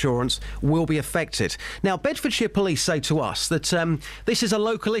 her insurance will be affected. Now, Bedfordshire Police say to us that this is a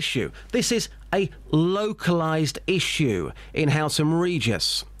local issue. This is a localised issue in Houghton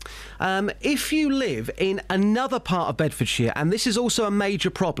Regis. If you live in another part of Bedfordshire, and this is also a major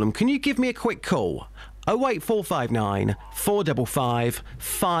problem, can you give me a quick call? 08459 455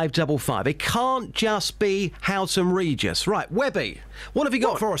 555. It can't just be Houghton Regis. Right, Webby, what have you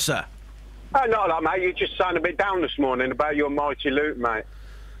got for us, sir? Oh, not a lot, mate. You just sounded a bit down this morning about your mighty loot, mate.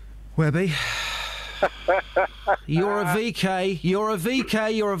 Webby, you're a VK, you're a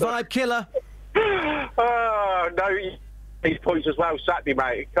vibe killer. Oh, no, these points as well Saturday,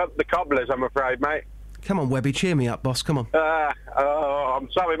 mate. The cobblers, I'm afraid, mate. Come on, Webby, cheer me up, boss, come on.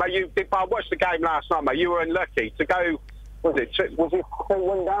 I'm sorry, mate. I watched the game last night, mate. You were unlucky to go... Was it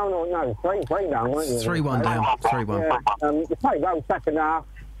 3-1 down or no? 3 down, weren't you? 3-1 down, 3-1. You played well second half,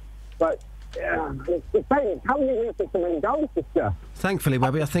 but... how are you going to put so many goals this year? Thankfully,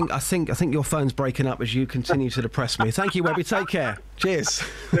 Webby, I think your phone's breaking up as you continue to depress me. Thank you, Webby. Take care. Cheers.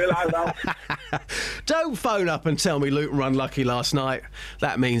 Don't phone up and tell me Luton were unlucky last night.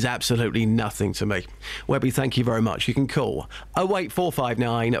 That means absolutely nothing to me. Webby, thank you very much. You can call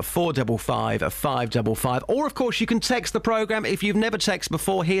 08459 455 555, or of course you can text the programme. If you've never texted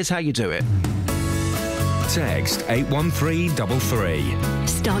before, here's how you do it. Text 81333.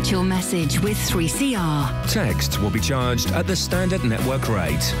 Start your message with 3CR. Text will be charged at the standard network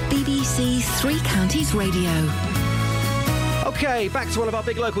rate. BBC Three Counties Radio. OK, back to one of our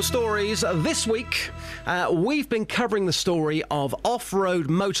big local stories. This week, we've been covering the story of off-road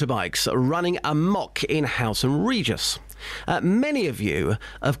motorbikes running amok in Houghton Regis. Many of you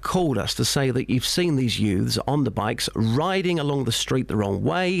have called us to say that you've seen these youths on the bikes riding along the street the wrong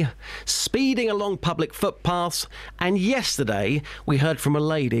way, speeding along public footpaths, and yesterday we heard from a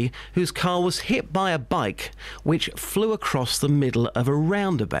lady whose car was hit by a bike which flew across the middle of a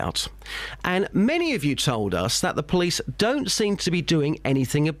roundabout. And many of you told us that the police don't seem to be doing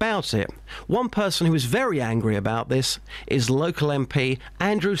anything about it. One person who is very angry about this is local MP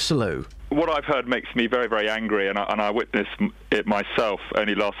Andrew Selous. What I've heard makes me very, very angry, and I witnessed it myself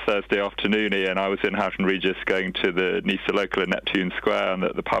only last Thursday afternoon, Iain. I was in Houghton Regis going to the Nisa Local in Neptune Square and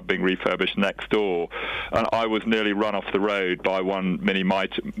the pub being refurbished next door, and I was nearly run off the road by one mini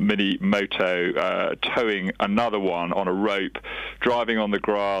moto towing another one on a rope, driving on the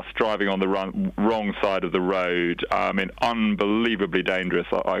grass, driving on the wrong side of the road. I mean, unbelievably dangerous.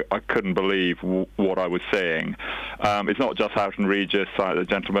 I couldn't believe what I was seeing. It's not just Houghton Regis. The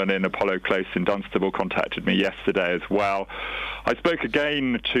gentleman in Apollo Close in Dunstable contacted me yesterday as well. I spoke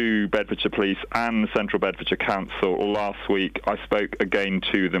again to Bedfordshire Police and Central Bedfordshire Council last week. I spoke again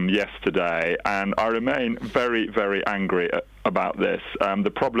to them yesterday, and I remain very, very angry about this. The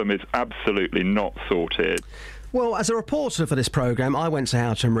problem is absolutely not sorted. Well, as a reporter for this programme, I went to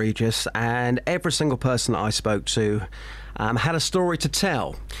Houghton Regis, and every single person that I spoke to had a story to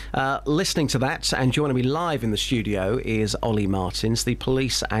tell. Listening to that and joining me live in the studio is Ollie Martins, the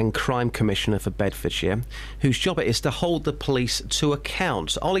Police and Crime Commissioner for Bedfordshire, whose job it is to hold the police to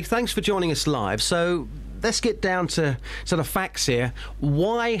account. Ollie, thanks for joining us live. So let's get down to the facts here.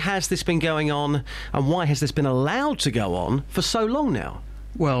 Why has this been going on, and why has this been allowed to go on for so long now?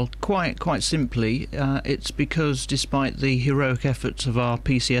 Well, quite simply, it's because despite the heroic efforts of our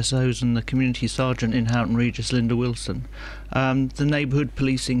PCSOs and the community sergeant in Houghton Regis, Linda Wilson, the neighbourhood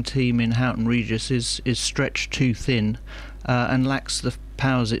policing team in Houghton Regis is stretched too thin and lacks the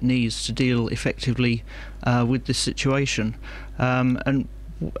powers it needs to deal effectively with this situation. And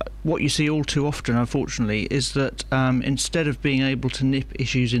what you see all too often, unfortunately, is that instead of being able to nip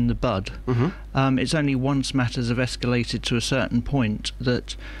issues in the bud, it's only once matters have escalated to a certain point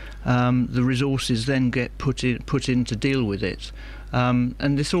that the resources then get put in to deal with it.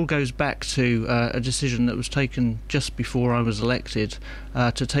 And this all goes back to a decision that was taken just before I was elected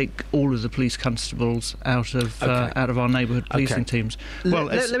to take all of the police constables out of our neighbourhood policing teams. Well,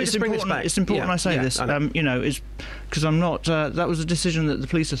 let me just bring this back. It's important I say this. It's because I'm not. That was a decision that the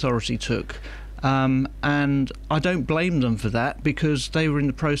police authority took. And I don't blame them for that, because they were in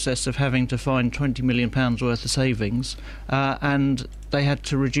the process of having to find £20 million worth of savings, and they had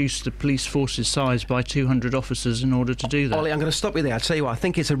to reduce the police force's size by 200 officers in order to do that. Ollie, I'm going to stop you there. I'll tell you what, I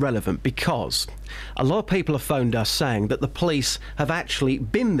think it's irrelevant, because a lot of people have phoned us saying that the police have actually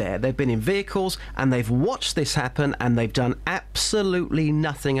been there, they've been in vehicles, and they've watched this happen, and they've done absolutely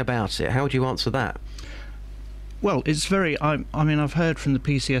nothing about it. How would you answer that? Well, it's very... I mean, I've heard from the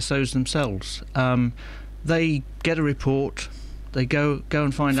PCSOs themselves. They get a report. They go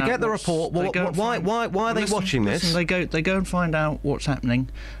and find out. Forget the report. Why are they watching this? They go and find out what's happening,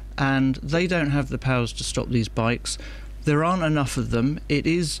 and they don't have the powers to stop these bikes. There aren't enough of them. It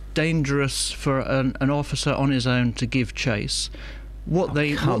is dangerous for an officer on his own to give chase.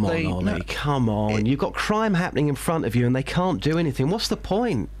 Come on. You've got crime happening in front of you and they can't do anything. What's the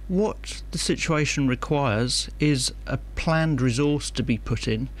point? What the situation requires is a planned resource to be put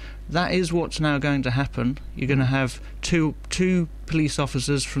in. That is what's now going to happen. You're going to have two police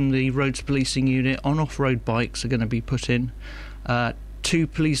officers from the roads policing unit on off-road bikes are going to be put in. Two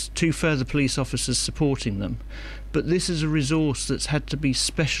further police officers supporting them. But this is a resource that's had to be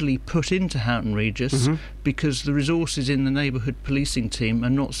specially put into Houghton Regis because the resources in the neighbourhood policing team are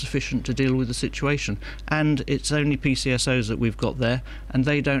not sufficient to deal with the situation. And it's only PCSOs that we've got there, and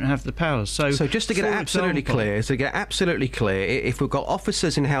they don't have the powers. So just to get it absolutely clear, if we've got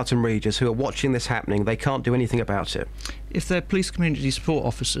officers in Houghton Regis who are watching this happening, they can't do anything about it. If they're police community support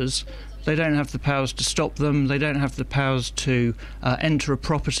officers, they don't have the powers to stop them. They don't have the powers to enter a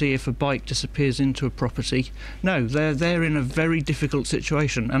property if a bike disappears into a property. No, they're in a very difficult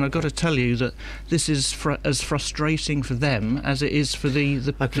situation. And I've got to tell you that this is as frustrating for them as it is for the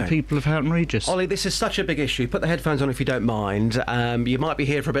people of Houghton Regis. Ollie, this is such a big issue. Put the headphones on if you don't mind. You might be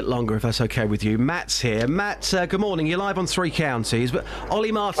here for a bit longer if that's OK with you. Matt's here. Matt, good morning. You're live on Three Counties. But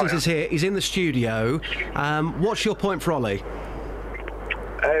Ollie Martins is here. He's in the studio. What's your point for Ollie?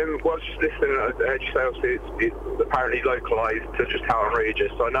 Well, I was just listening. I heard you say obviously it's apparently localised to just Houghton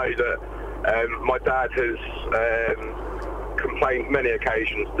Regis. I know that my dad has complained many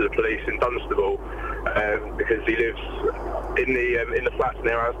occasions to the police in Dunstable because he lives in the flats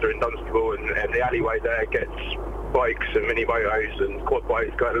near Asda in Dunstable, and the alleyway there gets bikes and mini motos and quad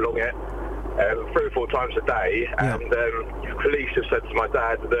bikes going along it 3 or 4 times a day. And police have said to my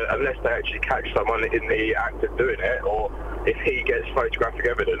dad that unless they actually catch someone in the act of doing it, or if he gets photographic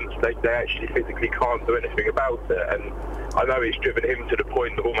evidence, they actually physically can't do anything about it. And I know it's driven him to the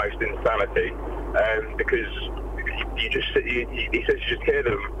point of almost insanity, because he says you just hear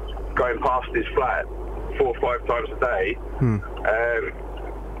them going past his flat 4 or 5 times a day.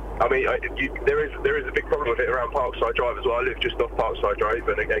 I mean, there is a big problem with it around Parkside Drive as well. I live just off Parkside Drive,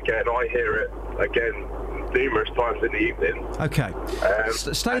 and again, I hear it numerous times in the evening. OK.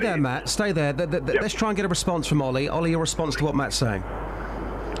 Stay there, Matt. Stay there. Let's try and get a response from Ollie. Ollie, your response to what Matt's saying.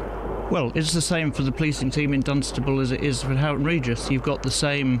 Well, it's the same for the policing team in Dunstable as it is for Houghton Regis. You've got the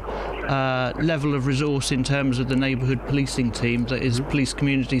same level of resource in terms of the neighbourhood policing team, that is police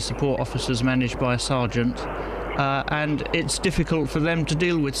community support officers managed by a sergeant. And it's difficult for them to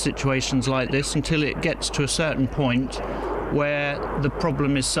deal with situations like this until it gets to a certain point where the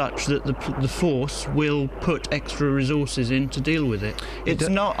problem is such that the force will put extra resources in to deal with it. It's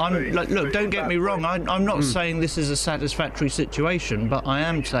not. Look, don't get me wrong. I'm not saying this is a satisfactory situation, but I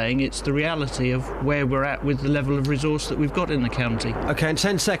am saying it's the reality of where we're at with the level of resource that we've got in the county. OK, in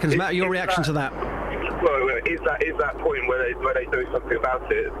 10 seconds, Matt, your reaction to that? Well, is that point where they do something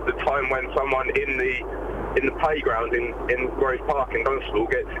about it? The time when someone in the playground in Grove Park in Dunstable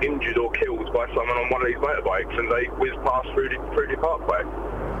gets injured or killed by someone on one of these motorbikes and they whiz past through the parkway.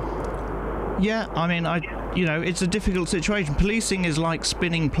 Yeah, I mean, it's a difficult situation. Policing is like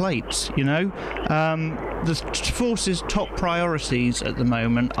spinning plates, The force's top priorities at the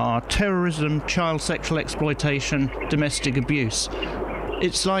moment are terrorism, child sexual exploitation, domestic abuse.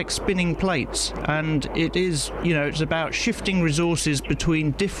 It's like spinning plates, and it is, it's about shifting resources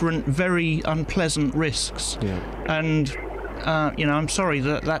between different, very unpleasant risks. Yeah. And, I'm sorry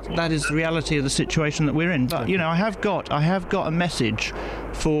that is the reality of the situation that we're in. But, I have got a message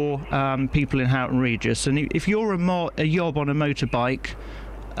for people in Houghton Regis, and if you're a yob on a motorbike,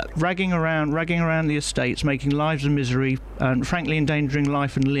 ragging around the estates, making lives a misery, and frankly endangering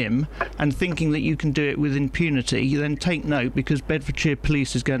life and limb, and thinking that you can do it with impunity, then take note, because Bedfordshire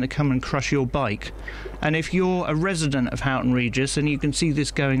Police is going to come and crush your bike. And if you're a resident of Houghton Regis and you can see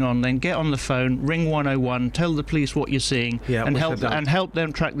this going on, then get on the phone, ring 101, tell the police what you're seeing, and help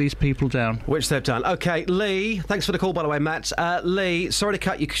them track these people down. Which they've done. OK, Lee, thanks for the call, by the way, Matt. Lee, sorry to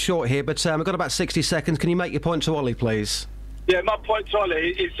cut you short here, but I've got about 60 seconds. Can you make your point to Ollie, please? Yeah, my point, Ollie,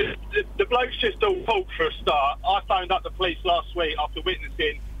 is just the bloke's just all fault for a start. I phoned up the police last week after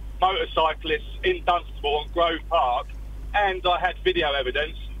witnessing motorcyclists in Dunstable on Grove Park, and I had video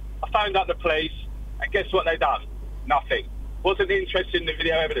evidence. I phoned up the police, and guess what they done? Nothing. Wasn't interested in the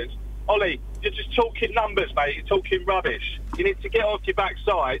video evidence. Ollie, you're just talking numbers, mate. You're talking rubbish. You need to get off your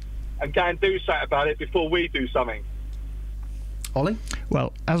backside and go and do something about it before we do something. Ollie?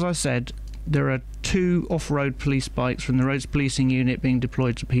 Well, as I said, there are 2 off-road police bikes from the roads policing unit being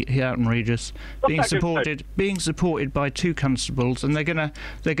deployed to Houghton Regis, being supported by 2 constables, and they're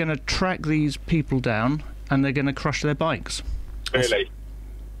gonna track these people down and they're gonna crush their bikes. Really?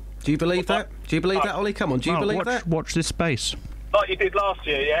 Do you believe that? Do you believe that, Ollie? Come on, do you believe that? Watch this space. Like you did last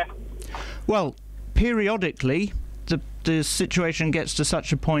year, yeah? Well, periodically, the situation gets to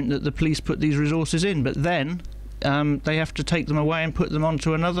such a point that the police put these resources in, but then they have to take them away and put them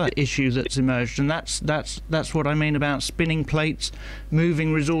onto another issue that's emerged, and that's what I mean about spinning plates,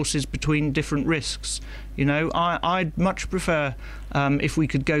 moving resources between different risks. You know, I'd much prefer if we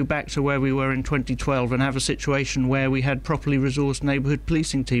could go back to where we were in 2012 and have a situation where we had properly resourced neighbourhood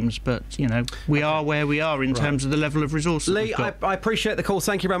policing teams, but, you know, we are where we are in terms of the level of resources. Lee, I appreciate the call.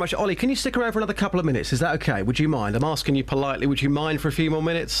 Thank you very much. Ollie, can you stick around for another couple of minutes? Is that OK? Would you mind? I'm asking you politely. Would you mind for a few more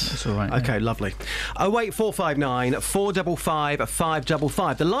minutes? That's all right. OK, lovely. 08459 455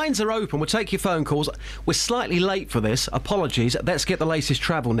 555. The lines are open. We'll take your phone calls. We're slightly late for this. Apologies. Let's get the latest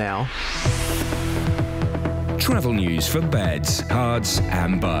travel now. Travel news for beds, cards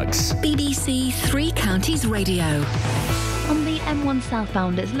and bugs. BBC Three Counties Radio. On the M1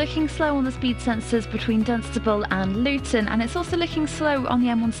 southbound, it's looking slow on the speed sensors between Dunstable and Luton, and it's also looking slow on the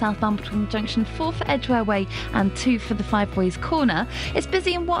M1 southbound between junction 4 for Edgware Way and 2 for the Five Boys Corner. It's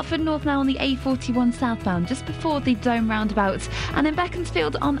busy in Watford North now on the A41 southbound, just before the Dome roundabout, and in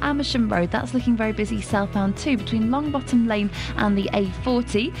Beaconsfield on Amersham Road, that's looking very busy southbound too, between Longbottom Lane and the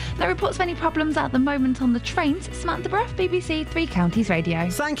A40. No reports of any problems at the moment on the trains. Samantha Bruff, BBC Three Counties Radio.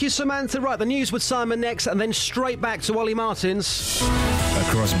 Thank you, Samantha. Right, the news with Simon next, and then straight back to Ollie Martins.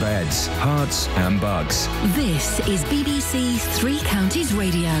 Across beds, hearts and bugs. This is BBC Three Counties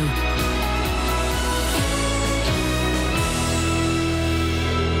Radio.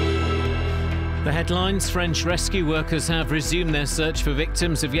 The headlines: French rescue workers have resumed their search for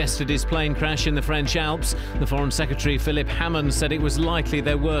victims of yesterday's plane crash in the French Alps. The Foreign Secretary Philip Hammond said it was likely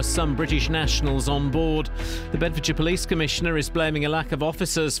there were some British nationals on board. The Bedfordshire Police Commissioner is blaming a lack of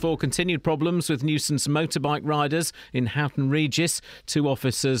officers for continued problems with nuisance motorbike riders in Houghton Regis. 2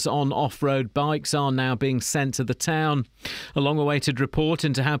 officers on off-road bikes are now being sent to the town. A long-awaited report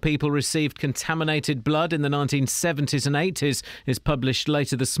into how people received contaminated blood in the 1970s and 80s is published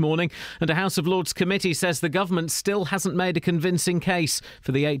later this morning, and a House of Lords committee says the government still hasn't made a convincing case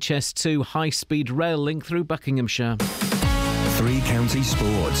for the HS2 high-speed rail link through Buckinghamshire. Three Counties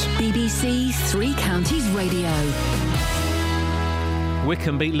Sports. BBC Three Counties Radio.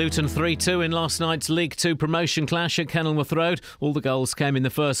 Wycombe beat Luton 3-2 in last night's League 2 promotion clash at Kenilworth Road. All the goals came in the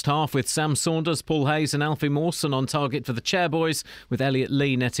first half, with Sam Saunders, Paul Hayes and Alfie Mawson on target for the Chairboys, with Elliot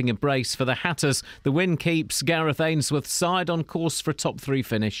Lee netting a brace for the Hatters. The win keeps Gareth Ainsworth's side on course for a top 3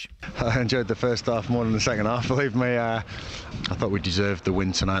 finish. I enjoyed the first half more than the second half, believe me. I thought we deserved the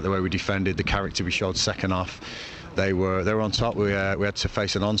win tonight, the way we defended, the character we showed second half. They were on top. We had to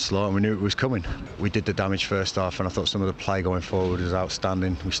face an onslaught and we knew it was coming. We did the damage first half, and I thought some of the play going forward was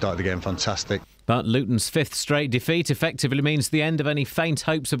outstanding. We started the game fantastic. But Luton's 5th straight defeat effectively means the end of any faint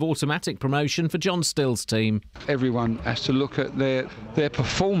hopes of automatic promotion for John Still's team. Everyone has to look at their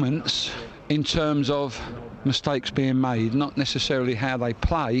performance in terms of mistakes being made, not necessarily how they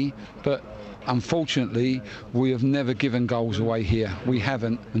play, but unfortunately, we have never given goals away here. We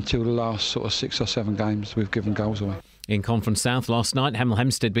haven't until the last sort of 6 or 7 games we've given goals away. In Conference South last night, Hemel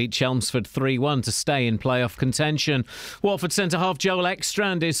Hempstead beat Chelmsford 3-1 to stay in playoff contention. Watford centre-half Joel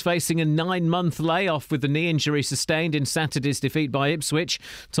Ekstrand is facing a 9-month layoff with the knee injury sustained in Saturday's defeat by Ipswich.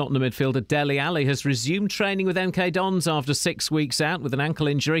 Tottenham midfielder Dele Alli has resumed training with MK Dons after 6 weeks out with an ankle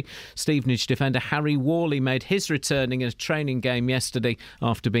injury. Stevenage defender Harry Worley made his return in a training game yesterday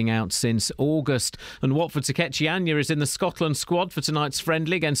after being out since August. And Watford's Akechi Anya is in the Scotland squad for tonight's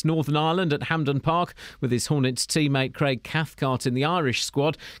friendly against Northern Ireland at Hampden Park, with his Hornets teammate Craig Cathcart in the Irish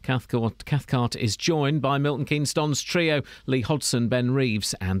squad. Cathcart is joined by Milton Keynes Dons trio Lee Hodson, Ben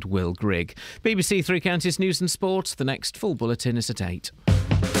Reeves and Will Grigg. BBC Three Counties News and Sport. The next full bulletin is at 8.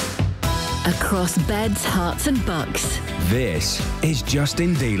 Across beds, hearts and bucks. This is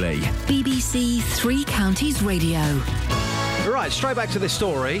Justin Dealey. BBC Three Counties Radio. Right, straight back to this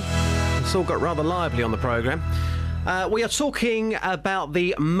story. It's all got rather lively on the programme. We are talking about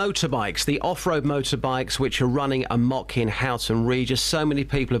the motorbikes, the off-road motorbikes which are running amok in Houghton Regis. So many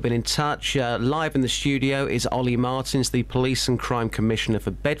people have been in touch. Live in the studio is Ollie Martins, the Police and Crime Commissioner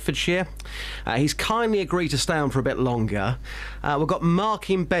for Bedfordshire. He's kindly agreed to stay on for a bit longer. We've got Mark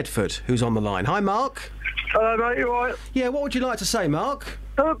in Bedford who's on the line. Hi, Mark. Hello, mate, you all right? Yeah, what would you like to say, Mark?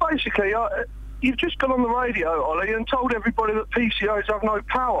 Basically, you've just gone on the radio, Ollie, and told everybody that PCOs have no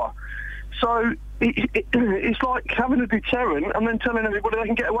power. So it's like having a deterrent and then telling everybody they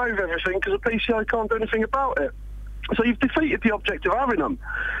can get away with everything because the PCO can't do anything about it. So you've defeated the object of having them.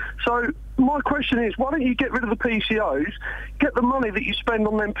 So my question is, why don't you get rid of the PCOs, get the money that you spend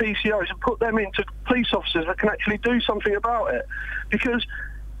on them PCOs and put them into police officers that can actually do something about it? Because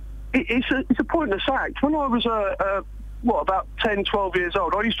it's a pointless act. When I was about 10, 12 years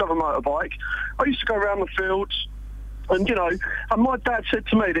old, I used to have a motorbike. I used to go around the fields. And, you know, and my dad said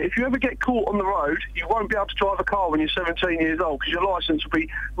to me that if you ever get caught on the road, you won't be able to drive a car when you're 17 years old because your licence will be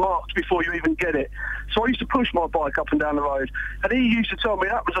marked before you even get it. So I used to push my bike up and down the road. And he used to tell me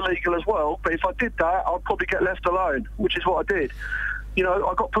that was illegal as well, but if I did that, I'd probably get left alone, which is what I did. You know,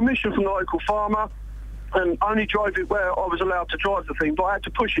 I got permission from the local farmer and only drove it where I was allowed to drive the thing, but I had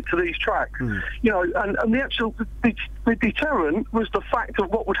to push it to these tracks. You know, and the actual the deterrent was the fact of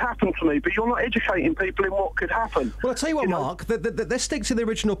what would happen to me, but you're not educating people in what could happen. Well, I'll tell you what, Mark, let's stick to the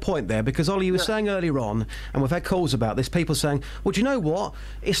original point there, because Ollie, you were saying earlier on, and we've had calls about this, people saying, well, do you know what?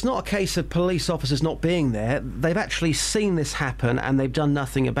 It's not a case of police officers not being there. They've actually seen this happen and they've done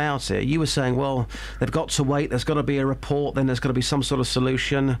nothing about it. You were saying, well, they've got to wait, there's got to be a report, then there's got to be some sort of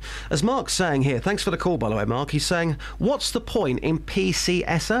solution. As Mark's saying here, thanks for the call, by the way, Mark, he's saying, what's the point in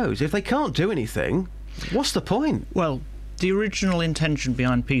PCSOs? If they can't do anything, what's the point? Well, the original intention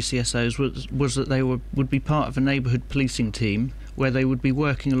behind PCSOs was that they would be part of a neighbourhood policing team where they would be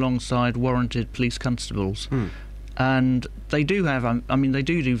working alongside warranted police constables. And they do have, I mean, they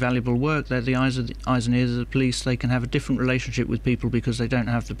do valuable work. They're the eyes and ears of the police. They can have a different relationship with people because they don't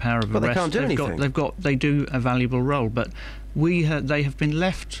have the power of arrest. But they can't do anything. They do a valuable role, but they have been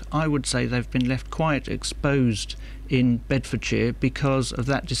left, I would say, they've been left quite exposed in Bedfordshire because of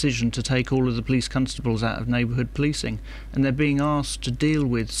that decision to take all of the police constables out of neighbourhood policing, and they're being asked to deal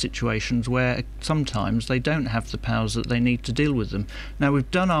with situations where sometimes they don't have the powers that they need to deal with them. Now, we've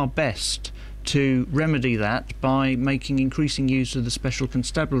done our best to remedy that by making increasing use of the special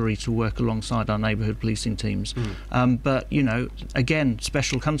constabulary to work alongside our neighbourhood policing teams. But, you know, again,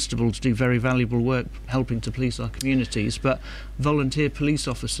 special constables do very valuable work helping to police our communities, but volunteer police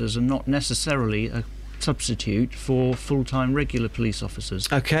officers are not necessarily a substitute for full-time regular police officers.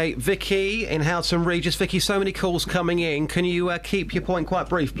 OK, Vicky in Houghton Regis. Vicky, so many calls coming in. Can you keep your point quite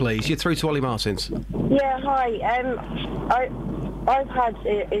brief, please? You're through to Ollie Martins. Yeah, hi. I've had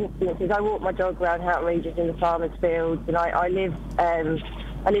instances. I walk my dog around Houghton Regis in the farmers' fields, and I live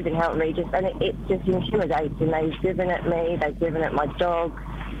in Houghton Regis, and it's just intimidating. They've driven at me, they've driven at my dog,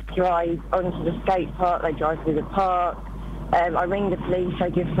 drive onto the skate park, they drive through the park. I ring the police, I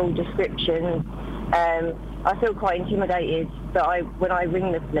give full descriptions. I feel quite intimidated that when I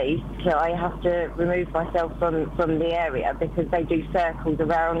ring the police, I have to remove myself from the area because they do circles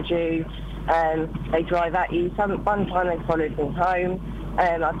around you. They drive at you. One time they followed me home.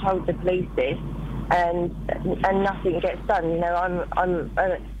 I've told the police this, and nothing gets done. You know, I'm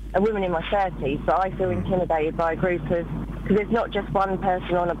a woman in my 30s, but I feel intimidated by a group of, because there's not just one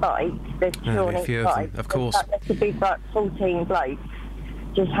person on a bike. There's two on each bike. Of course. There's a big 14 blokes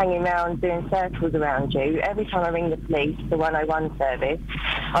just hanging around doing circles around you. Every time I ring the police, the 101 service,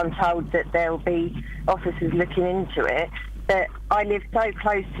 I'm told that there'll be officers looking into it. But I live so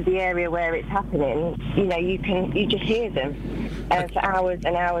close to the area where it's happening, you know, you just hear them for hours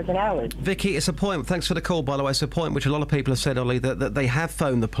and hours and hours. Vicky, it's a point, thanks for the call, by the way, it's a point which a lot of people have said, Ollie, that they have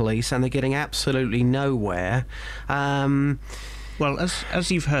phoned the police and they're getting absolutely nowhere. Well, as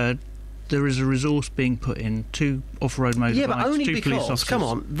you've heard, there is a resource being put in, 2 off-road motorbikes, yeah, but only 2 because, police officers. come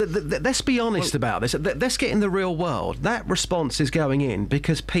on, let's be honest about this. Let's get in the real world. That response is going in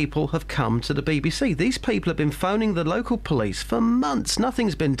because people have come to the BBC. These people have been phoning the local police for months.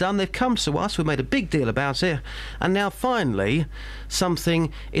 Nothing's been done. They've come to us. We've made a big deal about it. And now, finally,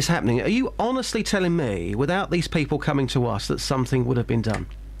 something is happening. Are you honestly telling me, without these people coming to us, that something would have been done?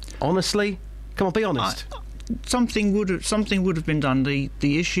 Honestly? Come on, be honest. Something would have been done. The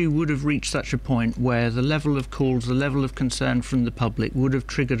issue would have reached such a point where the level of calls, the level of concern from the public would have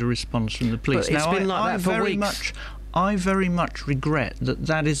triggered a response from the police. But it's been like that for weeks. I very much regret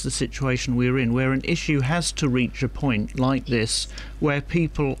that is the situation we're in, where an issue has to reach a point like this, where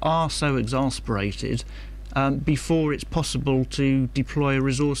people are so exasperated before it's possible to deploy a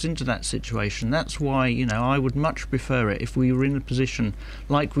resource into that situation. That's why, you know, I would much prefer it if we were in a position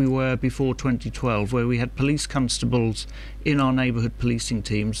like we were before 2012, where we had police constables in our neighbourhood policing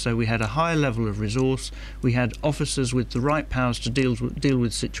teams, so we had a higher level of resource, we had officers with the right powers to deal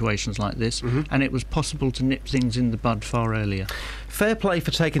with situations like this, and it was possible to nip things in the bud far earlier. Fair play for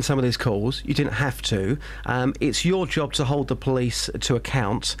taking some of these calls. You didn't have to. It's your job to hold the police to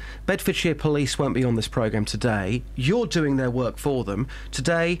account. Bedfordshire Police won't be on this programme today. You're doing their work for them.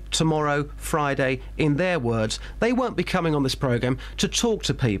 Today, tomorrow, Friday, in their words, they won't be coming on this programme to talk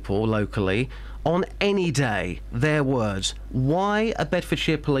to people locally on any day. Their words. Why are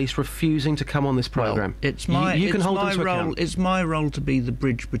Bedfordshire Police refusing to come on this programme? Well, it's my role to be the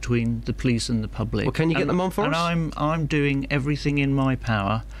bridge between the police and the public. Well, can you get them on for us? And I'm doing everything in my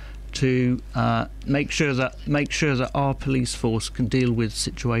power to make sure that our police force can deal with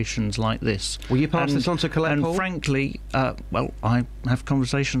situations like this. Will you pass this on to Colette And Paul? frankly, well, I have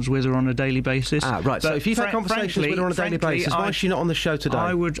conversations with her on a daily basis. Ah, right. So if you've had conversations with her on a daily basis, why is she not on the show today?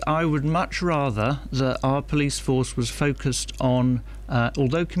 I would much rather that our police force was focused on.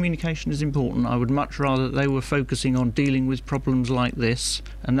 Although communication is important, I would much rather that they were focusing on dealing with problems like this,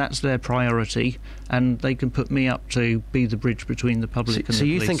 and that's their priority, and they can put me up to be the bridge between the public and the police. So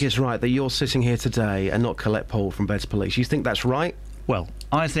you think it's right that you're sitting here today and not Colette Paul from Beds Police? You think that's right? Well,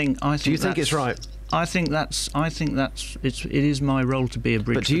 I think. Do you think it's right? I think it is my role to be a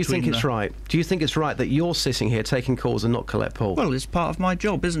bridge. But do you think it's right? Do you think it's right that you're sitting here taking calls and not Colette Paul? Well, it's part of my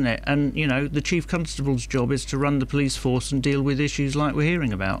job, isn't it? And, you know, the Chief Constable's job is to run the police force and deal with issues like we're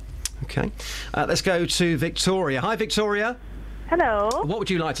hearing about. OK. Let's go to Victoria. Hi, Victoria. Hello. What would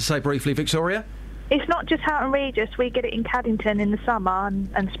you like to say briefly, Victoria? It's not just Houghton Regis. We get it in Caddington in the summer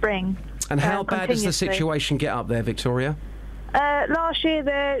and spring. And how bad does the continuously. situation get up there, Victoria? Last year,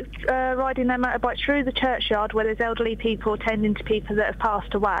 they're riding their motorbike through the churchyard where there's elderly people tending to people that have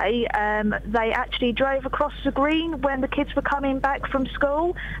passed away. They actually drove across the green when the kids were coming back from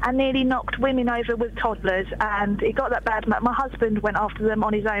school and nearly knocked women over with toddlers. And it got that bad. My husband went after them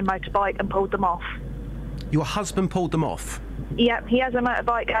on his own motorbike and pulled them off. Your husband pulled them off? Yep, he has a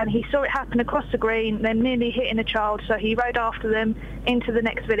motorbike and he saw it happen across the green, then nearly hitting a child, so he rode after them into the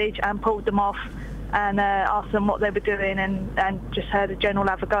next village and pulled them off and asked them what they were doing and just heard a general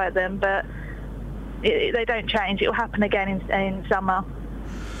have a go at them, but they don't change. It will happen again in summer.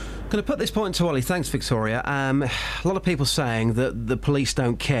 I'm going to put this point to Ollie. Thanks, Victoria. A lot of people saying that the police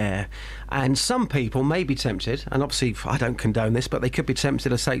don't care, and some people may be tempted, and obviously I don't condone this, but they could be tempted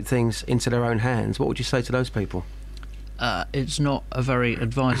to take things into their own hands. What would you say to those people? It's not a very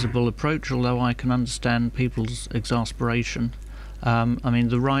advisable approach, although I can understand people's exasperation. I mean,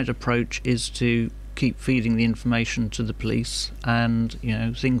 the right approach is to keep feeding the information to the police, and, you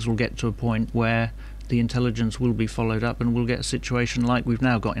know, things will get to a point where the intelligence will be followed up, and we'll get a situation like we've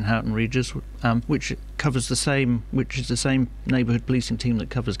now got in Houghton Regis, which is the same neighbourhood policing team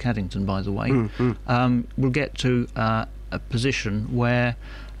that covers Caddington, by the way. We'll get to a position where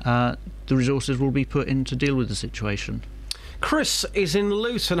the resources will be put in to deal with the situation. Chris is in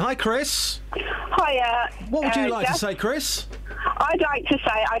Luton. Hi, Chris. Hiya. What would you like to say, Chris? I'd like to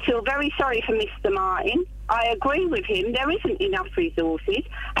say I feel very sorry for Mr. Martin. I agree with him. There isn't enough resources,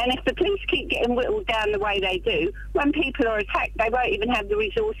 and if the police keep getting whittled down the way they do, when people are attacked, they won't even have the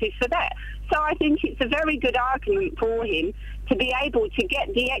resources for that. So I think it's a very good argument for him to be able to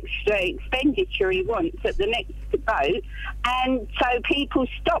get the extra expenditure he wants at the next vote, and so people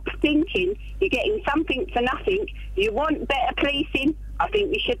stop thinking you're getting something for nothing. You want better policing, I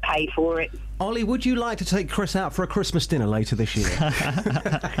think you should pay for it. Ollie, would you like to take Chris out for a Christmas dinner later this year?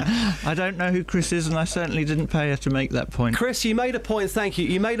 I don't know who Chris is, and I certainly didn't pay her to make that point. Chris, you made a point, thank you.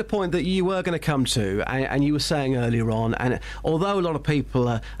 You made a point that you were going to come to, and you were saying earlier on, and although a lot of people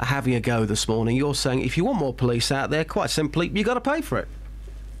are having a go this morning, you're saying if you want more police out there, quite simply, you've got to pay for it.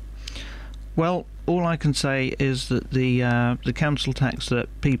 Well, all I can say is that the council tax that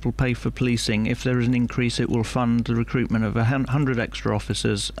people pay for policing, if there is an increase, it will fund the recruitment of 100 extra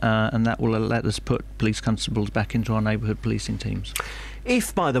officers, and that will let us put police constables back into our neighbourhood policing teams.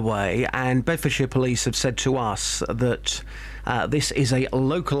 If, by the way, and Bedfordshire Police have said to us that this is a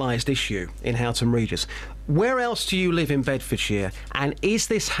localised issue in Houghton Regis, where else do you live in Bedfordshire, and is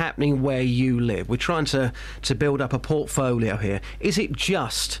this happening where you live? We're trying to build up a portfolio here. Is it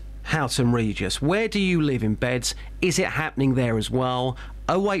just Houghton Regis? Where do you live in Beds? Is it happening there as well?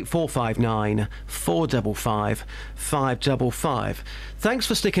 08459 455 555. Thanks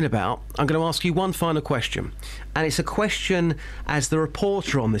for sticking about. I'm going to ask you one final question, and it's a question as the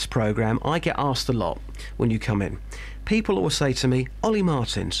reporter on this programme I get asked a lot when you come in. People always say to me, Ollie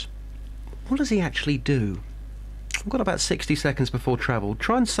Martins, what does he actually do? I've got about 60 seconds before travel.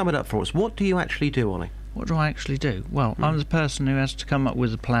 Try and sum it up for us. What do you actually do, Ollie? What do I actually do? Well, I'm the person who has to come up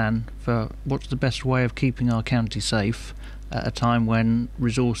with a plan for what's the best way of keeping our county safe at a time when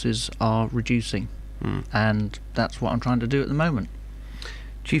resources are reducing. And that's what I'm trying to do at the moment.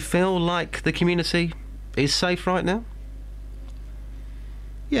 Do you feel like the community is safe right now?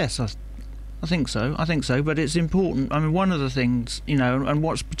 Yes, I think so. I think so, but it's important. I mean, one of the things, you know, and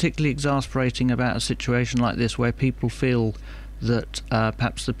what's particularly exasperating about a situation like this where people feel that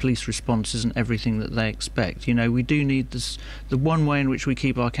perhaps the police response isn't everything that they expect. You know, we do need this. The one way in which we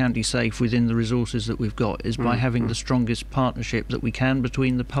keep our county safe within the resources that we've got is by having the strongest partnership that we can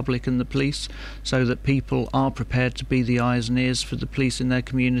between the public and the police, so that people are prepared to be the eyes and ears for the police in their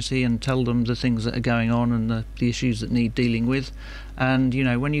community and tell them the things that are going on and the issues that need dealing with. And, you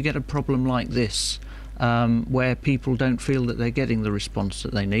know, when you get a problem like this, where people don't feel that they're getting the response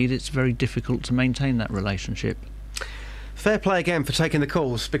that they need, it's very difficult to maintain that relationship. Fair play again for taking the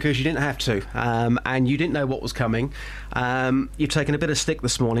calls, because you didn't have to, and you didn't know what was coming. You've taken a bit of stick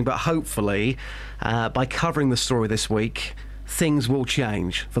this morning, but hopefully by covering the story this week, things will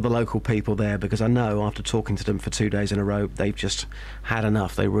change for the local people there, because I know after talking to them for 2 days in a row, they've just had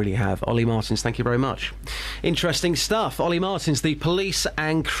enough. They really have. Ollie Martins, thank you very much. Interesting stuff. Ollie Martins, the Police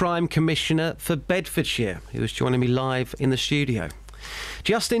and Crime Commissioner for Bedfordshire, who was joining me live in the studio.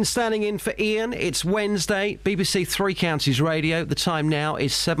 Justin standing in for Iain. It's Wednesday, BBC Three Counties Radio. The time now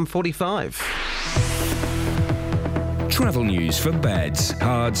is 7:45. Travel news for beds,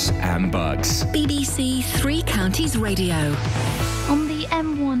 cards and bugs. BBC Three Counties Radio. On the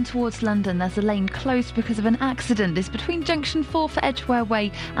M1 towards London, there's a lane closed because of an accident. It's between junction 4 for Edgware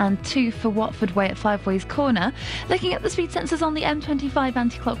Way and 2 for Watford Way at Five Ways Corner. Looking at the speed sensors on the M25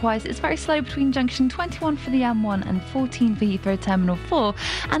 anti-clockwise, it's very slow between junction 21 for the M1 and 14 for Heathrow Terminal 4.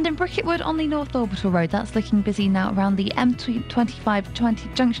 And in Bricketwood on the North Orbital Road, that's looking busy now around the M25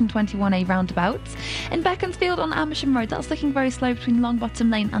 junction 21A roundabouts. In Beaconsfield on Amersham Road, that's looking very slow between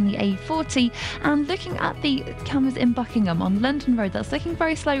Longbottom Lane and the A40. And looking at the cameras in Buckingham on London Road, that's looking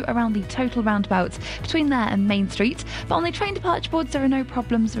very slow around the total roundabouts between there and Main Street. But on the train departure boards, there are no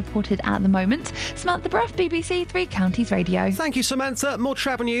problems reported at the moment. Samantha Bruff, BBC Three Counties Radio. Thank you, Samantha. More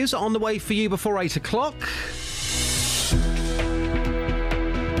travel news on the way for you before 8 o'clock.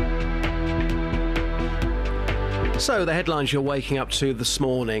 So, the headlines you're waking up to this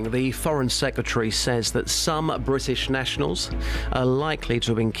morning. The Foreign Secretary says that some British nationals are likely to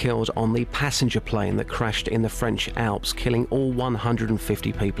have been killed on the passenger plane that crashed in the French Alps, killing all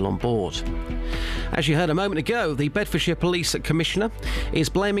 150 people on board. As you heard a moment ago, the Bedfordshire Police Commissioner is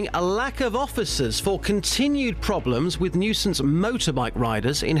blaming a lack of officers for continued problems with nuisance motorbike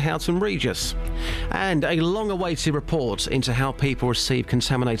riders in Houghton Regis. And a long-awaited report into how people received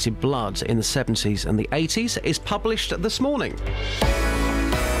contaminated blood in the 70s and the 80s is published this morning.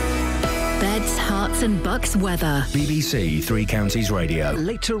 Beds, Herts and Bucks weather. BBC Three Counties Radio.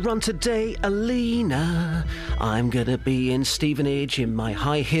 Later on today, Alina, I'm gonna be in Stevenage in my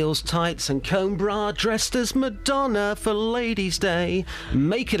high heels, tights and comb bra, dressed as Madonna for Ladies' Day.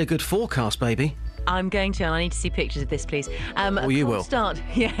 Make it a good forecast, baby. I'm going to, and I need to see pictures of this, please. You will.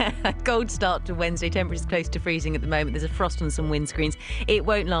 A cold start to Wednesday. Temperatures close to freezing at the moment. There's a frost on some windscreens. It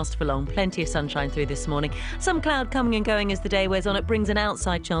won't last for long. Plenty of sunshine through this morning. Some cloud coming and going as the day wears on. It brings an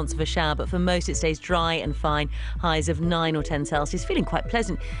outside chance of a shower, but for most it stays dry and fine. Highs of 9 or 10 Celsius. Feeling quite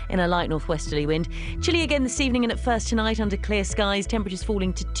pleasant in a light northwesterly wind. Chilly again this evening and at first tonight under clear skies. Temperatures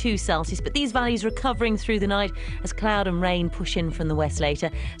falling to 2 Celsius, but these valleys recovering through the night as cloud and rain push in from the west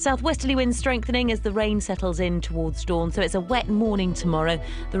later. Southwesterly winds strengthening as the rain settles in towards dawn, so it's a wet morning tomorrow.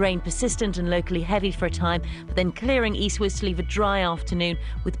 The rain persistent and locally heavy for a time, but then clearing eastwards to leave a dry afternoon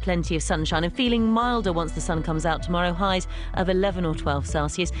with plenty of sunshine and feeling milder once the sun comes out tomorrow. Highs of 11 or 12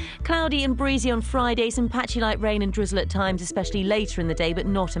 Celsius. Cloudy and breezy on Friday, some patchy light rain and drizzle at times, especially later in the day, but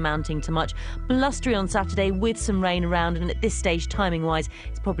not amounting to much. Blustery on Saturday with some rain around, and at this stage, timing-wise,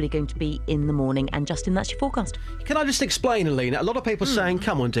 it's probably going to be in the morning. And Justin, that's your forecast. Can I just explain, Alina? A lot of people saying,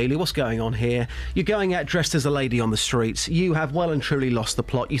 come on, Dealey, what's going on here? You're going out dressed as a lady on the streets. You have well and truly lost the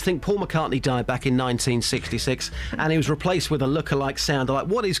plot. You think Paul McCartney died back in 1966 and he was replaced with a lookalike sounder. Like,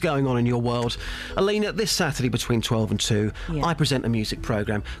 what is going on in your world? Alina, this Saturday between 12 and 2, I present a music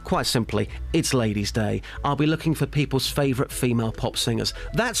programme. Quite simply, it's Ladies' Day. I'll be looking for people's favourite female pop singers.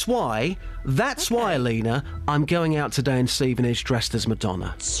 That's why, Alina, I'm going out today in Stevenage dressed as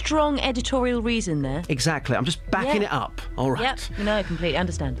Madonna. Strong editorial reason there. Exactly. I'm just backing it up. All right. Yep. No, I completely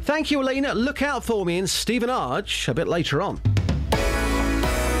understand. Thank you, Alina. Look out for me in Stevenage a bit later on.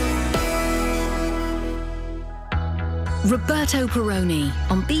 Roberto Perroni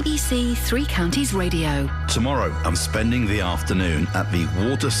on BBC Three Counties Radio. Tomorrow, I'm spending the afternoon at the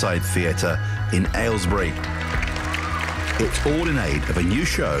Waterside Theatre in Aylesbury. It's all in aid of a new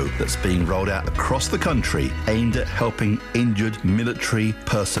show that's being rolled out across the country aimed at helping injured military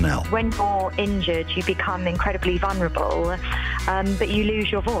personnel. When you're injured, you become incredibly vulnerable, but you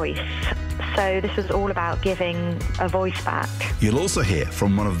lose your voice. So this was all about giving a voice back. You'll also hear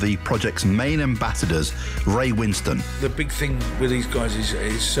from one of the project's main ambassadors, Ray Winston. The big thing with these guys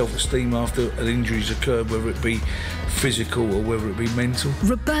is self-esteem after an injury's occurred, whether it be physical or whether it be mental.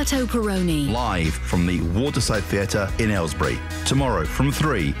 Roberto Perroni. Live from the Waterside Theatre in Aylesbury. Tomorrow from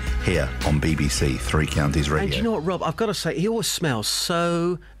 3 here on BBC Three Counties Radio. And you know what, Rob? I've got to say, he always smells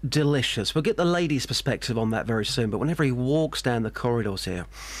so delicious. We'll get the ladies' perspective on that very soon, but whenever he walks down the corridors here,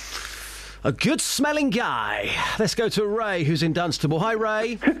 a good-smelling guy. Let's go to Ray, who's in Dunstable. Hi,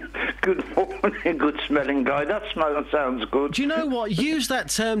 Ray. Good morning, good-smelling guy. That sounds good. Do you know what? Use that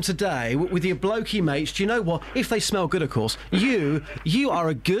term today with your blokey mates. Do you know what? If they smell good, of course. You are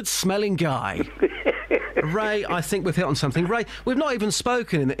a good-smelling guy. Ray, I think we've hit on something. Ray, we've not even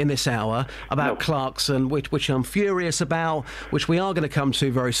spoken in this hour about Clarkson, which I'm furious about, which we are going to come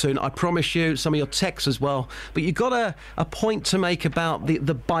to very soon. I promise you, some of your texts as well. But you've got a point to make about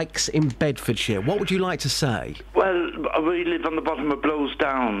the bikes in Bedfordshire. What would you like to say? Well, we live on the bottom of Blows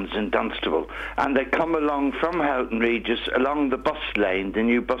Downs in Dunstable, and they come along from Houghton Regis along the bus lane, the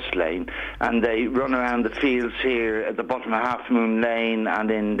new bus lane, and they run around the fields here at the bottom of Half Moon Lane and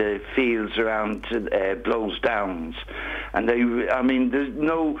in the fields around Blows Downs. And there's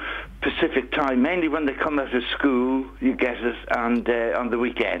no specific time. Mainly when they come out of school, you get it, and on the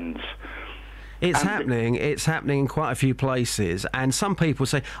weekends. It's happening in quite a few places, and some people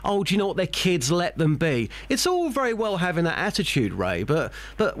say, oh, do you know what, their kids, let them be. It's all very well having that attitude, Ray, but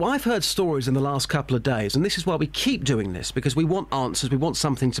I've heard stories in the last couple of days, and this is why we keep doing this, because we want answers, we want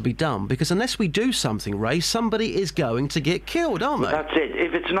something to be done, because unless we do something, Ray, somebody is going to get killed, aren't they? That's it.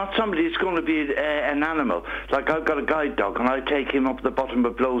 If it's not somebody, it's going to be an animal. Like, I've got a guide dog, and I take him up the bottom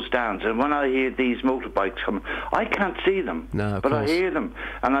of Blows Downs, and when I hear these motorbikes coming, I can't see them, but I hear them,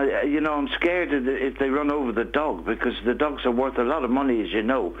 and I'm scared if they run over the dog, because the dogs are worth a lot of money, as you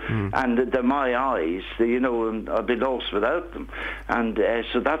know, and they're my eyes, and I'd be lost without them, and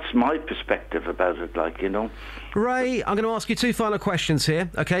so that's my perspective about it, Ray, I'm going to ask you two final questions here,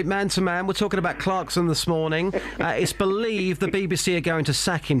 okay, man to man. We're talking about Clarkson this morning. It's believed the BBC are going to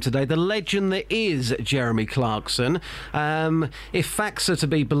sack him today. The legend that is Jeremy Clarkson. If facts are to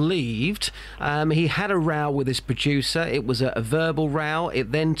be believed, he had a row with his producer. It was a verbal row.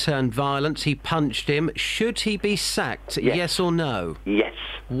 It then turned violent. He punched him. Should he be sacked? Yes or no? Yes.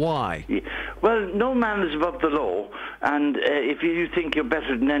 Why? Yeah. Well, no man is above the law, and if you think you're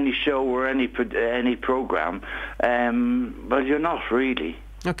better than any show or any programme, well, you're not really.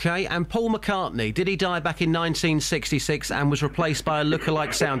 OK, and Paul McCartney, did he die back in 1966 and was replaced by a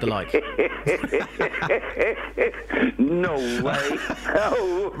look-alike sound-alike? No way.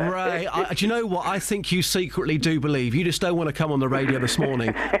 No way. Ray, do you know what? I think you secretly do believe. You just don't want to come on the radio this morning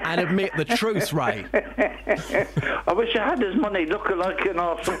and admit the truth, Ray. I wish I had his money, look-alike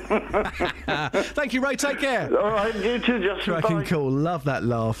enough. Thank you, Ray. Take care. All right, you too, Justin. Cracking cool. Love that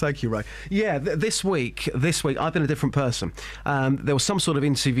laugh. Thank you, Ray. Yeah, this week, I've been a different person. There was some sort of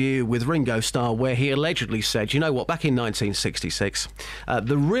interview with Ringo Starr where he allegedly said, you know what, back in 1966,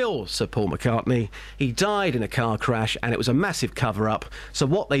 the real Sir Paul McCartney, he died in a car crash and it was a massive cover-up. So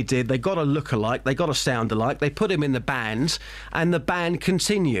what they did, they got a look-alike, they got a sound-alike, they put him in the band, and the band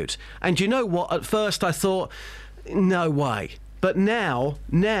continued. And you know what, at first I thought, no way. But now,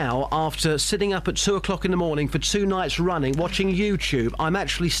 after sitting up at 2 o'clock in the morning for 2 nights running, watching YouTube, I'm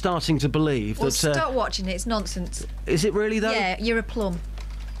actually starting to believe that... Stop watching it, it's nonsense. Is it really, though? Yeah, you're a plum.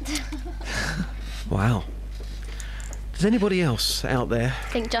 Wow. Does anybody else out there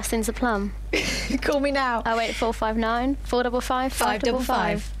think Justin's a plum? Call me now. 08459 455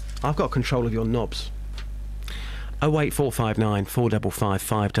 555. I've got control of your knobs. 08459 455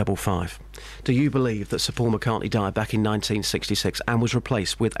 555. Do you believe that Sir Paul McCartney died back in 1966 and was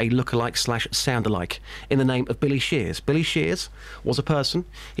replaced with a look-alike / sound-alike in the name of Billy Shears? Billy Shears was a person.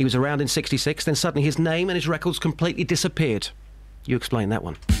 He was around in 66, then suddenly his name and his records completely disappeared. You explain that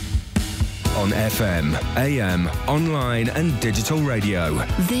one. On FM, AM, online and digital radio.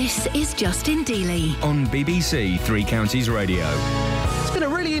 This is Justin Dealey. On BBC Three Counties Radio. It's been a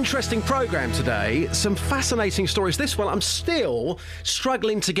really interesting programme today. Some fascinating stories. This one, I'm still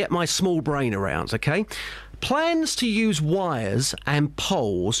struggling to get my small brain around, OK? Plans to use wires and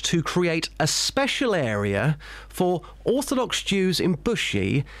poles to create a special area for Orthodox Jews in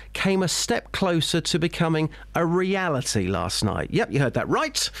Bushey came a step closer to becoming a reality last night. Yep, you heard that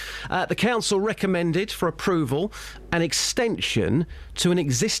right. The council recommended for approval an extension to an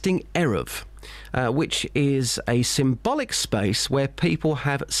existing Eruv, which is a symbolic space where people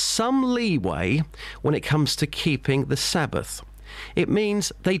have some leeway when it comes to keeping the Sabbath. It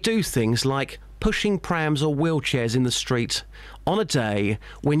means they do things like pushing prams or wheelchairs in the street on a day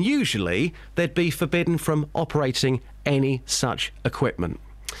when usually they'd be forbidden from operating any such equipment.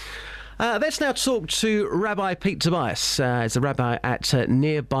 Let's now talk to Rabbi Pete Tobias. He's a rabbi at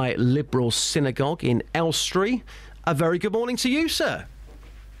nearby Liberal Synagogue in Elstree. A very good morning to you, sir.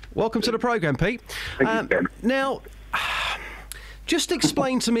 Welcome to the programme, Pete. Now, just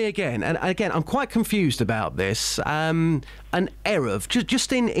explain to me again, and again, I'm quite confused about this, an Eruv,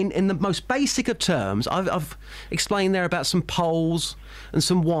 just in the most basic of terms. I've explained there about some poles and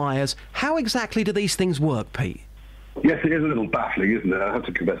some wires. How exactly do these things work, Pete? Yes, it is a little baffling, isn't it? I have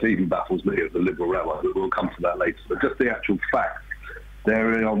to confess, it even baffles me as a liberal rabbi, but we'll come to that later. But just the actual facts.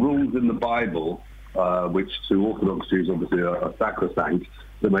 There are rules in the Bible, which to Orthodox Jews obviously are sacrosanct,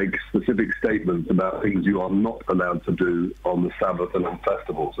 that make specific statements about things you are not allowed to do on the Sabbath and on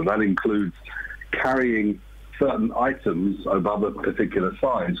festivals. And that includes carrying certain items of other particular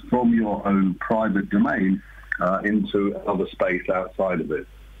size from your own private domain into another space outside of it,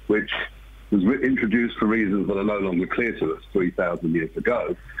 which was introduced for reasons that are no longer clear to us 3,000 years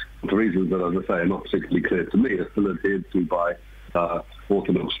ago, for reasons that, as I say, are not particularly clear to me, are still adhered to by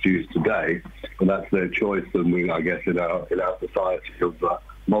Orthodox Jews today, and that's their choice. And we, I guess, in our society of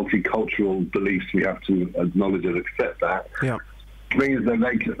multicultural beliefs, we have to acknowledge and accept that. Yeah. Which means that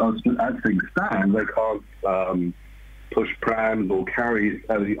as things stand, they can't push prams or carry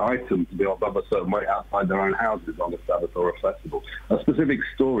heavy items to be off a certain way outside their own houses on a Sabbath or a festival. A specific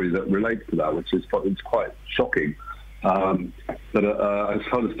story that relates to that, which is quite shocking. I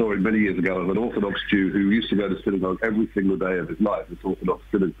heard a story many years ago of an Orthodox Jew who used to go to synagogue every single day of his life. This Orthodox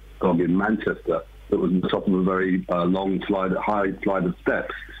synagogue in Manchester that was on the top of a very high flight of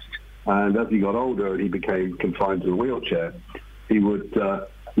steps. And as he got older and he became confined to a wheelchair, he would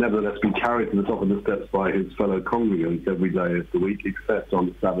nevertheless be carried to the top of the steps by his fellow congregants every day of the week, except on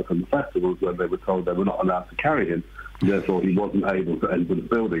the Sabbath and the festivals, where they were told they were not allowed to carry him. Therefore, he wasn't able to enter the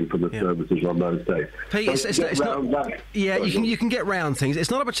building for the services on those days. Pete, it's not. Yeah, you can get round things.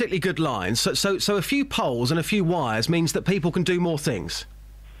 It's not a particularly good line. So a few poles and a few wires means that people can do more things.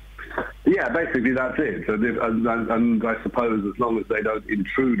 Yeah, basically that's it. So, and I suppose as long as they don't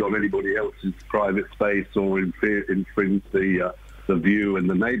intrude on anybody else's private space or infringe the view in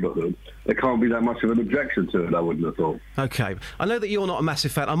the neighbourhood, there can't be that much of an objection to it, I wouldn't have thought. OK. I know that you're not a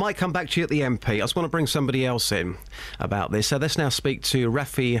massive fan. I might come back to you at the MP. I just want to bring somebody else in about this. So let's now speak to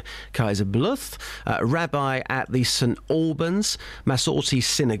Rafi Kaiser-Bluth, rabbi at the St Albans Masorti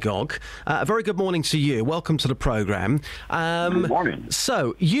Synagogue. A very good morning to you. Welcome to the programme. Good morning.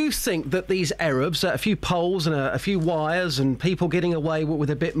 So you think that these Arabs, a few poles and a few wires and people getting away with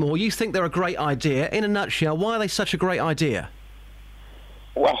a bit more, you think they're a great idea? In a nutshell, why are they such a great idea?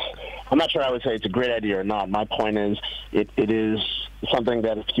 Well, I'm not sure I would say it's a great idea or not. My point is it is something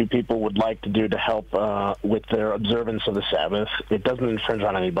that a few people would like to do to help with their observance of the Sabbath. It doesn't infringe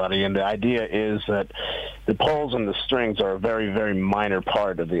on anybody, and the idea is that the poles and the strings are a very, very minor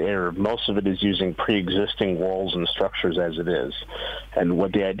part of the Eruv. Most of it is using pre-existing walls and structures as it is. And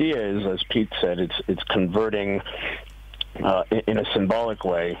what the idea is, as Pete said, it's converting in a symbolic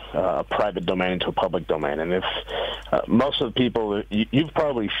way, a private domain into a public domain. And if most of the people, you've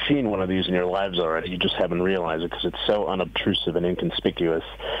probably seen one of these in your lives already, you just haven't realized it because it's so unobtrusive and inconspicuous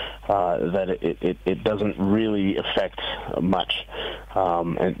that it doesn't really affect much.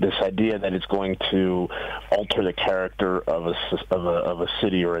 And this idea that it's going to alter the character of a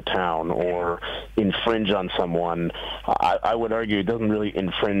city or a town or infringe on someone, I would argue it doesn't really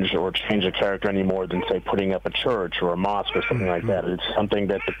infringe or change the character any more than, say, putting up a church or a mosque or something like that. It's something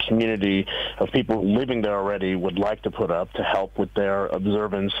that the community of people living there already would like to put up to help with their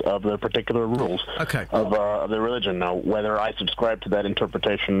observance of the particular rules of their religion. Now, whether I subscribe to that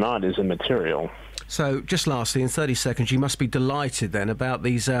interpretation or not is immaterial. So, just lastly, in 30 seconds, you must be delighted then about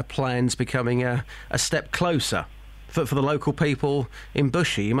these plans becoming a step closer for the local people in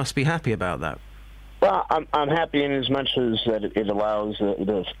Bushy. You must be happy about that. Well, I'm happy in as much as that it allows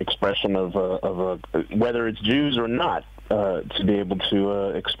the expression of whether it's Jews or not to be able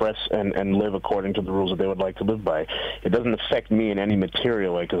to express and live according to the rules that they would like to live by. It doesn't affect me in any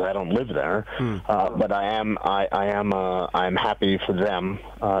material way because I don't live there, but I'm happy for them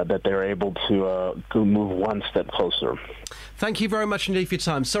that they're able to move one step closer. Thank you very much indeed for your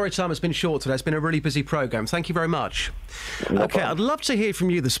time. Sorry, time has been short today. It's been a really busy programme. Thank you very much. Okay, I'd love to hear from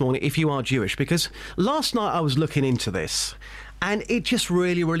you this morning if you are Jewish, because last night I was looking into this, And it just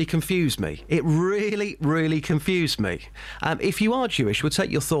really, really confused me. It really, really confused me. If you are Jewish, we'll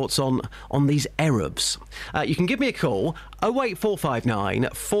take your thoughts on these Arabs. You can give me a call, 08459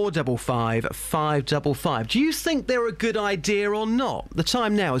 455 555. Do you think they're a good idea or not? The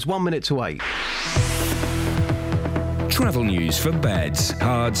time now is 1 minute to 8. Travel news for beds,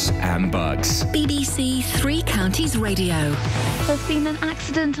 cards and bugs. BBC Three Counties Radio. There's been an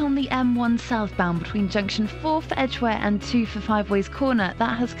accident on the M1 southbound between junction 4 for Edgware and 2 for Five Ways Corner.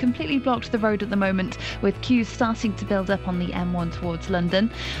 That has completely blocked the road at the moment, with queues starting to build up on the M1 towards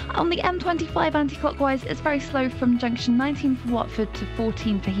London. On the M25 anti-clockwise, it's very slow from junction 19 for Watford to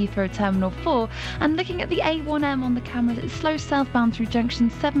 14 for Heathrow Terminal 4. And looking at the A1M on the cameras, it's slow southbound through junction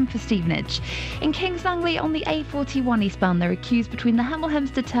 7 for Stevenage. In Kings Langley on the A41 eastbound, there are queues between the Hemel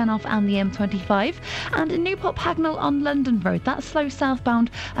Hempstead turnoff and the M25. And in Newport Pagnell on London Road, that's slow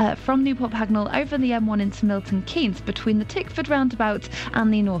southbound from Newport Pagnell over the M1 into Milton Keynes between the Tickford roundabout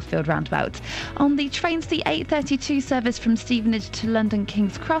and the Northfield roundabout. On the trains, the 8:32 service from Stevenage to London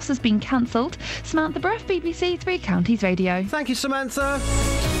King's Cross has been cancelled. Samantha Bruff, BBC Three Counties Radio. Thank you, Samantha.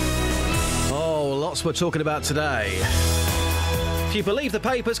 Oh, lots we're talking about today. If you believe the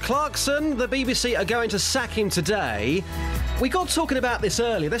papers, Clarkson, the BBC are going to sack him today. We got talking about this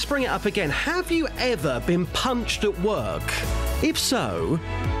earlier. Let's bring it up again. Have you ever been punched at work? If so,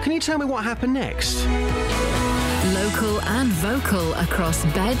 can you tell me what happened next? Local and vocal across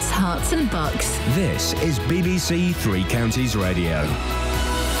beds, hearts and bucks. This is BBC Three Counties Radio.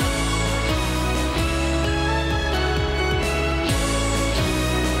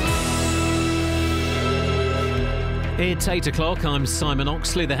 It's 8 o'clock. I'm Simon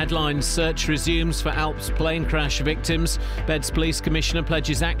Oxley. The headline: search resumes for Alps plane crash victims. Beds Police Commissioner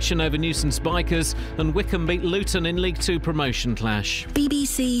pledges action over nuisance bikers. And Wycombe beat Luton in League Two promotion clash.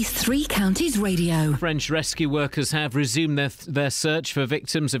 BBC Three Counties Radio. French rescue workers have resumed their search for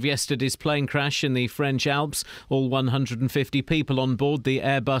victims of yesterday's plane crash in the French Alps. All 150 people on board the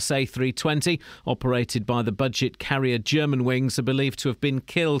Airbus A320, operated by the budget carrier Germanwings, are believed to have been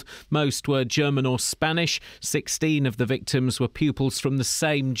killed. Most were German or Spanish. 16 of the victims were pupils from the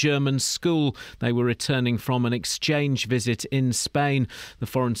same German school. They were returning from an exchange visit in Spain. The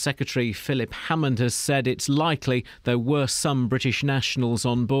Foreign Secretary, Philip Hammond, has said it's likely there were some British nationals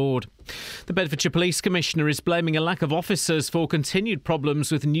on board. The Bedfordshire Police Commissioner is blaming a lack of officers for continued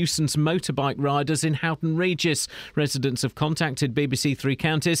problems with nuisance motorbike riders in Houghton Regis. Residents have contacted BBC Three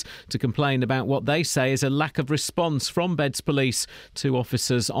Counties to complain about what they say is a lack of response from Beds Police. 2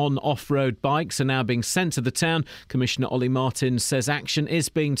 officers on off-road bikes are now being sent to the town. Commissioner Ollie Martin says action is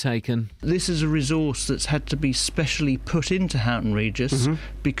being taken. This is a resource that's had to be specially put into Houghton Regis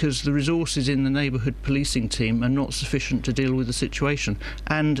because the resources in the neighbourhood policing team are not sufficient to deal with the situation,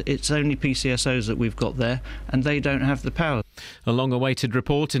 and it's only PCSOs that we've got there, and they don't have the power. A long-awaited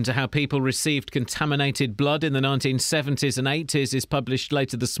report into how people received contaminated blood in the 1970s and 80s is published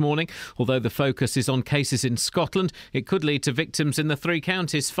later this morning. Although the focus is on cases in Scotland, it could lead to victims in the 3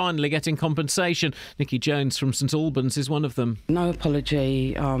 counties finally getting compensation. Nikki Jones from St Albans is one of them. No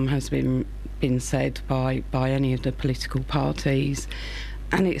apology has been said by any of the political parties,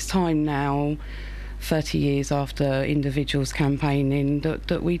 and it's time now, 30 years after individuals campaigning,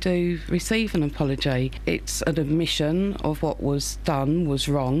 that we do receive an apology. It's an admission of what was done was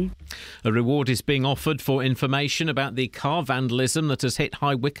wrong. A reward is being offered for information about the car vandalism that has hit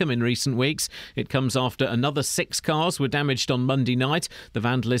High Wycombe in recent weeks. It comes after another 6 cars were damaged on Monday night. The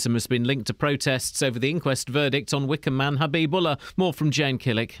vandalism has been linked to protests over the inquest verdict on Wycombe man Habibullah. More from Jane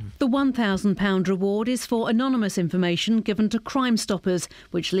Killick. The £1,000 reward is for anonymous information given to Crime Stoppers,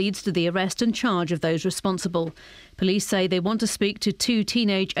 which leads to the arrest and charge of those responsible. Police say they want to speak to 2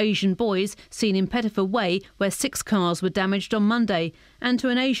 teenage Asian boys seen in Pettifer Way, where 6 cars were damaged on Monday, and to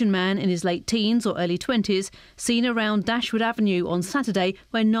an Asian man in his late teens or early 20s seen around Dashwood Avenue on Saturday,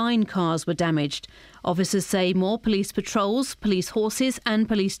 where 9 cars were damaged. Officers say more police patrols, police horses and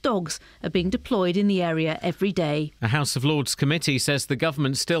police dogs are being deployed in the area every day. A House of Lords committee says the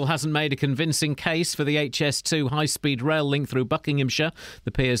government still hasn't made a convincing case for the HS2 high-speed rail link through Buckinghamshire.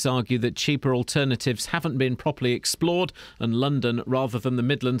 The peers argue that cheaper alternatives haven't been properly explored, and London, rather than the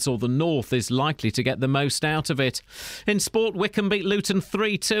Midlands or the North, is likely to get the most out of it. In sport, Wycombe beat Luton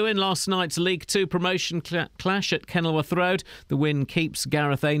 3-2 in last night's League Two promotion clash at Kenilworth Road. The win keeps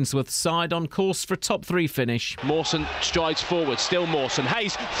Gareth Ainsworth's side on course for a top 3 finish. Mawson strides forward, still Mawson.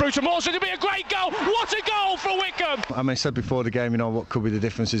 Hayes through to Mawson, it'll be a great goal. What a goal for Wycombe! I mean, I said before the game, what could be the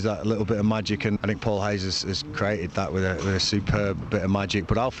difference is that a little bit of magic, and I think Paul Hayes has created that with a superb bit of magic.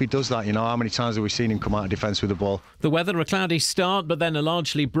 But Alfie does that, how many times have we seen him come out of defence with the ball Paul. The weather, a cloudy start, but then a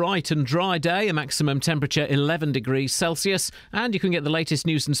largely bright and dry day, a maximum temperature 11 degrees Celsius. And you can get the latest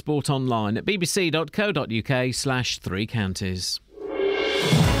news and sport online at bbc.co.uk/3 counties.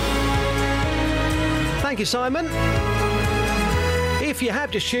 Thank you, Simon. If you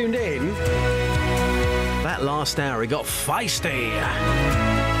have just tuned in, that last hour, it got feisty.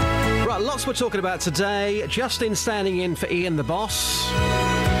 Right, lots we're talking about today. Justin standing in for Iain, the boss.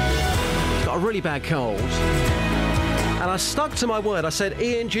 He's got a really bad cold. And I stuck to my word. I said,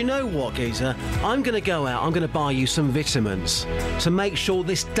 Iain, do you know what, geezer? I'm going to go out, I'm going to buy you some vitamins to make sure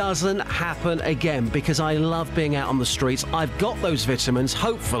this doesn't happen again, because I love being out on the streets. I've got those vitamins.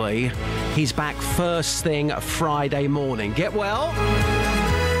 Hopefully, he's back first thing Friday morning. Get well?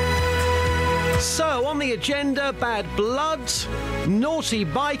 So, on the agenda, bad blood, naughty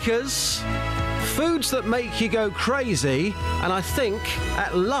bikers, foods that make you go crazy, and I think,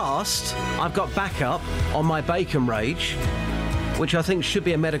 at last, I've got backup on my bacon rage, which I think should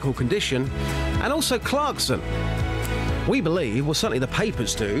be a medical condition, and also Clarkson. We believe, well, certainly the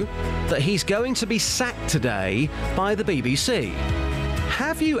papers do, that he's going to be sacked today by the BBC.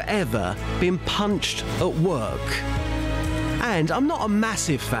 Have you ever been punched at work? And I'm not a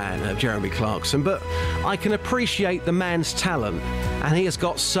massive fan of Jeremy Clarkson, but I can appreciate the man's talent, and he has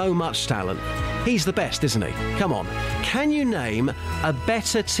got so much talent. He's the best, isn't he? Come on. Can you name a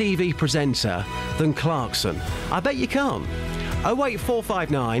better TV presenter than Clarkson? I bet you can't.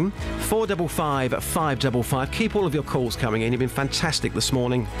 08459 455 555. Keep all of your calls coming in. You've been fantastic this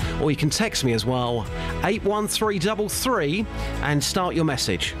morning. Or you can text me as well. 81333 and start your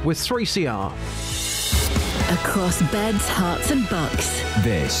message with 3CR. Across beds, hearts and bucks.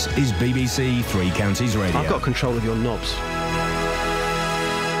 This is BBC Three Counties Radio. I've got control of your knobs.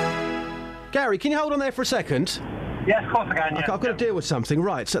 Gary, can you hold on there for a second? Yes, of course I can. I've got to deal with something.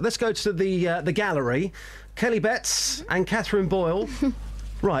 Right, so let's go to the gallery. Kelly Betts and Catherine Boyle.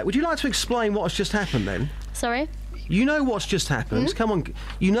 Right, would you like to explain what has just happened then? Sorry? You know what's just happened. Come on.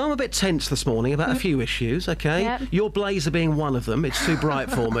 You know I'm a bit tense this morning about a few issues, OK? Yep. Your blazer being one of them. It's too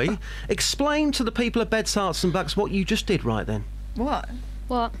bright for me. Explain to the people of Beds, Hearts and Bucks what you just did right then. What?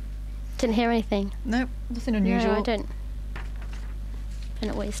 What? Didn't hear anything. Nope, nothing unusual. No, I don't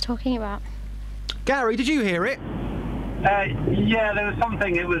know what he's talking about. Gary, did you hear it? Yeah, there was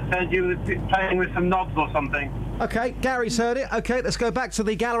something. It was said you were playing with some knobs or something. OK, Gary's heard it. OK, let's go back to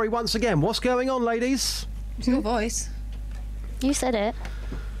the gallery once again. What's going on, ladies? It's your voice. You said it.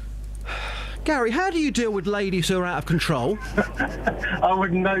 Gary, how do you deal with ladies who are out of control? I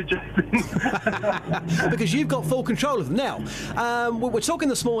wouldn't know, Justin. Because you've got full control of them. Now, we're talking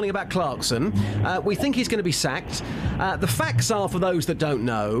this morning about Clarkson. We think he's going to be sacked. The facts are, for those that don't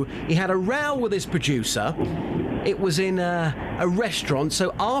know, he had a row with his producer. It was in a restaurant,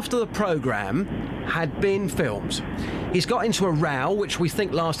 so after the programme had been filmed. He's got into a row, which we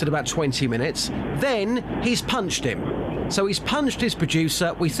think lasted about 20 minutes. Then he's punched him. So he's punched his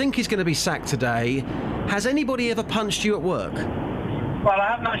producer. We think he's going to be sacked today. Has anybody ever punched you at work? Well, I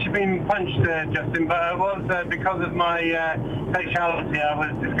haven't actually been punched, Justin, but it was because of my sexuality. I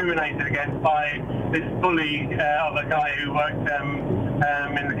was discriminated against by this bully of a guy who worked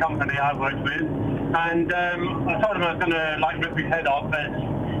in the company I worked with. And I told him I was going to rip his head off, as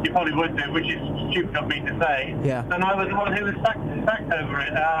you probably would do, which is stupid of me to say. Yeah. And I was the one who was sacked over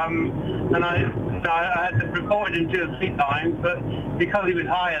it. And I had to report him 2 or 3 times, but because he was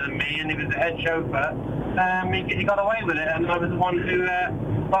higher than me and he was the head chauffeur, he got away with it, and I was the one who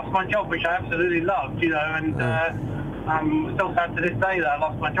lost my job, which I absolutely loved, and I'm still sad to this day that I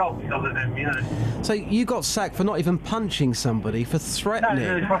lost my job because of him, So you got sacked for not even punching somebody, for threatening?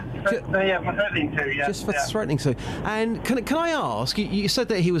 No, for threatening to, yeah. Just for threatening to. And can I ask, you said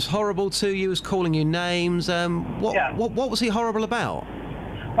that he was horrible to you, was calling you names. What was he horrible about?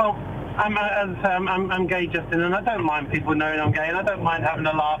 Well, I'm gay, Justin, and I don't mind people knowing I'm gay, and I don't mind having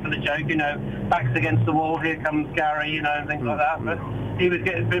a laugh and a joke, backs against the wall, here comes Gary, and things like that. But he was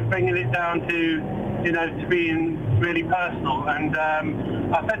bringing it down to being really personal. And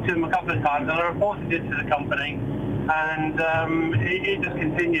I said to him a couple of times, and I reported it to the company, and it just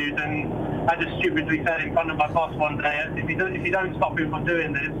continued. And I just stupidly said in front of my boss one day, if you don't stop him from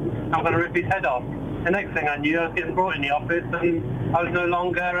doing this, I'm going to rip his head off. The next thing I knew, I was getting brought in the office and I was no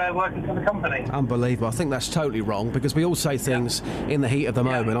longer working for the company. Unbelievable. I think that's totally wrong, because we all say things in the heat of the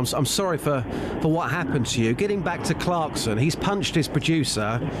moment. I'm sorry for what happened to you. Getting back to Clarkson, he's punched his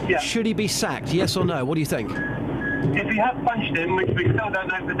producer. Yeah. Should he be sacked, yes or no? What do you think? if he has punched him, which we still don't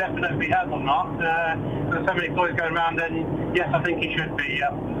know for definite if he has or not, there's so many stories going around, then yes, I think he should be,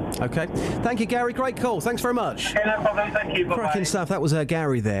 yeah. OK. Thank you, Gary. Great call. Thanks very much. Okay, no problem. Thank you. Bye-bye. Cracking stuff. That was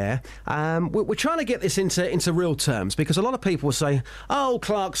Gary there. We're trying to get this into real terms, because a lot of people will say, oh,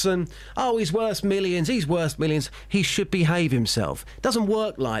 Clarkson, oh, he's worth millions, he should behave himself. It doesn't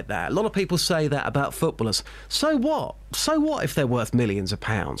work like that. A lot of people say that about footballers. So what? So what if they're worth millions of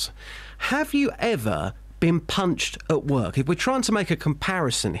pounds? Have you ever been punched at work? If we're trying to make a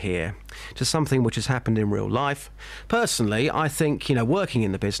comparison here to something which has happened in real life, personally, I think, working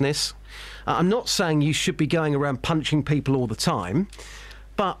in the business, I'm not saying you should be going around punching people all the time,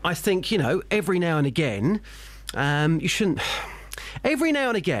 but I think, every now and again, you shouldn't... Every now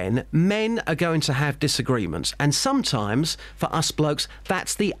and again, men are going to have disagreements, and sometimes, for us blokes,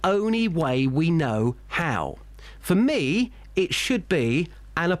 that's the only way we know how. For me, it should be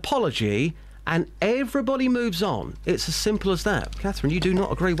an apology, and everybody moves on. It's as simple as that. Catherine, you do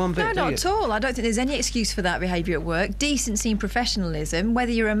not agree one bit, No, not at all. I don't think there's any excuse for that behaviour at work. Decency and professionalism,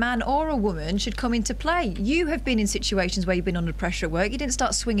 whether you're a man or a woman, should come into play. You have been in situations where you've been under pressure at work. You didn't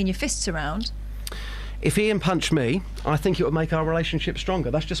start swinging your fists around. If Iain punched me, I think it would make our relationship stronger.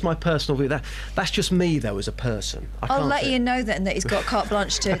 That's just my personal view. That's just me, though, as a person. I'll let Iain know then that he's got carte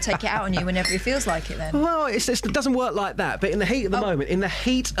blanche to take it out on you whenever he feels like it then. Well, it doesn't work like that. But in the heat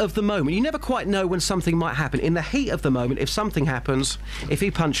of the moment, you never quite know when something might happen. In the heat of the moment, if something happens, if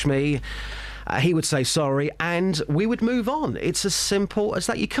he punched me, he would say sorry, and we would move on. It's as simple as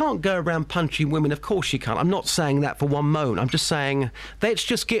that. You can't go around punching women. Of course you can't. I'm not saying that for one moment. I'm just saying, let's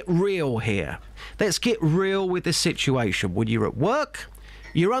just get real here. Let's get real with this situation. When you're at work,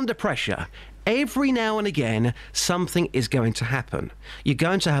 you're under pressure. Every now and again, something is going to happen. You're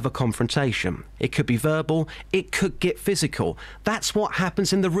going to have a confrontation. It could be verbal. It could get physical. That's what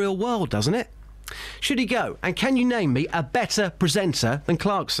happens in the real world, doesn't it? Should he go? And can you name me a better presenter than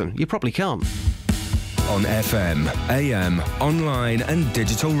Clarkson? You probably can't. On FM, AM, online and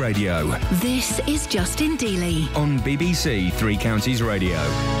digital radio. This is Justin Dealey. On BBC Three Counties Radio.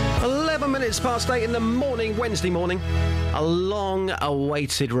 11 minutes past 8 in the morning, Wednesday morning. A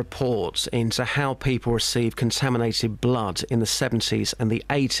long-awaited report into how people received contaminated blood in the 70s and the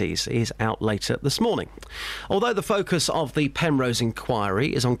 80s is out later this morning. Although the focus of the Penrose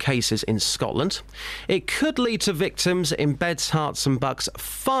inquiry is on cases in Scotland, it could lead to victims in Beds, Herts and Bucks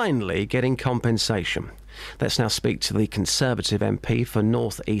finally getting compensation. Let's now speak to the Conservative MP for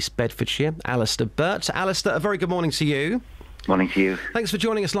North East Bedfordshire, Alistair Burt. Alistair, a very good morning to you. Morning to you. Thanks for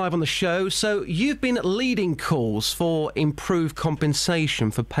joining us live on the show. So you've been leading calls for improved compensation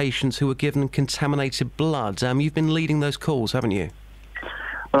for patients who were given contaminated blood. You've been leading those calls, haven't you?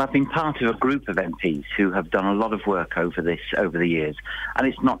 Well, I've been part of a group of MPs who have done a lot of work over the years. And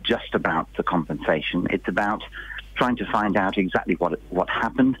it's not just about the compensation. It's about trying to find out exactly what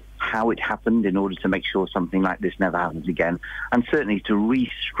happened, how it happened, in order to make sure something like this never happens again, and certainly to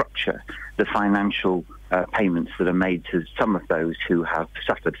restructure the financial payments that are made to some of those who have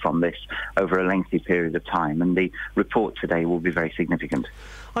suffered from this over a lengthy period of time. And the report today will be very significant.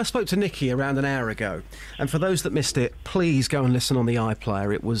 I spoke to Nikki around an hour ago, and for those that missed it, please go and listen on the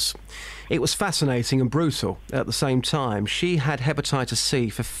iPlayer. It was fascinating and brutal at the same time. She had hepatitis C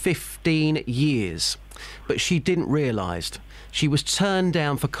for 15 years, but she didn't realise she was turned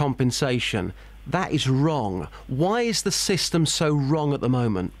down for compensation. That is wrong. Why is the system so wrong at the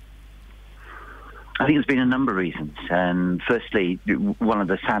moment? I think there's been a number of reasons. And firstly, one of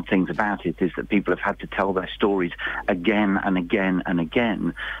the sad things about it is that people have had to tell their stories again and again and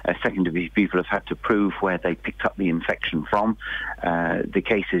again. Secondly, people have had to prove where they picked up the infection from. The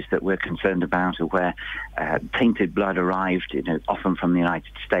cases that we're concerned about are where tainted blood arrived, often from the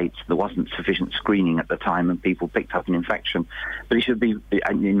United States. There wasn't sufficient screening at the time and people picked up an infection. But it should be,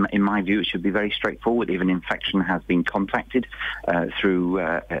 in my view, it should be very straightforward. If an infection has been contacted through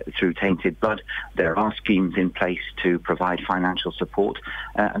tainted blood, there are schemes in place to provide financial support,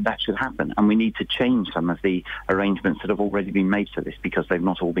 and that should happen. And we need to change some of the arrangements that have already been made for this, because they've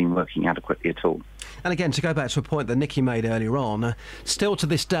not all been working adequately at all. And again, to go back to a point that Nikki made earlier on, still to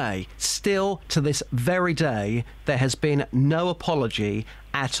this very day, there has been no apology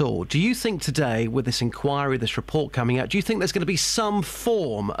at all. Do you think today, with this inquiry, this report coming out, do you think there's going to be some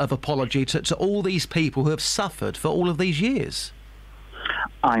form of apology to all these people who have suffered for all of these years?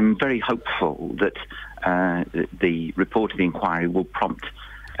 I'm very hopeful that the report of the inquiry will prompt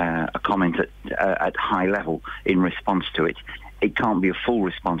a comment at high level in response to it. It can't be a full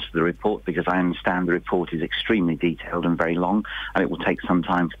response to the report, because I understand the report is extremely detailed and very long, and it will take some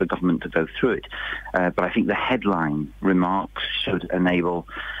time for the government to go through it. But I think the headline remarks should enable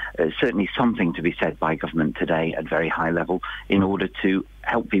certainly something to be said by government today at very high level in order to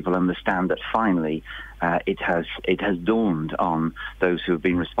help people understand that finally it has dawned on those who have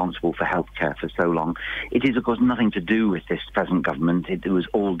been responsible for healthcare for so long. It is, of course, nothing to do with this present government. It was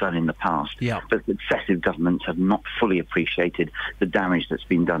all done in the past. Yeah. But successive governments have not fully appreciated the damage that's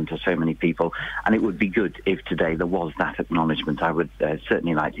been done to so many people. And it would be good if today there was that acknowledgement. I would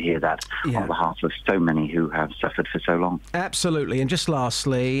certainly like to hear that on behalf of so many who have suffered for so long. Absolutely. And just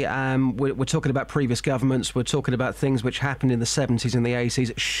lastly, we're talking about previous governments. We're talking about things which happened in the 70s and the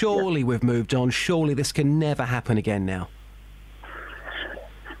 80s. Surely we've moved on. Surely this can never happen again now.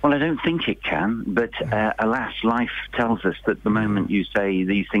 Well, I don't think it can, but alas, life tells us that the moment you say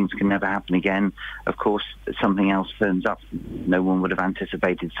these things can never happen again, of course, something else turns up. No one would have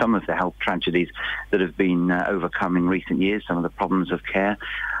anticipated some of the health tragedies that have been overcome in recent years, some of the problems of care.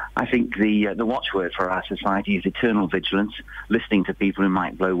 I think the watchword for our society is eternal vigilance, listening to people who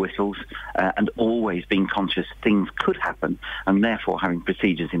might blow whistles, and always being conscious things could happen, and therefore having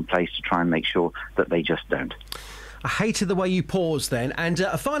procedures in place to try and make sure that they just don't. I hated the way you paused then. And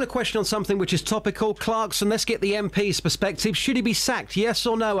a final question on something which is topical. Clarkson, let's get the MP's perspective. Should he be sacked, yes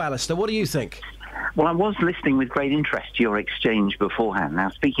or no, Alistair? What do you think? Well, I was listening with great interest to your exchange beforehand. Now,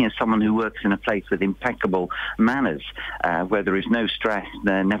 speaking as someone who works in a place with impeccable manners, where there is no stress,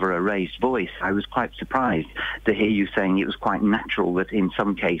 never a raised voice, I was quite surprised to hear you saying it was quite natural that in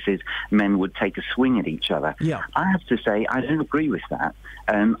some cases men would take a swing at each other. Yeah. I have to say I don't agree with that.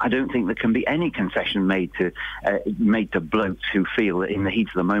 I don't think there can be any concession made to blokes who feel that in the heat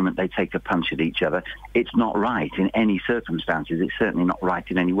of the moment they take a punch at each other. It's not right in any circumstances. It's certainly not right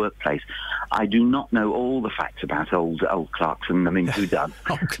in any workplace. I do not know all the facts about old Clarkson. I mean, who does?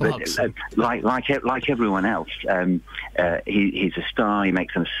 But, like everyone else, he's a star. He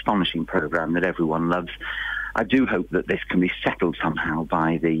makes an astonishing programme that everyone loves. I do hope that this can be settled somehow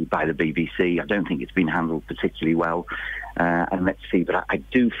by the BBC. I don't think it's been handled particularly well, and let's see. But I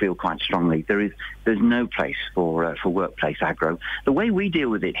do feel quite strongly there's no place for workplace aggro. The way we deal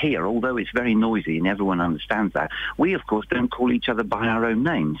with it here, although it's very noisy and everyone understands that, we of course don't call each other by our own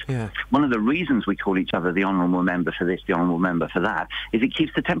names. Yeah. One of the reasons we call each other the honourable member for this, the honourable member for that, is it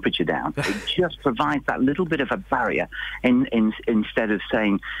keeps the temperature down. It just provides that little bit of a barrier instead of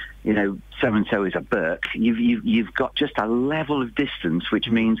saying, you know, so-and-so is a Burke. You've got just a level of distance, which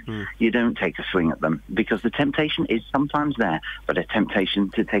means you don't take a swing at them, because the temptation is sometimes there, but a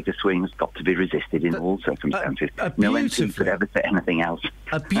temptation to take a swing has got to be resisted in all circumstances. No MP could ever say anything else.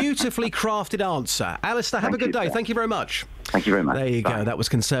 A beautifully crafted answer. Alistair, have a good day. Thank you very much. Thank you very much. There you go. That was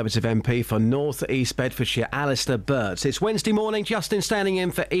Conservative MP for North East Bedfordshire, Alistair Burt. It's Wednesday morning. Justin standing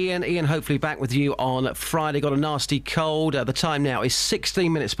in for Iain. Iain hopefully back with you on Friday. Got a nasty cold. The time now is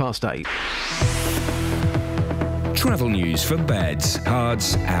 16 minutes past 8. Travel news for beds,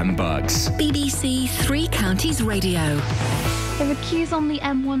 cards and bugs. BBC Three Counties Radio. There are queues on the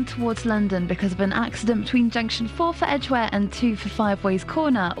M1 towards London because of an accident between junction 4 for Edgware and 2 for Five Ways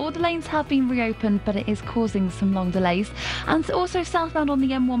Corner. All the lanes have been reopened, but it is causing some long delays. And also southbound on the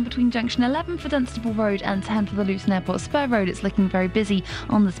M1 between junction 11 for Dunstable Road and 10 for the Luton Airport Spur Road. It's looking very busy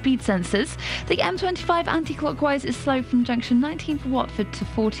on the speed sensors. The M25 anti-clockwise is slow from junction 19 for Watford to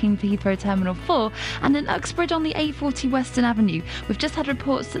 14 for Heathrow Terminal 4. And in Uxbridge on the A40 Western Avenue, we've just had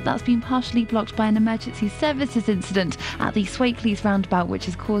reports that that's been partially blocked by an emergency services incident at the Swakeleys roundabout, which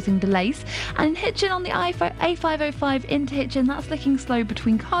is causing delays. And in Hitchin on the A505 into Hitchin, that's looking slow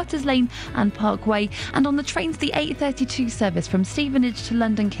between Carter's Lane and Parkway. And on the trains, the 8:32 service from Stevenage to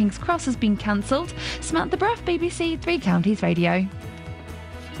London King's Cross has been cancelled. Samantha Bruff, BBC Three Counties Radio.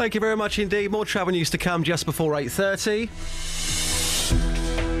 Thank you very much indeed. More travel news to come just before 8:30.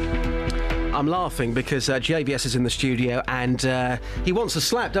 I'm laughing because JVS is in the studio and he wants a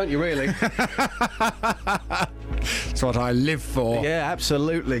slap, don't you, really? That's what I live for. Yeah,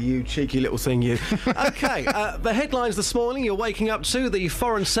 absolutely, you cheeky little thing, you. OK, the headlines this morning you're waking up to. The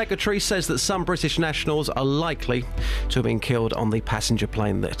Foreign Secretary says that some British nationals are likely to have been killed on the passenger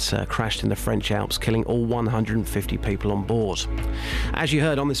plane that crashed in the French Alps, killing all 150 people on board. As you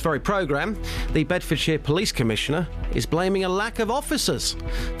heard on this very programme, the Bedfordshire Police Commissioner is blaming a lack of officers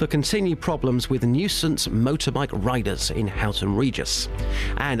for continued problems with nuisance motorbike riders in Houghton Regis.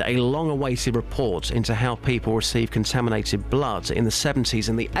 And a long-awaited report into how people received contaminated blood in the 70s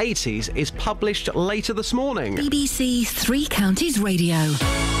and the 80s is published later this morning. BBC Three Counties Radio.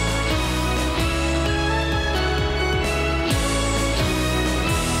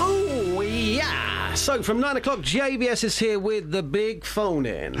 So, from 9 o'clock, JVS is here with the big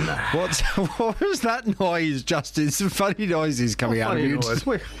phone-in. What was that noise, Justin? Some funny noises coming out of you.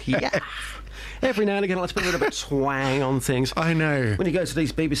 Yeah. Every now and again, I like to put a little bit of twang on things. I know. When you go to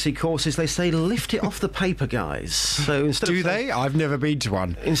these BBC courses, they say, lift it off the paper, guys. So instead Do they? I've never been to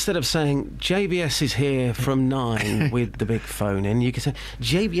one. Instead of saying, JVS is here from 9 with the big phone-in, you can say,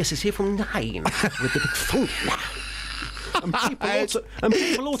 JVS is here from 9 with the big phone-in. And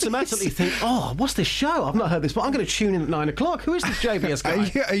people automatically think, oh, what's this show? I've not heard this, but I'm going to tune in at 9 o'clock. Who is this JVS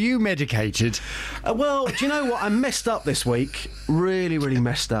guy? Are you medicated? Well, do you know what? I messed up this week. Really, really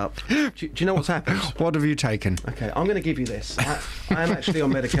messed up. Do you know what's happened? What have you taken? Okay, I'm going to give you this. I am actually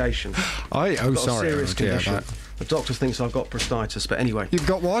on medication. Sorry. A serious condition. The doctor thinks I've got prostatitis, but anyway. You've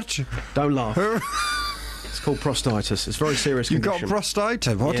got what? Don't laugh. It's called prostatitis. It's a very serious condition. You've got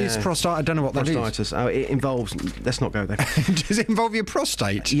prostatitis? What is prostatitis? I don't know what that is. Prostatitis. Oh, it involves... Let's not go there. Does it involve your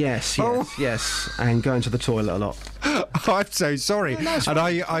prostate? Yes. And going to the toilet a lot. Oh, I'm so sorry. No, and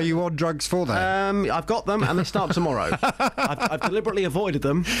are you on drugs for that? I've got them, and they start tomorrow. I've deliberately avoided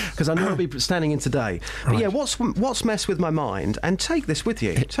them because I know I'll be standing in today. But yeah, what's messed with my mind? And take this with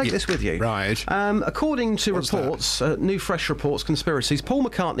you. Right. According to reports, new fresh reports, conspiracies, Paul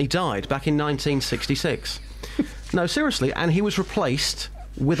McCartney died back in 1966. No, seriously, and he was replaced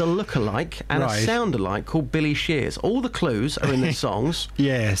with a look-alike and a sound-alike called Billy Shears. All the clues are in the songs.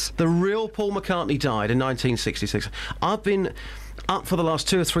 Yes. The real Paul McCartney died in 1966. I've been up for the last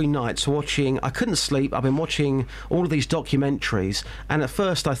 2 or 3 nights watching... I couldn't sleep. I've been watching all of these documentaries, and at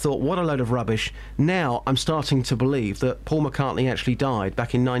first I thought, what a load of rubbish. Now I'm starting to believe that Paul McCartney actually died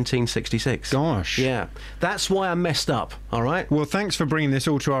back in 1966. Gosh. Yeah. That's why I'm messed up, all right? Well, thanks for bringing this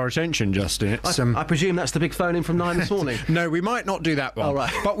all to our attention, Justin. I presume that's the big phone-in from 9 this morning. No, we might not do that one. All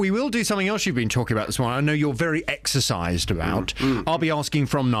right. But we will do something else you've been talking about this morning. I know you're very exercised about. I'll be asking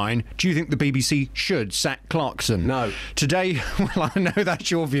from 9, do you think the BBC should sack Clarkson? No. Today, well, I know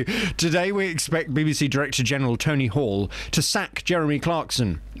that's your view. Today we expect BBC Director General Tony Hall to sack Jeremy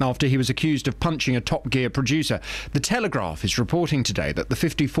Clarkson after he was accused of punching a Top Gear producer. The Telegraph is reporting today that the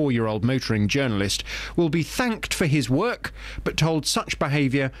 54-year-old motoring journalist will be thanked for his work, but told such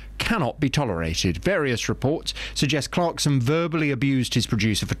behaviour cannot be tolerated. Various reports suggest Clarkson verbally abused his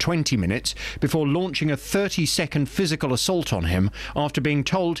producer for 20 minutes before launching a 30-second physical assault on him after being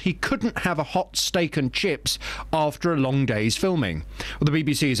told he couldn't have a hot steak and chips after a long day's filming. Well, the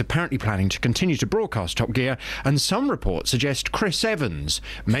BBC is apparently planning to continue to broadcast Top Gear, and some reports suggest Chris Evans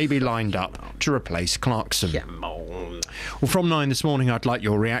may be lined up to replace Clarkson. Well, from 9 this morning, I'd like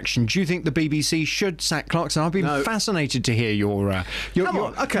your reaction. Do you think the BBC should sack Clarkson? I've been fascinated to hear your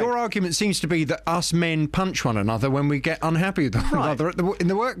argument seems to be that us men punch one another when we get unhappy with one another in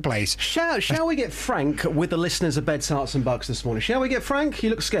the workplaase. Shall we get frank with the listeners of Beds, Hearts and Bucks this morning? Shall we get frank?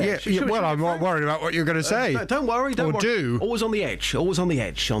 You look scared. Well, I'm not worried about what you're going to say. No, don't worry. Always on the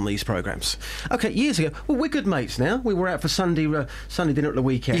edge on these programmes. Okay, years ago, well, we're good mates now. We were out for Sunday dinner at the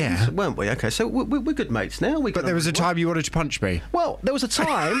weekend, weren't we? Okay, so we're good mates now. But there was a time you wanted to punch me. Well, there was a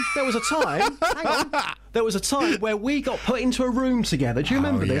time. Hang on. There was a time where we got put into a room together. Do you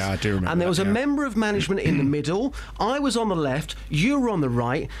remember this? Yeah, I do remember. And there was a member of management in the middle. I was on the left. You were on the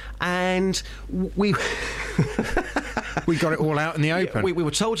right, and we got it all out in the open. We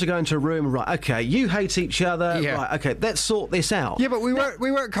were told to go into a room. Right, okay, you hate each other. Yeah. Right, okay, let's sort this out. Yeah, but we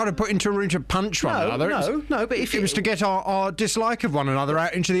weren't kind of put into a room to punch one another. No, but if it was to get our dislike of one another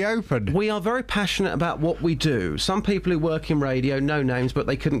out into the open. We are very passionate about what we do. Some people who work in radio, no names, but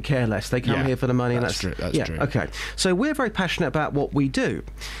they couldn't care less. They come here for the money, and that's true. That's true. Okay. So we're very passionate about what we do.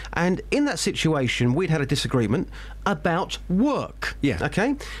 And in that situation, we'd had a disagreement about work. Yeah.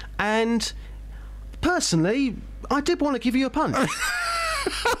 Okay? And personally, I did want to give you a punch.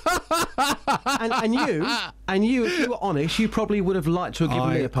 and you, if you were honest, you probably would have liked to have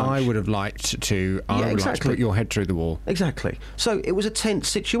given me a punch. I would have liked to. I would like to put your head through the wall. Exactly. So it was a tense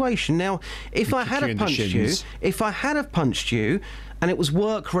situation. Now, if I had have punched you, and it was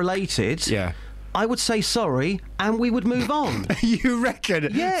work related, I would say sorry, and we would move on. You reckon?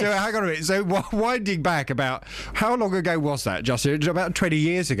 Yes. So hang on a minute. So winding back, about how long ago was that, Justin? It was about 20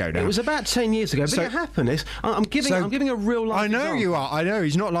 years ago now. It was about 10 years ago. But it happened. I'm giving a real life. I know example. you are. I know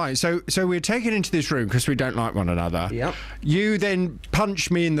he's not lying. So we're taken into this room because we don't like one another. Yep. You then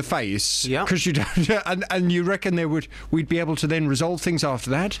punch me in the face. Yep. Because you don't. And you reckon we'd be able to then resolve things after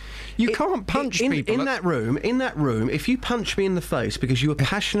that? You can't punch people in that room. If you punch me in the face because you were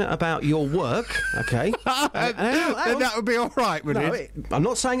passionate about your work. okay? Then that would be all right, would it? I'm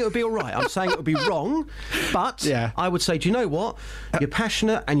not saying it would be all right. I'm saying it would be wrong. But I would say, do you know what? You're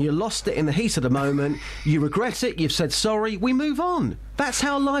passionate and you lost it in the heat of the moment. You regret it. You've said sorry. We move on. That's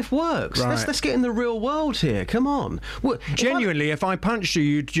how life works. Right. Let's get in the real world here. Come on. Well, genuinely, if I punched you,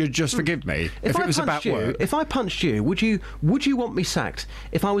 you'd just forgive me. If it was about work. If I punched you, would you want me sacked?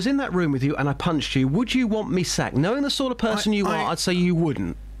 If I was in that room with you and I punched you, would you want me sacked? Knowing the sort of person you are, I'd say you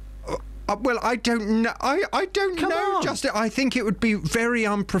wouldn't. Well, I don't know. I don't know, Justin. I think it would be very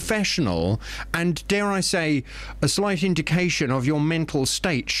unprofessional and, dare I say, a slight indication of your mental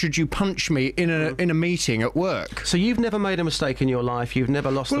state should you punch me in a meeting at work. So you've never made a mistake in your life? You've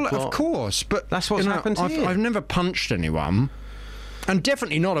never lost the plot? Well, of course, but that's what's happened here. I've never punched anyone, and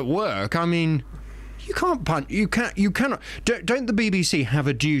definitely not at work. I mean, you can't punch. You cannot. Don't the BBC have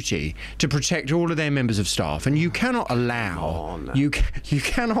a duty to protect all of their members of staff? And you cannot allow you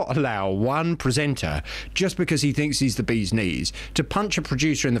cannot allow one presenter, just because he thinks he's the bee's knees, to punch a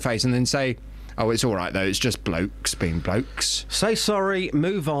producer in the face and then say, "Oh, it's all right though. It's just blokes being blokes." Say sorry,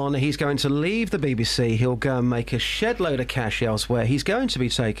 move on. He's going to leave the BBC. He'll go and make a shed load of cash elsewhere. He's going to be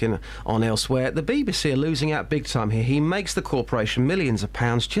taken on elsewhere. The BBC are losing out big time here. He makes the corporation millions of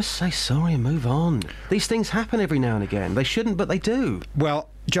pounds. Just say sorry and move on. These things happen every now and again. They shouldn't, but they do. Well,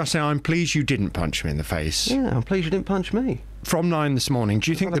 Justin, I'm pleased you didn't punch me in the face. Yeah, I'm pleased you didn't punch me. From 9 this morning,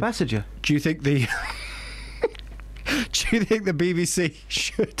 do you think the passenger? Do you think the Do you think the BBC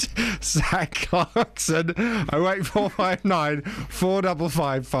should sack Clarkson? 08459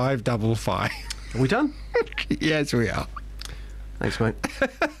 455 555. Are we done? Yes, we are. Thanks, mate.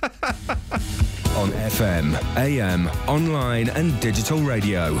 On FM, AM, online and digital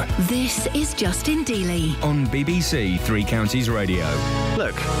radio. This is Justin Dealey. On BBC Three Counties Radio.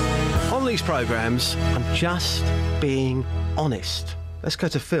 Look, on these programmes, I'm just being honest. Let's go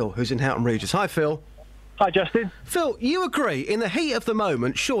to Phil, who's in Houghton Regis. Hi, Phil. Hi, Justin. Phil, you agree, in the heat of the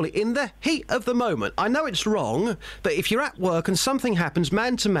moment, surely, in the heat of the moment, I know it's wrong, but if you're at work and something happens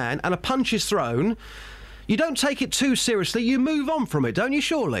man to man and a punch is thrown, you don't take it too seriously, you move on from it, don't you,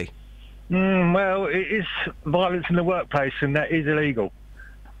 surely? Well, it is violence in the workplace, and that is illegal.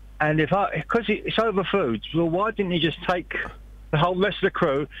 And because it's over foods, well, why didn't you just take the whole rest of the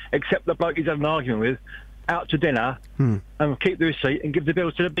crew, except the bloke he's had an argument with, out to dinner and keep the receipt and give the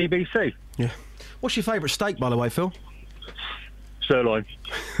bill to the BBC? Yeah. What's your favourite steak, by the way, Phil? Sirloin.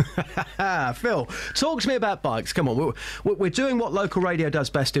 Phil, talk to me about bikes. Come on, we're doing what local radio does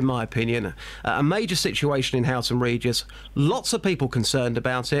best, in my opinion. A major situation in Houghton Regis. Lots of people concerned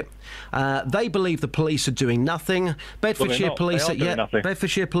about it. They believe the police are doing nothing. Bedfordshire police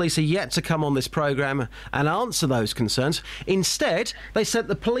are yet to come on this programme and answer those concerns. Instead, they sent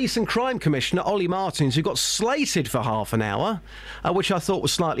the Police and Crime Commissioner, Ollie Martins, who got slated for half an hour, which I thought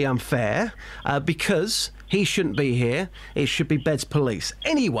was slightly unfair, because he shouldn't be here. It should be Bed's police.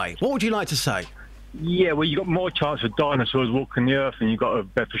 Anyway, what would you like to say? Yeah, well, you've got more chance of dinosaurs walking the earth than you've got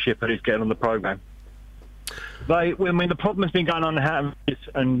of Bedfordshire police getting on the programme. The problem has been going on in Houghton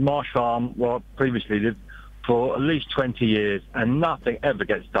and Marsh Farm, where I previously lived, for at least 20 years, and nothing ever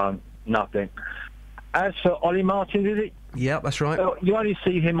gets done. Nothing. As for Ollie Martins, is it? Yeah, that's right. You only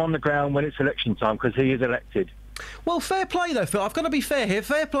see him on the ground when it's election time, because he is elected. Well, fair play, though, Phil. I've got to be fair here.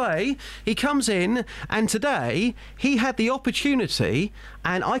 Fair play. He comes in, and today he had the opportunity,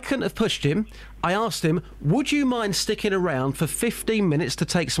 and I couldn't have pushed him. I asked him, would you mind sticking around for 15 minutes to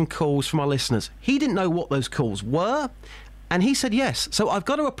take some calls from our listeners? He didn't know what those calls were, and he said yes. So I've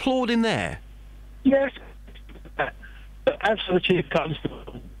got to applaud him there. Yes. As for the Chief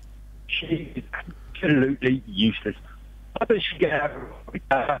Constable, she is absolutely useless. I bet she get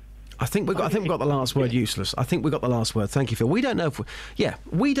out. I think we got the last word. Useless. I think we got the last word. Thank you, Phil. We don't know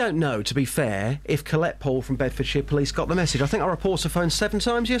we don't know, to be fair, if Colette Paul from Bedfordshire Police got the message. I think our reporter phoned 7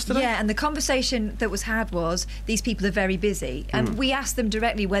 times yesterday. Yeah, and the conversation that was had was, these people are very busy, and we asked them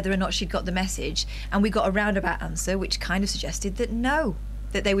directly whether or not she'd got the message, and we got a roundabout answer, which kind of suggested that no,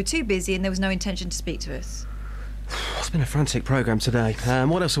 that they were too busy and there was no intention to speak to us. It's been a frantic programme today.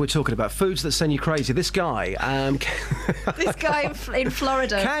 What else are we talking about? Foods that send you crazy. This guy... This guy in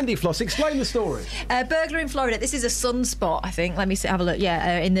Florida. Candy floss. Explain the story. Burglar in Florida. This is a Sunspot, I think. Let me have a look.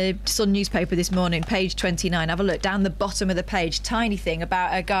 Yeah, in the Sun newspaper this morning, page 29. Have a look down the bottom of the page. Tiny thing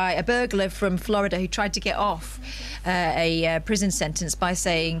about a burglar from Florida who tried to get off a prison sentence by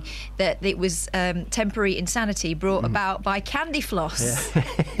saying that it was temporary insanity brought about by candy floss. Yeah.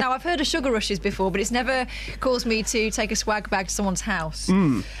 Now, I've heard of sugar rushes before, but it's never caused me to take take a swag bag to someone's house.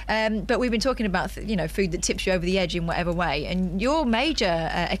 But we've been talking about, food that tips you over the edge in whatever way. And your major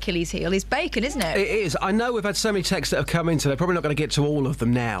Achilles heel is bacon, isn't it? It is. I know we've had so many texts that have come in today. Probably not going to get to all of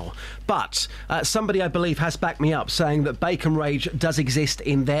them now. But somebody, I believe, has backed me up saying that bacon rage does exist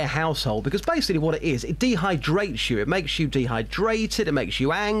in their household, because basically what it is, it dehydrates you. It makes you dehydrated. It makes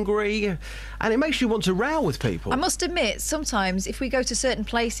you angry. And it makes you want to row with people. I must admit, sometimes if we go to certain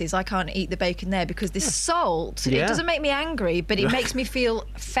places, I can't eat the bacon there because there's salt. Yeah. It doesn't make me angry, but it makes me feel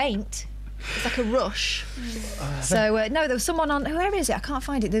faint. It's like a rush. So, no, there was someone on... Where is it? I can't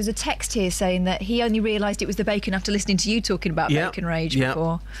find it. There's a text here saying that he only realised it was the bacon after listening to you talking about bacon rage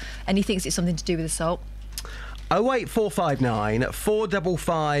before. And he thinks it's something to do with the salt. 08459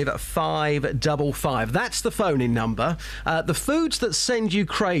 455 555. That's the phone-in number. The foods that send you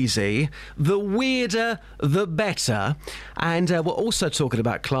crazy, the weirder, the better. And we're also talking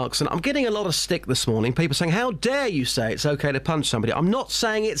about Clarkson. I'm getting a lot of stick this morning. People saying, how dare you say it's OK to punch somebody? I'm not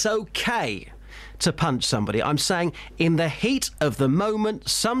saying it's OK to punch somebody. I'm saying in the heat of the moment,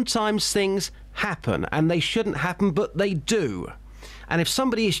 sometimes things happen. And they shouldn't happen, but they do. And if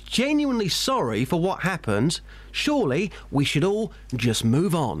somebody is genuinely sorry for what happened, surely we should all just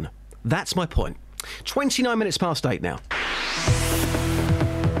move on. That's my point. 29 minutes past 8 now.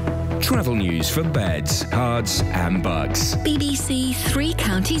 Travel news for beds, cards and bugs. BBC Three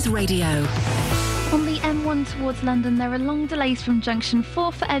Counties Radio. On the M1 towards London, there are long delays from junction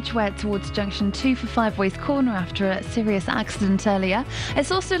 4 for Edgware towards junction 2 for Five Ways Corner after a serious accident earlier. It's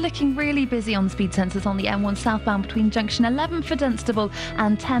also looking really busy on speed sensors on the M1 southbound between junction 11 for Dunstable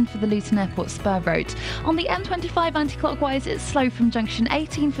and 10 for the Luton Airport Spur Road. On the M25 anti-clockwise, it's slow from junction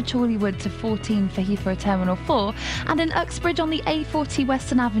 18 for Chorleywood to 14 for Heathrow Terminal 4. And in Uxbridge on the A40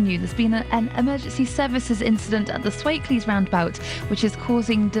 Western Avenue, there's been an emergency services incident at the Swakeleys roundabout, which is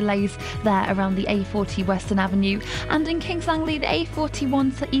causing delays there around the A40 Western Avenue. And in Kings Langley, the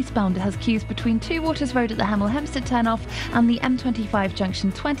A41 eastbound has queues between Two Waters Road at the Hemel Hempstead turnoff and the M25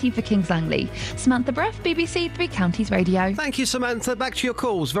 junction 20 for Kings Langley. Samantha Breff, BBC Three Counties Radio. Thank you, Samantha. Back to your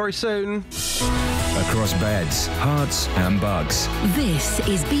calls very soon. Across beds, hearts and bugs. This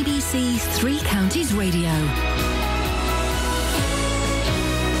is BBC Three Counties Radio.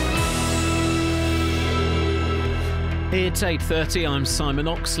 It's 8:30. I'm Simon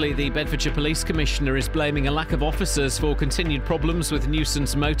Oxley. The Bedfordshire Police Commissioner is blaming a lack of officers for continued problems with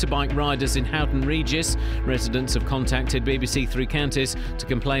nuisance motorbike riders in Houghton Regis. Residents have contacted BBC Three Counties to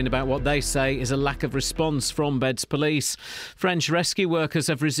complain about what they say is a lack of response from Beds Police. French rescue workers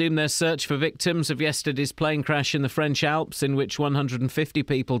have resumed their search for victims of yesterday's plane crash in the French Alps, in which 150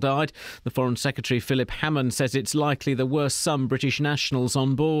 people died. The Foreign Secretary Philip Hammond says it's likely there were some British nationals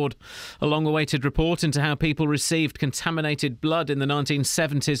on board. A long-awaited report into how people received contaminated blood in the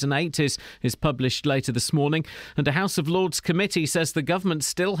 1970s and 80s is published later this morning, and a House of Lords committee says the government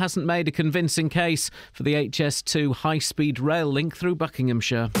still hasn't made a convincing case for the HS2 high-speed rail link through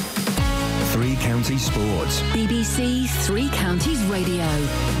Buckinghamshire. Three Counties Sports. BBC Three Counties Radio.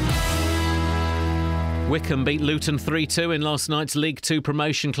 Wycombe beat Luton 3-2 in last night's League Two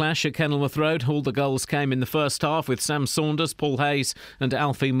promotion clash at Kenilworth Road. All the goals came in the first half, with Sam Saunders, Paul Hayes and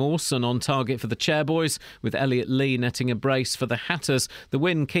Alfie Mawson on target for the Chairboys, with Elliot Lee netting a brace for the Hatters. The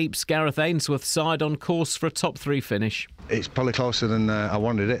win keeps Gareth Ainsworth's side on course for a top three finish. It's probably closer than I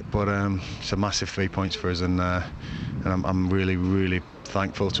wanted it, but it's a massive 3 points for us, and I'm really, really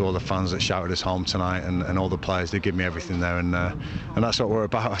thankful to all the fans that shouted us home tonight, and all the players. They give me everything there, and that's what we're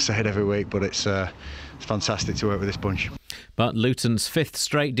about. I say it every week, but it's fantastic to work with this bunch. But Luton's fifth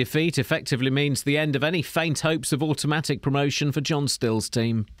straight defeat effectively means the end of any faint hopes of automatic promotion for John Still's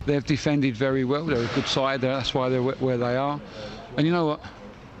team. They've defended very well. They're a good side. That's why they're where they are. And you know what?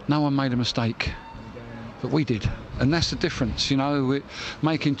 No one made a mistake, but we did. And that's the difference, you know. We're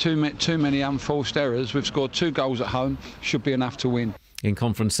making too many unforced errors. We've scored 2 goals at home. Should be enough to win. In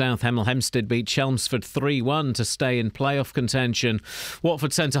Conference South, Hemel Hempstead beat Chelmsford 3-1 to stay in playoff contention.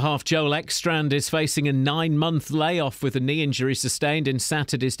 Watford centre-half Joel Ekstrand is facing a 9-month layoff with a knee injury sustained in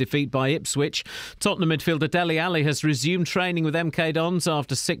Saturday's defeat by Ipswich. Tottenham midfielder Dele Alli has resumed training with MK Dons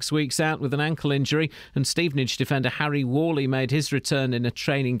after 6 weeks out with an ankle injury, and Stevenage defender Harry Worley made his return in a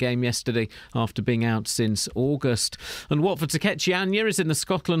training game yesterday after being out since August. And Watford's Akechi Anya is in the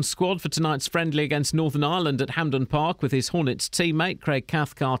Scotland squad for tonight's friendly against Northern Ireland at Hampden Park, with his Hornets teammate Craig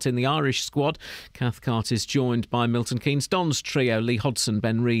Cathcart in the Irish squad. Cathcart is joined by Milton Keynes Dons trio Lee Hodson,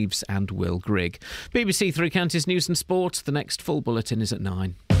 Ben Reeves and Will Grigg. BBC Three Counties News and Sport. The next full bulletin is at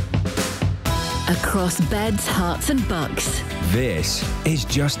 9. Across beds, hearts and bucks. This is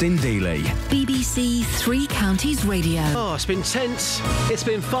Justin Dealey. BBC Three Counties Radio. Oh, it's been tense. It's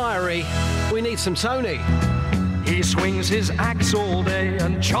been fiery. We need some Tony. He swings his axe all day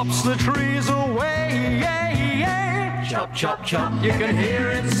and chops the trees away. Chop, chop, chop, you can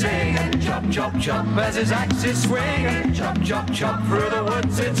hear him singing. Chop, chop, chop, as his axe is swinging. Chop, chop, chop, through the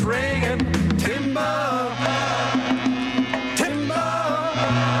woods it's ringing. Timber, timber.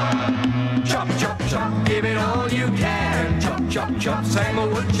 Chop, chop, chop, give it all you can. Chop, chop, chop, sang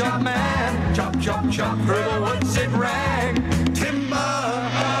the woodchop man. Chop, chop, chop, through the woods it rang. Timber,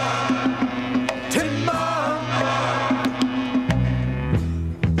 timber.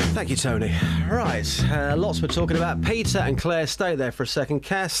 Thank you, Tony. Right, lots we're talking about. Peter and Claire, stay there for a second.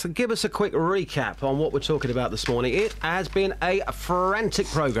 Cass, give us a quick recap on what we're talking about this morning. It has been a frantic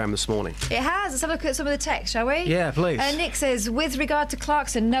programme this morning. It has. Let's have a look at some of the text, shall we? Yeah, please. Nick says, with regard to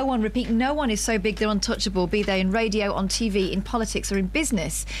Clarkson, no one is so big they're untouchable, be they in radio, on TV, in politics or in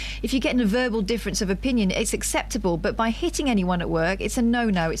business. If you're getting a verbal difference of opinion, it's acceptable, but by hitting anyone at work, it's a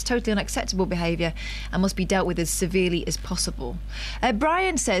no-no. It's totally unacceptable behaviour and must be dealt with as severely as possible.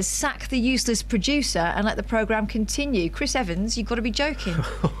 Brian says, sack the useless producer and let the programme continue. Chris Evans, you've got to be joking.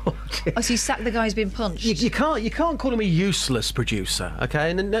 So you sack the guy who's been punched. You can't call him a useless producer,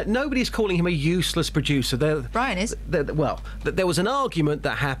 okay? And nobody's calling him a useless producer. Brian is. There was an argument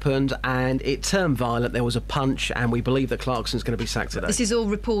that happened and it turned violent. There was a punch, and we believe that Clarkson's going to be sacked today. This is all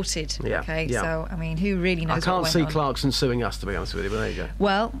reported. Yeah. Okay. Yeah. So I mean, who really knows? I can't what see went on? Clarkson suing us, to be honest with you. But there you go.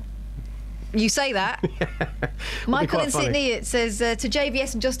 Well. You say that. Michael in Sydney, it says, to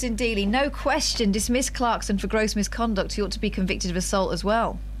JVS and Justin Dealey, no question, dismiss Clarkson for gross misconduct. He ought to be convicted of assault as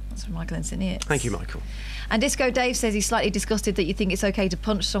well. That's from Michael in Sydney. Thank you, Michael. And Disco Dave says he's slightly disgusted that you think it's okay to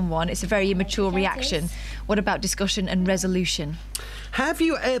punch someone. It's a very immature reaction. What about discussion and resolution? Have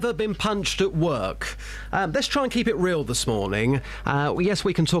you ever been punched at work? Let's try and keep it real this morning. Yes,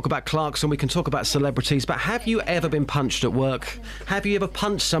 we can talk about Clarkson, we can talk about celebrities, but have you ever been punched at work? Have you ever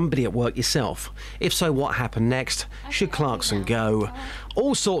punched somebody at work yourself? If so, what happened next? Should Clarkson go?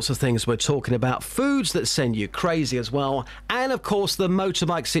 All sorts of things we're talking about. Foods that send you crazy as well. And, of course, the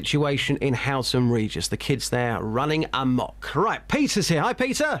motorbike situation in Houghton Regis. The kids there running amok. Right, Peter's here. Hi,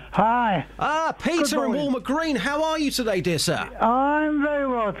 Peter. Hi. Peter in Walmart Green. How are you today, dear sir? I'm very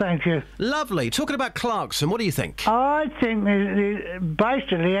well, thank you. Lovely. Talking about Clarkson, what do you think? I think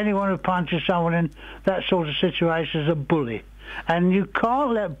basically anyone who punches someone in that sort of situation is a bully. And you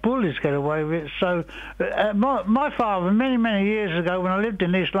can't let bullies get away with it. So my father, many, many years ago, when I lived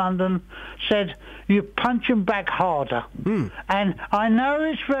in East London, said, you punch him back harder. And I know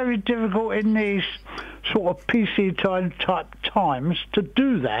it's very difficult in these sort of PC type times to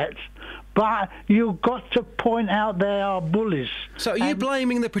do that, but you've got to point out they are bullies. So are you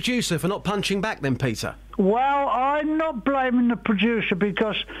blaming the producer for not punching back then, Peter? Well, I'm not blaming the producer,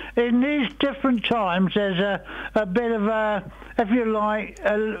 because in these different times there's a bit of a, if you like,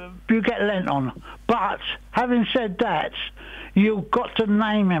 you get lent on. But having said that, you've got to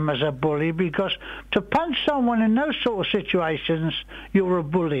name him as a bully, because to punch someone in those sort of situations, you're a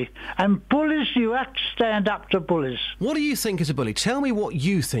bully. And bullies, you have to stand up to bullies. What do you think is a bully? Tell me what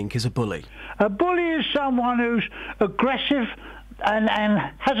you think is a bully. A bully is someone who's aggressive and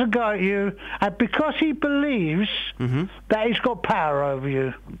has a go at you, and because he believes that he's got power over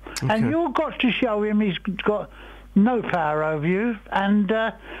you. Okay. And you've got to show him he's got no power over you. And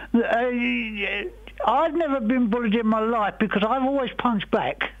I've never been bullied in my life because I've always punched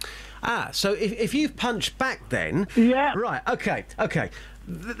back. So if you've punched back then... Yeah. Right, OK.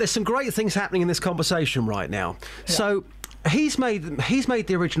 There's some great things happening in this conversation right now. Yeah. So... He's made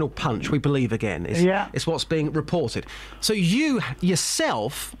the original punch, we believe again, is what's being reported. So you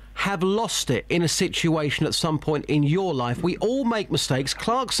yourself have lost it in a situation at some point in your life. We all make mistakes.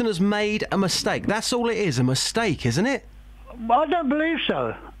 Clarkson has made a mistake. That's all it is, a mistake, isn't it? I don't believe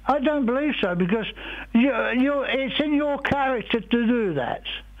so. I don't believe so, because it's in your character to do that.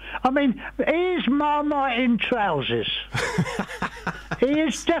 I mean, he is Marmite in trousers. He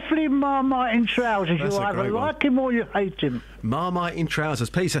is definitely Marmite in trousers. That's you either like him or you hate him. Marmite in trousers.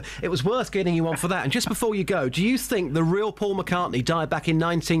 Peter, it was worth getting you on for that. And just before you go, do you think the real Paul McCartney died back in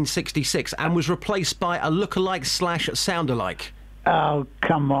 1966 and was replaced by a lookalike / sound-alike? Oh,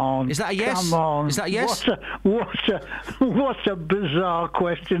 come on. Is that a yes? Come on. Is that a yes? What a bizarre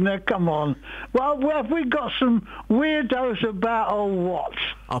question there. Come on. Well, have we got some weirdos about or what?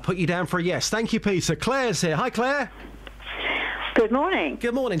 I'll put you down for a yes. Thank you, Peter. Claire's here. Hi, Claire. Good morning.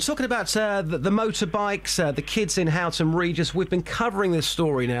 Good morning. Talking about the motorbikes, the kids in Houghton Regis. We've been covering this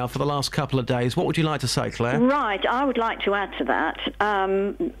story now for the last couple of days. What would you like to say, Claire? Right. I would like to add to that.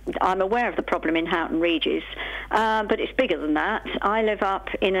 I'm aware of the problem in Houghton Regis, but it's bigger than that. I live up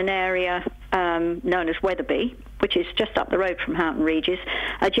in an area known as Wetherby, which is just up the road from Houghton Regis,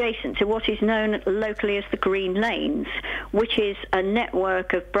 adjacent to what is known locally as the Green Lanes, which is a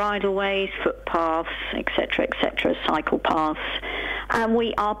network of bridleways, footpaths, etc., cycle paths. And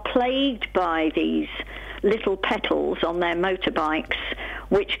we are plagued by these little petals on their motorbikes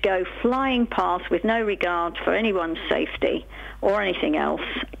which go flying past with no regard for anyone's safety or anything else,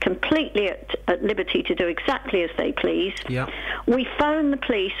 completely at liberty to do exactly as they please. Yeah. We phone the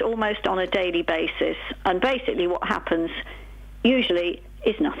police almost on a daily basis, and basically what happens usually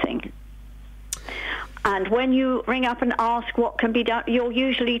is nothing. And when you ring up and ask what can be done, you're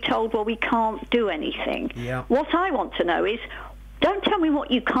usually told, well, we can't do anything. Yeah. What I want to know is, don't tell me what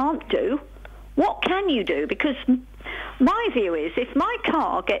you can't do. What can you do? Because my view is, if my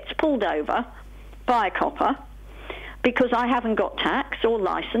car gets pulled over by a copper because I haven't got tax or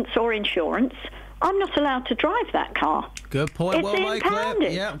licence or insurance, I'm not allowed to drive that car. Good point, It's well made, Claire.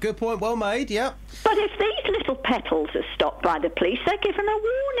 impounded. Yeah, good point, well made, yeah. But if these little petals are stopped by the police, they're given a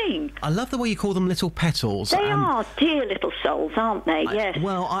warning. I love the way you call them little petals. They are dear little souls, aren't they? Yes.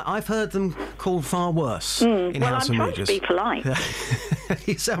 Well, I've heard them called far worse Mm. in Well, House I'm and trying Regis. to be polite.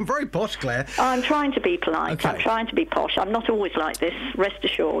 You sound very posh, Claire. I'm trying to be polite. Okay. I'm trying to be posh. I'm not always like this, rest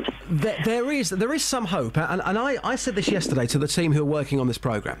assured. There is some hope, and I said this yesterday to the team who are working on this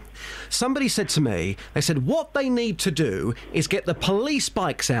programme. Somebody said to me, they said what they need to do is get the police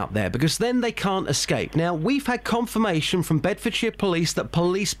bikes out there, because then they can't escape. Now, we've had confirmation from Bedfordshire Police that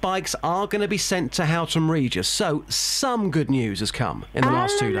police bikes are going to be sent to Houghton Regis, so some good news has come in the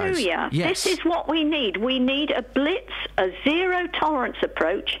last 2 days. Hallelujah. Yes. This is what we need. We need a blitz, a zero-tolerance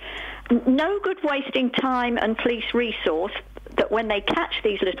approach. No good wasting time and police resource that when they catch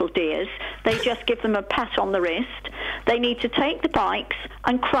these little deers, they just give them a pat on the wrist. They need to take the bikes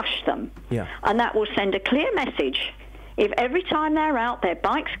and crush them. Yeah. And that will send a clear message. If every time they're out, their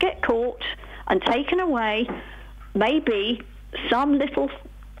bikes get caught and taken away, maybe some little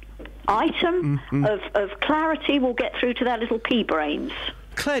item of clarity will get through to their little pea brains.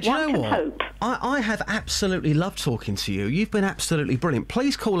 Claire, do you know One can what? hope. I have absolutely loved talking to you. You've been absolutely brilliant.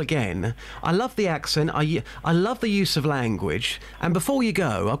 Please call again. I love the accent. I love the use of language. And before you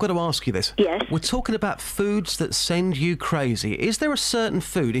go, I've got to ask you this. Yes. We're talking about foods that send you crazy. Is there a certain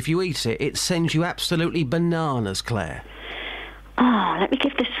food, if you eat it, it sends you absolutely bananas, Claire? Let me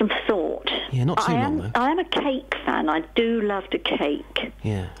give this some thought. Yeah, not too long, though. I am a cake fan. I do love the cake.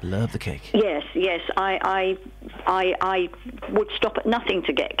 Yeah, love the cake. Yes. I would stop at nothing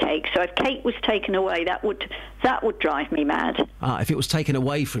to get cake. So if cake was taken away, that would drive me mad. If it was taken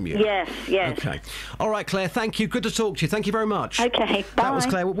away from you? Yes. Okay. All right, Claire, thank you. Good to talk to you. Thank you very much. Okay, bye. That was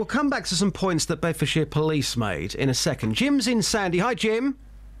Claire. We'll come back to some points that Bedfordshire Police made in a second. Jim's in Sandy. Hi, Jim.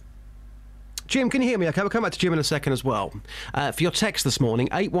 Jim, can you hear me? Okay, we'll come back to Jim in a second as well. For your text this morning,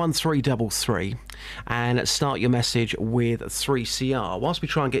 81333, and start your message with 3CR. Whilst we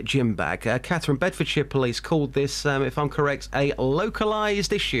try and get Jim back, Catherine, Bedfordshire Police called this, if I'm correct, a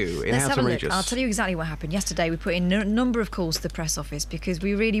localised issue in Let's have a Houghton look. Regis. I'll tell you exactly what happened. Yesterday we put in a number of calls to the press office because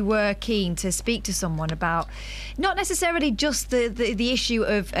we really were keen to speak to someone about not necessarily just the issue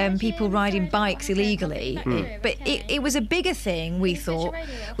of people riding bikes illegally, but it was a bigger thing, we thought,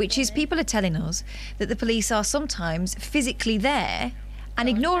 which is people are telling us that the police are sometimes physically there and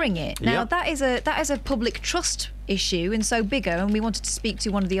ignoring it. Now, that is a public trust issue, and so bigger, and we wanted to speak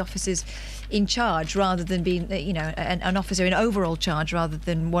to one of the officers in charge rather than being, an officer in overall charge rather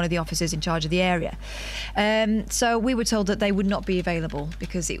than one of the officers in charge of the area. So we were told that they would not be available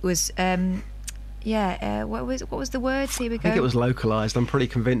because it was... what was the words? Here we go. I think it was localised. I'm pretty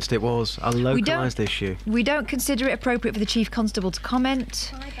convinced it was a localised issue. We don't consider it appropriate for the Chief Constable to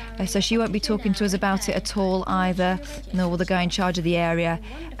comment, so she won't be talking to us about it at all either, nor will the guy in charge of the area.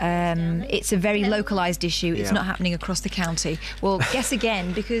 It's a very localised issue. It's not happening across the county. Well, guess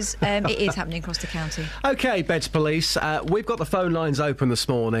again, because it is happening across the county. OK, Beds Police, we've got the phone lines open this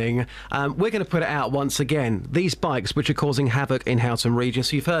morning. We're going to put it out once again. These bikes, which are causing havoc in Houghton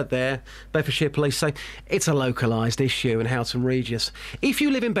Regis. You've heard there, Bedfordshire Police say it's a localised issue in Houghton Regis. If you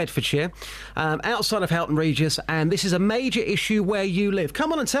live in Bedfordshire, outside of Houghton Regis, and this is a major issue where you live,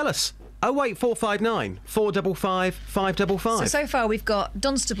 come on and tell us. 08459 455 555. So far we've got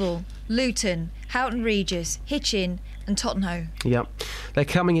Dunstable, Luton, Houghton Regis, Hitchin and Tottenham. Yep. They're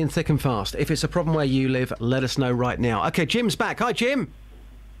coming in thick and fast. If it's a problem where you live, let us know right now. OK, Jim's back. Hi, Jim.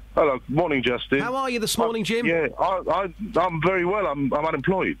 Hello. Morning, Justin. How are you this morning, Jim? I'm very well. I'm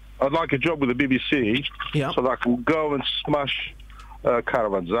unemployed. I'd like a job with the BBC so that I can go and smash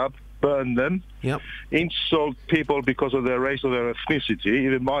caravans up, burn them, insult people because of their race or their ethnicity,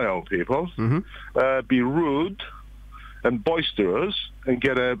 even my own people, be rude and boisterous and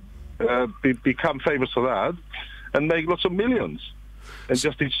get a become famous for that and make lots of millions. And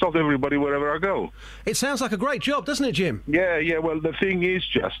just insult everybody wherever I go. It sounds like a great job, doesn't it, Jim? Yeah. Well, the thing is,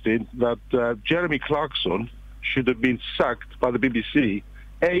 Justin, that Jeremy Clarkson should have been sacked by the BBC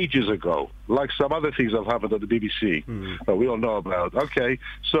ages ago, like some other things that have happened at the BBC that we all know about. Okay,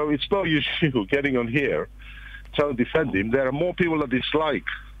 so it's no use you getting on here trying to defend him. There are more people that dislike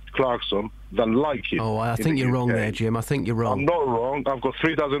Clarkson than like him. Oh, I think you're wrong there, Jim. I think you're wrong. I'm not wrong. I've got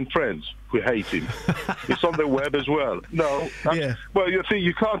 3,000 friends who hate him. It's on the web as well. No. Well, you think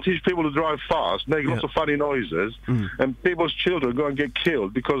you can't teach people to drive fast, make lots of funny noises, and people's children go and get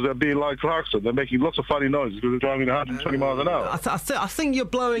killed because they're being like Clarkson. They're making lots of funny noises because they're driving 120 miles an hour. I think you're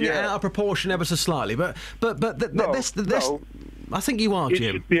blowing it out of proportion ever so slightly, but I think you are, Jim.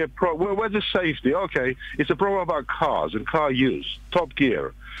 It should be a problem. Where's the safety? Okay, it's a problem about cars and car use, Top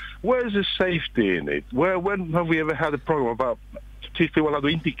Gear. Where's the safety in it? When have we ever had a problem about teach people how to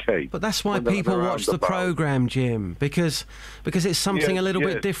indicate? But that's why people watch the programme, Jim, because it's something a little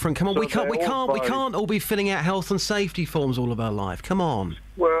bit different. Come on, so we can't all be filling out health and safety forms all of our life. Come on.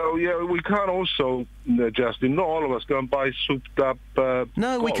 Well, yeah, we can't also, Justin, not all of us go and buy souped-up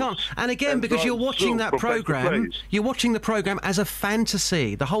No, we can't. And again, because you're watching that programme, you're watching the programme as a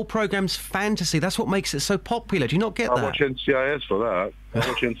fantasy. The whole programme's fantasy. That's what makes it so popular. Do you not get that? I watch NCIS for that. I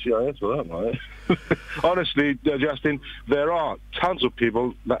watch NCIS for that, mate. Honestly, Justin, there are tons of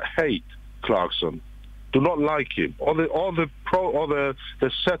people that hate Clarkson. Do not like him, or the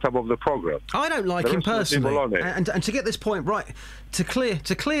setup of the program. I don't like him personally, and to get this point right, to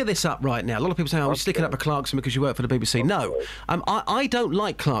clear this up right now. A lot of people say, "Oh, you're sticking up for Clarkson because you work for the BBC." No, I don't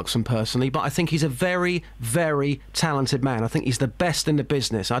like Clarkson personally, but I think he's a very, very talented man. I think he's the best in the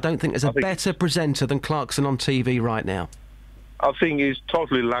business. I don't think there's a better presenter than Clarkson on TV right now. I think he's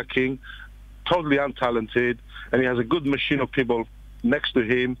totally lacking, totally untalented, and he has a good machine of people next to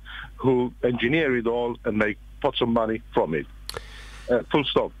him who engineer it all and make pots of money from it. Full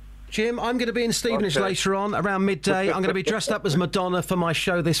stop. Jim, I'm going to be in Stevenage later on, around midday. I'm going to be dressed up as Madonna for my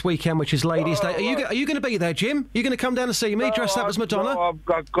show this weekend, which is Ladies' Day. Are you going to be there, Jim? Are you going to come down and see me dressed up as Madonna? No,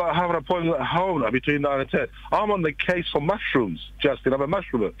 I have an appointment at home now between 9 and 10. I'm on the case for mushrooms, Justin. I'm a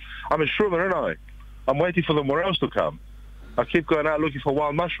mushroomer. I'm a shroomer, aren't I? I'm waiting for the morels to come. I keep going out looking for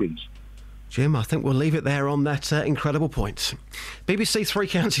wild mushrooms. Jim, I think we'll leave it there on that incredible point. BBC Three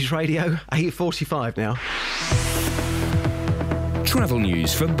Counties Radio, 8:45 now. Travel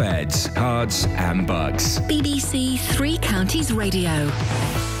news for beds, cards and bugs. BBC Three Counties Radio.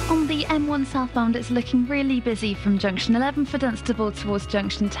 On the M1 southbound, it's looking really busy from junction 11 for Dunstable towards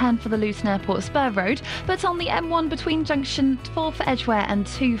junction 10 for the Luton Airport Spur Road. But on the M1 between junction 4 for Edgware and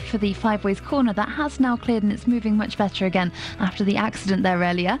 2 for the Five Ways Corner, that has now cleared and it's moving much better again after the accident there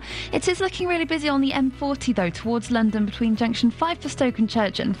earlier. It is looking really busy on the M40 though, towards London between junction 5 for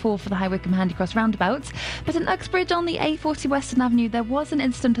Stoke-on-Church and 4 for the High Wycombe Handycross roundabout. But in Uxbridge on the A40 Western Avenue, there was an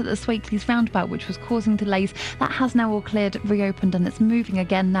incident at the Swakeleys roundabout which was causing delays. That has now all cleared, reopened, and it's moving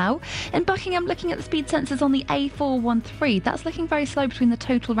again now. In Buckingham, looking at the speed sensors on the A413, that's looking very slow between the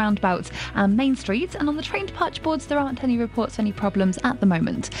Total roundabout and Main Street. And on the train departure boards, there aren't any reports of any problems at the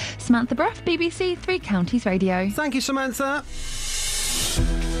moment. Samantha Bruff, BBC Three Counties Radio. Thank you, Samantha.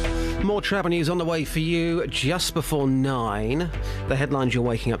 More travel news on the way for you just before 9. The headlines you're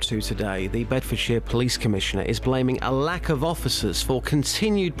waking up to today. The Bedfordshire Police Commissioner is blaming a lack of officers for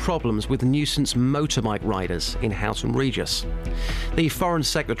continued problems with nuisance motorbike riders in Houghton Regis. The Foreign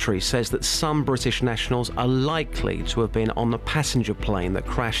Secretary says that some British nationals are likely to have been on the passenger plane that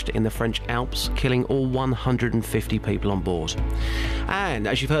crashed in the French Alps, killing all 150 people on board. And,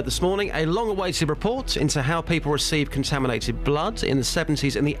 as you've heard this morning, a long-awaited report into how people receive contaminated blood in the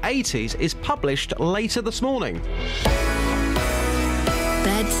 70s and the 80s is published later this morning.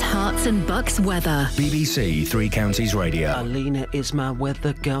 Beds, Herts and Bucks weather. BBC Three Counties Radio. Alina is my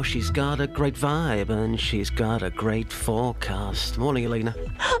weather girl. She's got a great vibe and she's got a great forecast. Morning, Alina.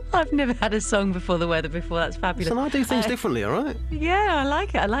 I've never had a song before the weather before. That's fabulous. So I do things differently, all right? Yeah, I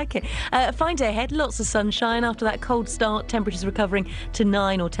like it. Fine day ahead. Lots of sunshine after that cold start. Temperatures recovering to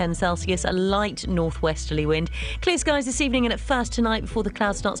 9 or 10 Celsius. A light northwesterly wind. Clear skies this evening and at first tonight before the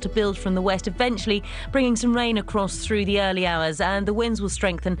cloud starts to build from the west, eventually bringing some rain across through the early hours, and the winds will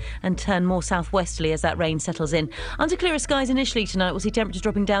strengthen and turn more southwesterly as that rain settles in. Under clearer skies initially tonight, we'll see temperatures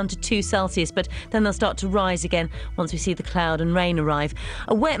dropping down to 2 Celsius, but then they'll start to rise again once we see the cloud and rain arrive.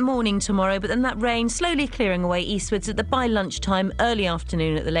 A wet morning tomorrow, but then that rain slowly clearing away eastwards by lunchtime, early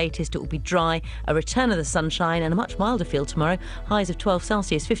afternoon at the latest. It will be dry, a return of the sunshine and a much milder feel tomorrow. Highs of 12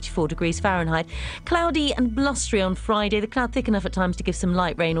 Celsius, 54 degrees Fahrenheit. Cloudy and blustery on Friday. The cloud thick enough at times to give some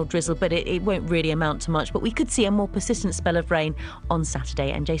light rain or drizzle, but it won't really amount to much. But we could see a more persistent spell of rain on Saturday.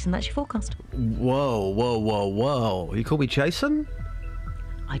 Saturday. And Jason, that's your forecast. Whoa. You call me Jason?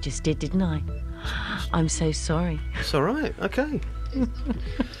 I just did, didn't I? I'm so sorry. It's all right. Okay.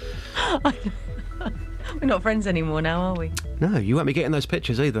 We're not friends anymore now, are we? No, you won't be getting those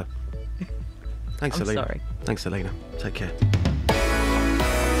pictures either. Thanks, I'm Selena. sorry. Thanks, Selena. Take care.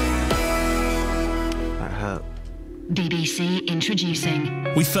 That hurt. BBC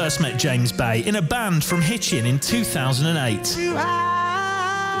introducing. We first met James Bay in a band from Hitchin in 2008.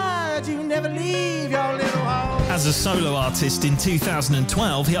 You never leave your little home. As a solo artist in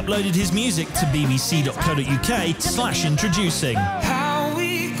 2012, he uploaded his music to bbc.co.uk/introducing. How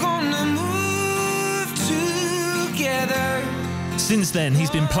we gonna move together? Since then,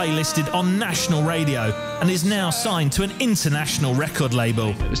 he's been playlisted on national radio and is now signed to an international record label.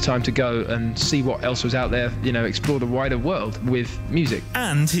 It was time to go and see what else was out there, explore the wider world with music.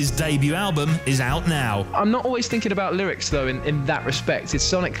 And his debut album is out now. I'm not always thinking about lyrics, though, in that respect. It's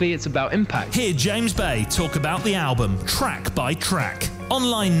sonically, it's about impact. Hear James Bay talk about the album, track by track.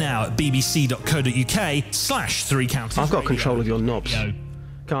 Online now at bbc.co.uk/3 Counties. I've got control of your knobs.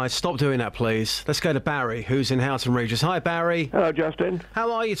 Guys, stop doing that, please. Let's go to Barry, who's in Houghton Regis. Hi, Barry. Hello, Justin.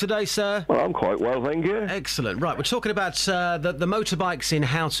 How are you today, sir? Well, I'm quite well, thank you. Excellent. Right, we're talking about the motorbikes in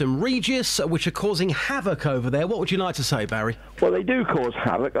Houghton Regis, which are causing havoc over there. What would you like to say, Barry? Well, they do cause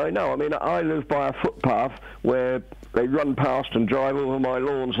havoc, I know. I mean, I live by a footpath where they run past and drive over my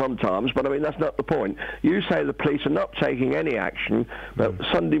lawn sometimes, but I mean, that's not the point. You say the police are not taking any action, but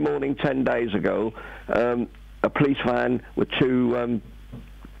Sunday morning 10 days ago, a police van with two...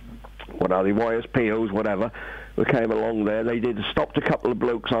 what are they, YSPOs, whatever, who came along there. They stopped a couple of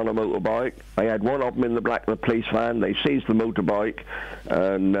blokes on a motorbike. They had one of them in the back of the police van. They seized the motorbike,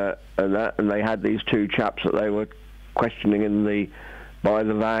 and they had these two chaps that they were questioning by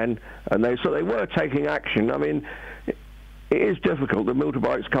the van, and they were taking action. I mean, it is difficult. The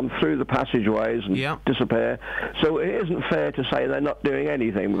motorbikes come through the passageways and disappear. So it isn't fair to say they're not doing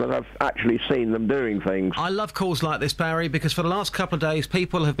anything, because I've actually seen them doing things. I love calls like this, Barry, because for the last couple of days,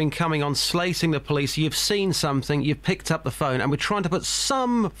 people have been coming on slating the police. You've seen something, you've picked up the phone, and we're trying to put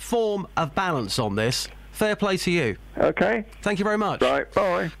some form of balance on this. Fair play to you. OK. Thank you very much. Right,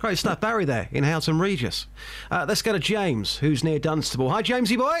 bye. Great stuff. Barry there in Houghton Regis. Let's go to James, who's near Dunstable. Hi,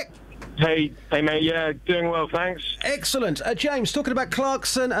 Jamesy boy. Hey, mate, yeah, doing well, thanks. Excellent. James, talking about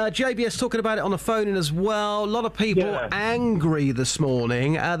Clarkson, JBS talking about it on the phone in as well. A lot of people angry this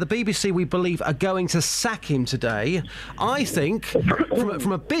morning. The BBC, we believe, are going to sack him today. I think,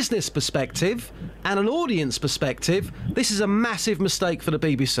 from a business perspective and an audience perspective, this is a massive mistake for the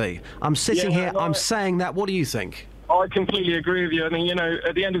BBC. I'm sitting here, I'm saying that. What do you think? I completely agree with you. I mean,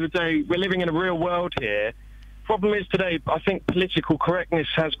 at the end of the day, we're living in a real world here. Problem is today, I think political correctness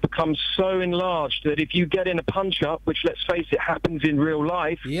has become so enlarged that if you get in a punch-up, which, let's face it, happens in real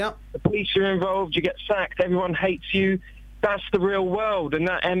life, the police are involved, you get sacked, everyone hates you. That's the real world. And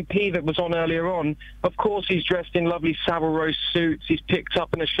that MP that was on earlier on, of course he's dressed in lovely Savile Row suits, he's picked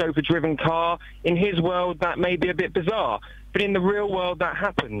up in a chauffeur-driven car. In his world, that may be a bit bizarre. But in the real world, that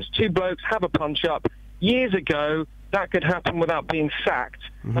happens. Two blokes have a punch-up. Years ago, that could happen without being sacked.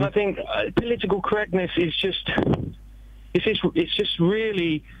 Mm-hmm. And I think political correctness is just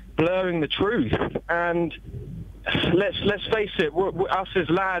really blurring the truth. And let's face it, us as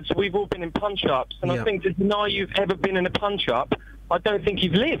lads, we've all been in punch-ups, and I think to deny you've ever been in a punch-up, I don't think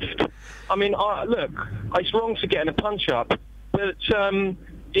you've lived. I mean, look, it's wrong to get in a punch-up, but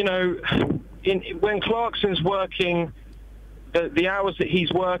when Clarkson's working the hours that he's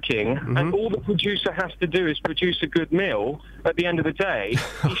working, and all the producer has to do is produce a good meal, at the end of the day,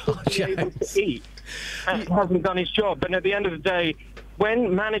 he should be able to eat, and he hasn't done his job. And at the end of the day,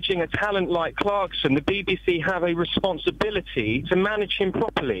 when managing a talent like Clarkson, the BBC have a responsibility to manage him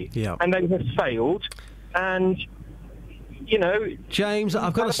properly, and they have failed, and... James,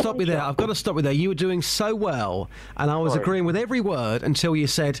 I've got to stop you there. You were doing so well, and I was agreeing with every word until you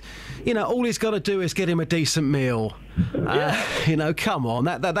said, all he's got to do is get him a decent meal. Come on,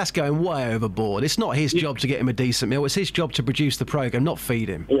 that's going way overboard. It's not his job to get him a decent meal. It's his job to produce the programme, not feed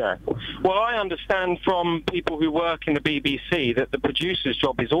him. Yeah. Well, I understand from people who work in the BBC that the producer's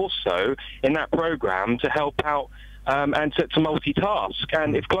job is also, in that programme, to help out and to multitask.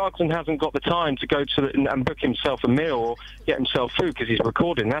 And if Clarkson hasn't got the time to go and book himself a meal or get himself food because he's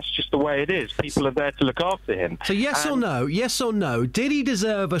recording, that's just the way it is. People are there to look after him. So yes or no, did he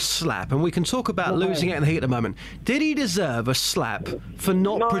deserve a slap? And we can talk about losing it in the heat at the moment. Did he deserve a slap for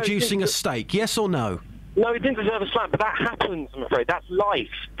not producing a steak? Yes or no? No, he didn't deserve a slap, but that happens, I'm afraid. That's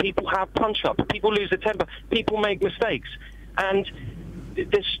life. People have punch-ups. People lose their temper. People make mistakes. And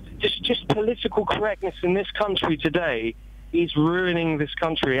there's just political correctness in this country today he's ruining this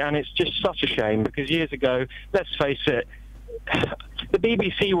country, and it's just such a shame because years ago, let's face it, the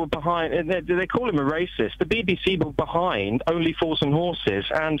BBC were behind, they call him a racist, the BBC were behind Only Fools and Horses,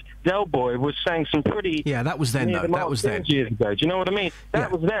 and Del Boy was saying some pretty... Yeah, that was then, though. That was then. Years ago. Do you know what I mean?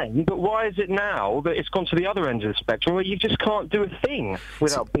 That was then, but why is it now that it's gone to the other end of the spectrum where you just can't do a thing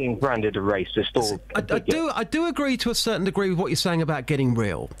without being branded a racist or... I do agree to a certain degree with what you're saying about getting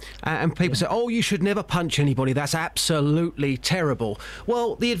real. And people say, oh, you should never punch anybody. That's absolutely terrible.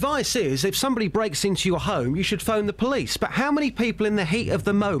 Well, the advice is, if somebody breaks into your home, you should phone the police. But how many people in the heat of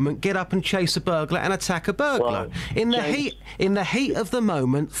the moment get up and chase a burglar and attack a burglar? Well, in the heat of the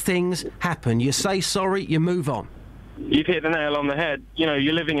moment, things happen. You say sorry, you move on. You've hit the nail on the head. You know,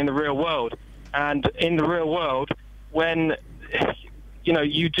 you're living in the real world. And in the real world, when, you know,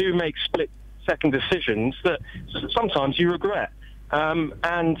 you do make split-second decisions that sometimes you regret.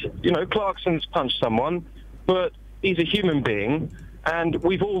 And, you know, Clarkson's punched someone, but he's a human being. And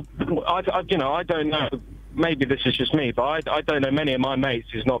we've all, I don't know, maybe this is just me, but I don't know many of my mates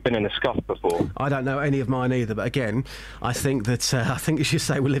who's not been in a scuff before. I don't know any of mine either, but again, I think that, as you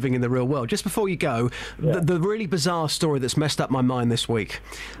say, we're living in the real world. Just before you go, the really bizarre story that's messed up my mind this week,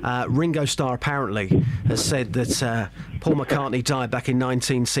 Ringo Starr apparently has said that Paul McCartney died back in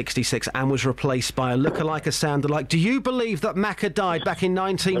 1966 and was replaced by a lookalike, a sound-alike. Do you believe that Macca died back in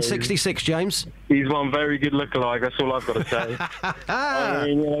 1966, James? He's one very good lookalike, that's all I've got to say. I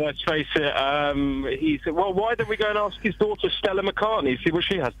mean, let's face it, well, why don't we go and ask his daughter Stella McCartney, see what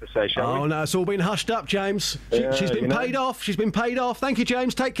she has to say, shall we? Oh, no, it's all been hushed up, James. She's been paid off. She's been paid off. Thank you,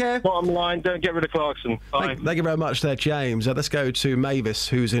 James. Take care. Bottom line, don't get rid of Clarkson. Bye. Thank you very much there, James. Let's go to Mavis,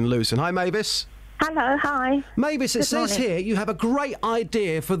 who's in Luton. Hi, Mavis. Hello, hi. Mavis, it says here you have a great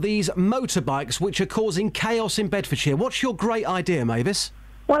idea for these motorbikes which are causing chaos in Bedfordshire. What's your great idea, Mavis?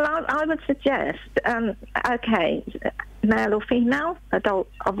 Well, I would suggest, okay, male or female, adult,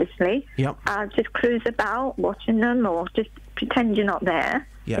 obviously. Yep. Just cruise about, watching them, or just pretend you're not there.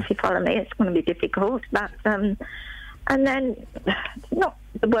 Yeah. If you follow me, it's going to be difficult. But and then, not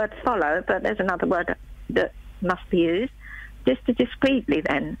the word follow, but there's another word that must be used. Just to discreetly,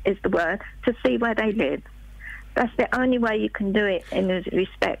 then, is the word, to see where they live. That's the only way you can do it in this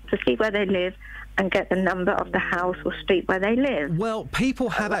respect, to see where they live and get the number of the house or street where they live. Well, people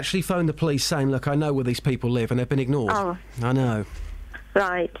have actually phoned the police saying, look, I know where these people live, and they've been ignored. Oh. I know.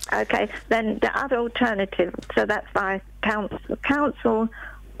 Right, OK. Then the other alternative, so that's by council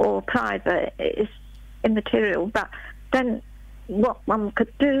or private, is immaterial, but then what one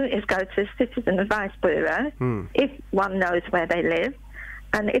could do is go to the Citizen Advice Bureau, if one knows where they live,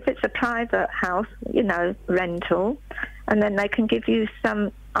 and if it's a private house, you know, rental, and then they can give you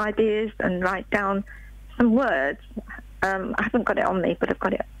some ideas and write down some words. I haven't got it on me, but I've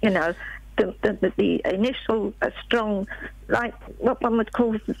got it, you know, the initial strong, like what one would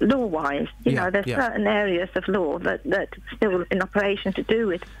call law-wise. You know, there's certain areas of law that still in operation to do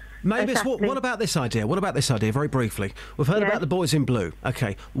with. Mavis, exactly. what about this idea? What about this idea, very briefly? We've heard about the boys in blue.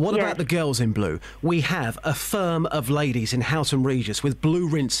 OK, what about the girls in blue? We have a firm of ladies in Houghton Regis with blue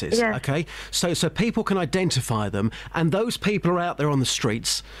rinses, OK? So people can identify them, and those people are out there on the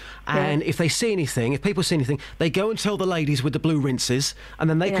streets, and if they see anything, if people see anything, they go and tell the ladies with the blue rinses, and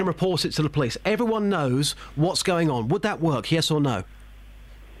then they can report it to the police. Everyone knows what's going on. Would that work, yes or no?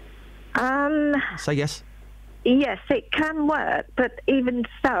 Say yes. Yes, it can work, but even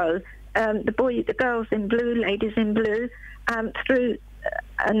so, the girls in blue, ladies in blue, through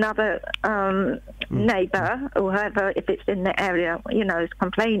another neighbour or whoever, if it's in the area, you know, is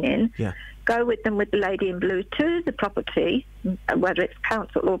complaining, go with them with the lady in blue to the property, whether it's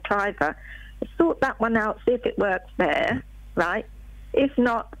council or private, sort that one out, see if it works there, right? If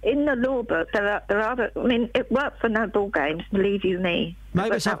not, in the law book, there are other... I mean, it worked for no ball games, believe you me.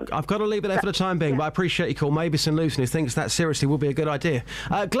 Mavis, I've got to leave it there for the time being, but I appreciate your call. Mavis in Luton, who thinks that seriously will be a good idea.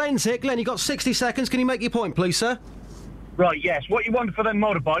 Glenn's here. Glenn, you've got 60 seconds. Can you make your point, please, sir? Right, yes. What you want for them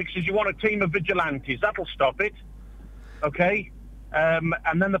motorbikes is you want a team of vigilantes. That'll stop it. OK?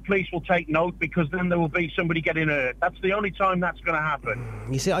 And then the police will take note, because then there will be somebody getting hurt. That's the only time that's going to happen.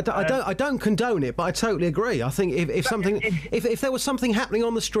 You see, I don't condone it, but I totally agree. I think if there was something happening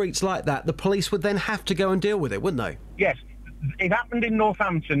on the streets like that, the police would then have to go and deal with it, wouldn't they? Yes. It happened in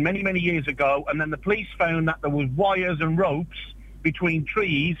Northampton many, many years ago, and then the police found that there was wires and ropes between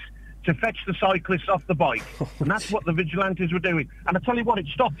trees to fetch the cyclists off the bike. And that's what the vigilantes were doing. And I tell you what, it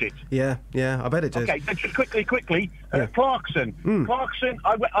stopped it. Yeah, I bet it did. OK, but just quickly, Clarkson. Clarkson,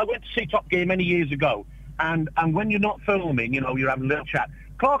 I went to see Top Gear many years ago, and when you're not filming, you know, you're having a little chat,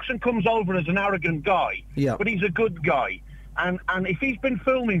 Clarkson comes over as an arrogant guy, but he's a good guy. And if he's been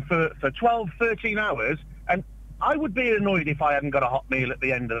filming for 12, 13 hours, and I would be annoyed if I hadn't got a hot meal at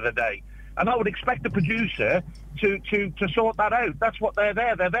the end of the day. And I would expect the producer to sort that out. That's what they're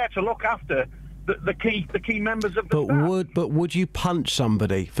there. They're there to look after the key members of the staff. But would you punch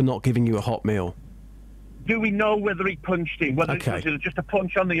somebody for not giving you a hot meal? Do we know whether he punched him? Whether it was just a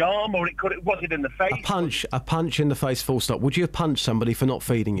punch on the arm, or was it in the face? A punch in the face, full stop. Would you have punched somebody for not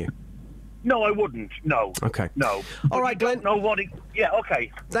feeding you? No, I wouldn't. No. Okay. No. All right, Glenn. Don't know what he... Yeah,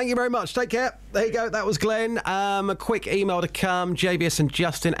 okay. Thank you very much. Take care. There you go. That was Glenn. A quick email to come. JBS and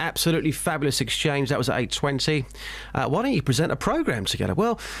Justin, absolutely fabulous exchange. That was at 8:20. Why don't you present a programme together?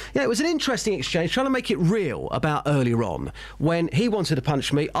 Well, yeah, it was an interesting exchange, trying to make it real about earlier on when he wanted to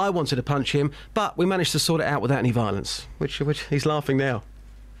punch me, I wanted to punch him, but we managed to sort it out without any violence, which he's laughing now.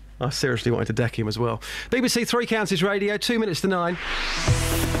 I seriously wanted to deck him as well. BBC Three Counties Radio, 2 minutes to 9.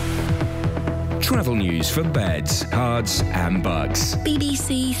 Travel news for beds, cards and bugs.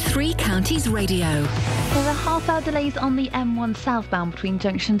 BBC Three Counties Radio. There are half-hour delays on the M1 southbound between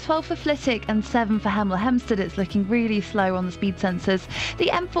junction 12 for Flitwick and 7 for Hemel Hempstead. It's looking really slow on the speed sensors.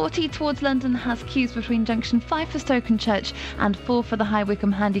 The M40 towards London has queues between junction 5 for Stokenchurch and 4 for the High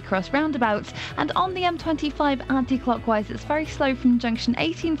Wycombe Handy Cross roundabouts. And on the M25 anti-clockwise, it's very slow from junction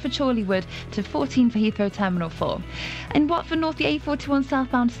 18 for Chorleywood to 14 for Heathrow Terminal 4. In Watford North, the A41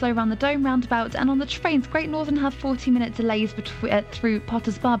 southbound slow around the Dome roundabout. And on the trains, Great Northern have 40-minute delays through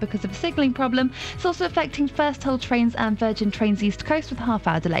Potters Bar because of a signalling problem. It's also affecting First Hull trains and Virgin Trains East Coast with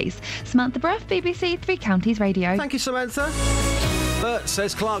half-hour delays. Samantha Bruff, BBC Three Counties Radio. Thank you, Samantha. Bert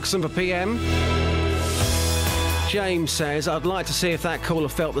says Clarkson for PM. James says, I'd like to see if that caller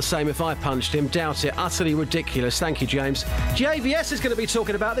felt the same if I punched him. Doubt it. Utterly ridiculous. Thank you, James. JVS is going to be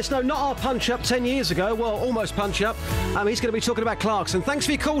talking about this. No, not our punch-up 10 years ago. Well, almost punch-up. He's going to be talking about Clarkson. Thanks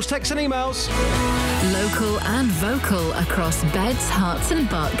for your calls, texts and emails. Local and vocal across beds, hearts and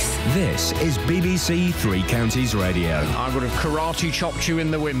bucks. This is BBC Three Counties Radio. I would have karate chopped you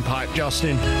in the windpipe, Justin.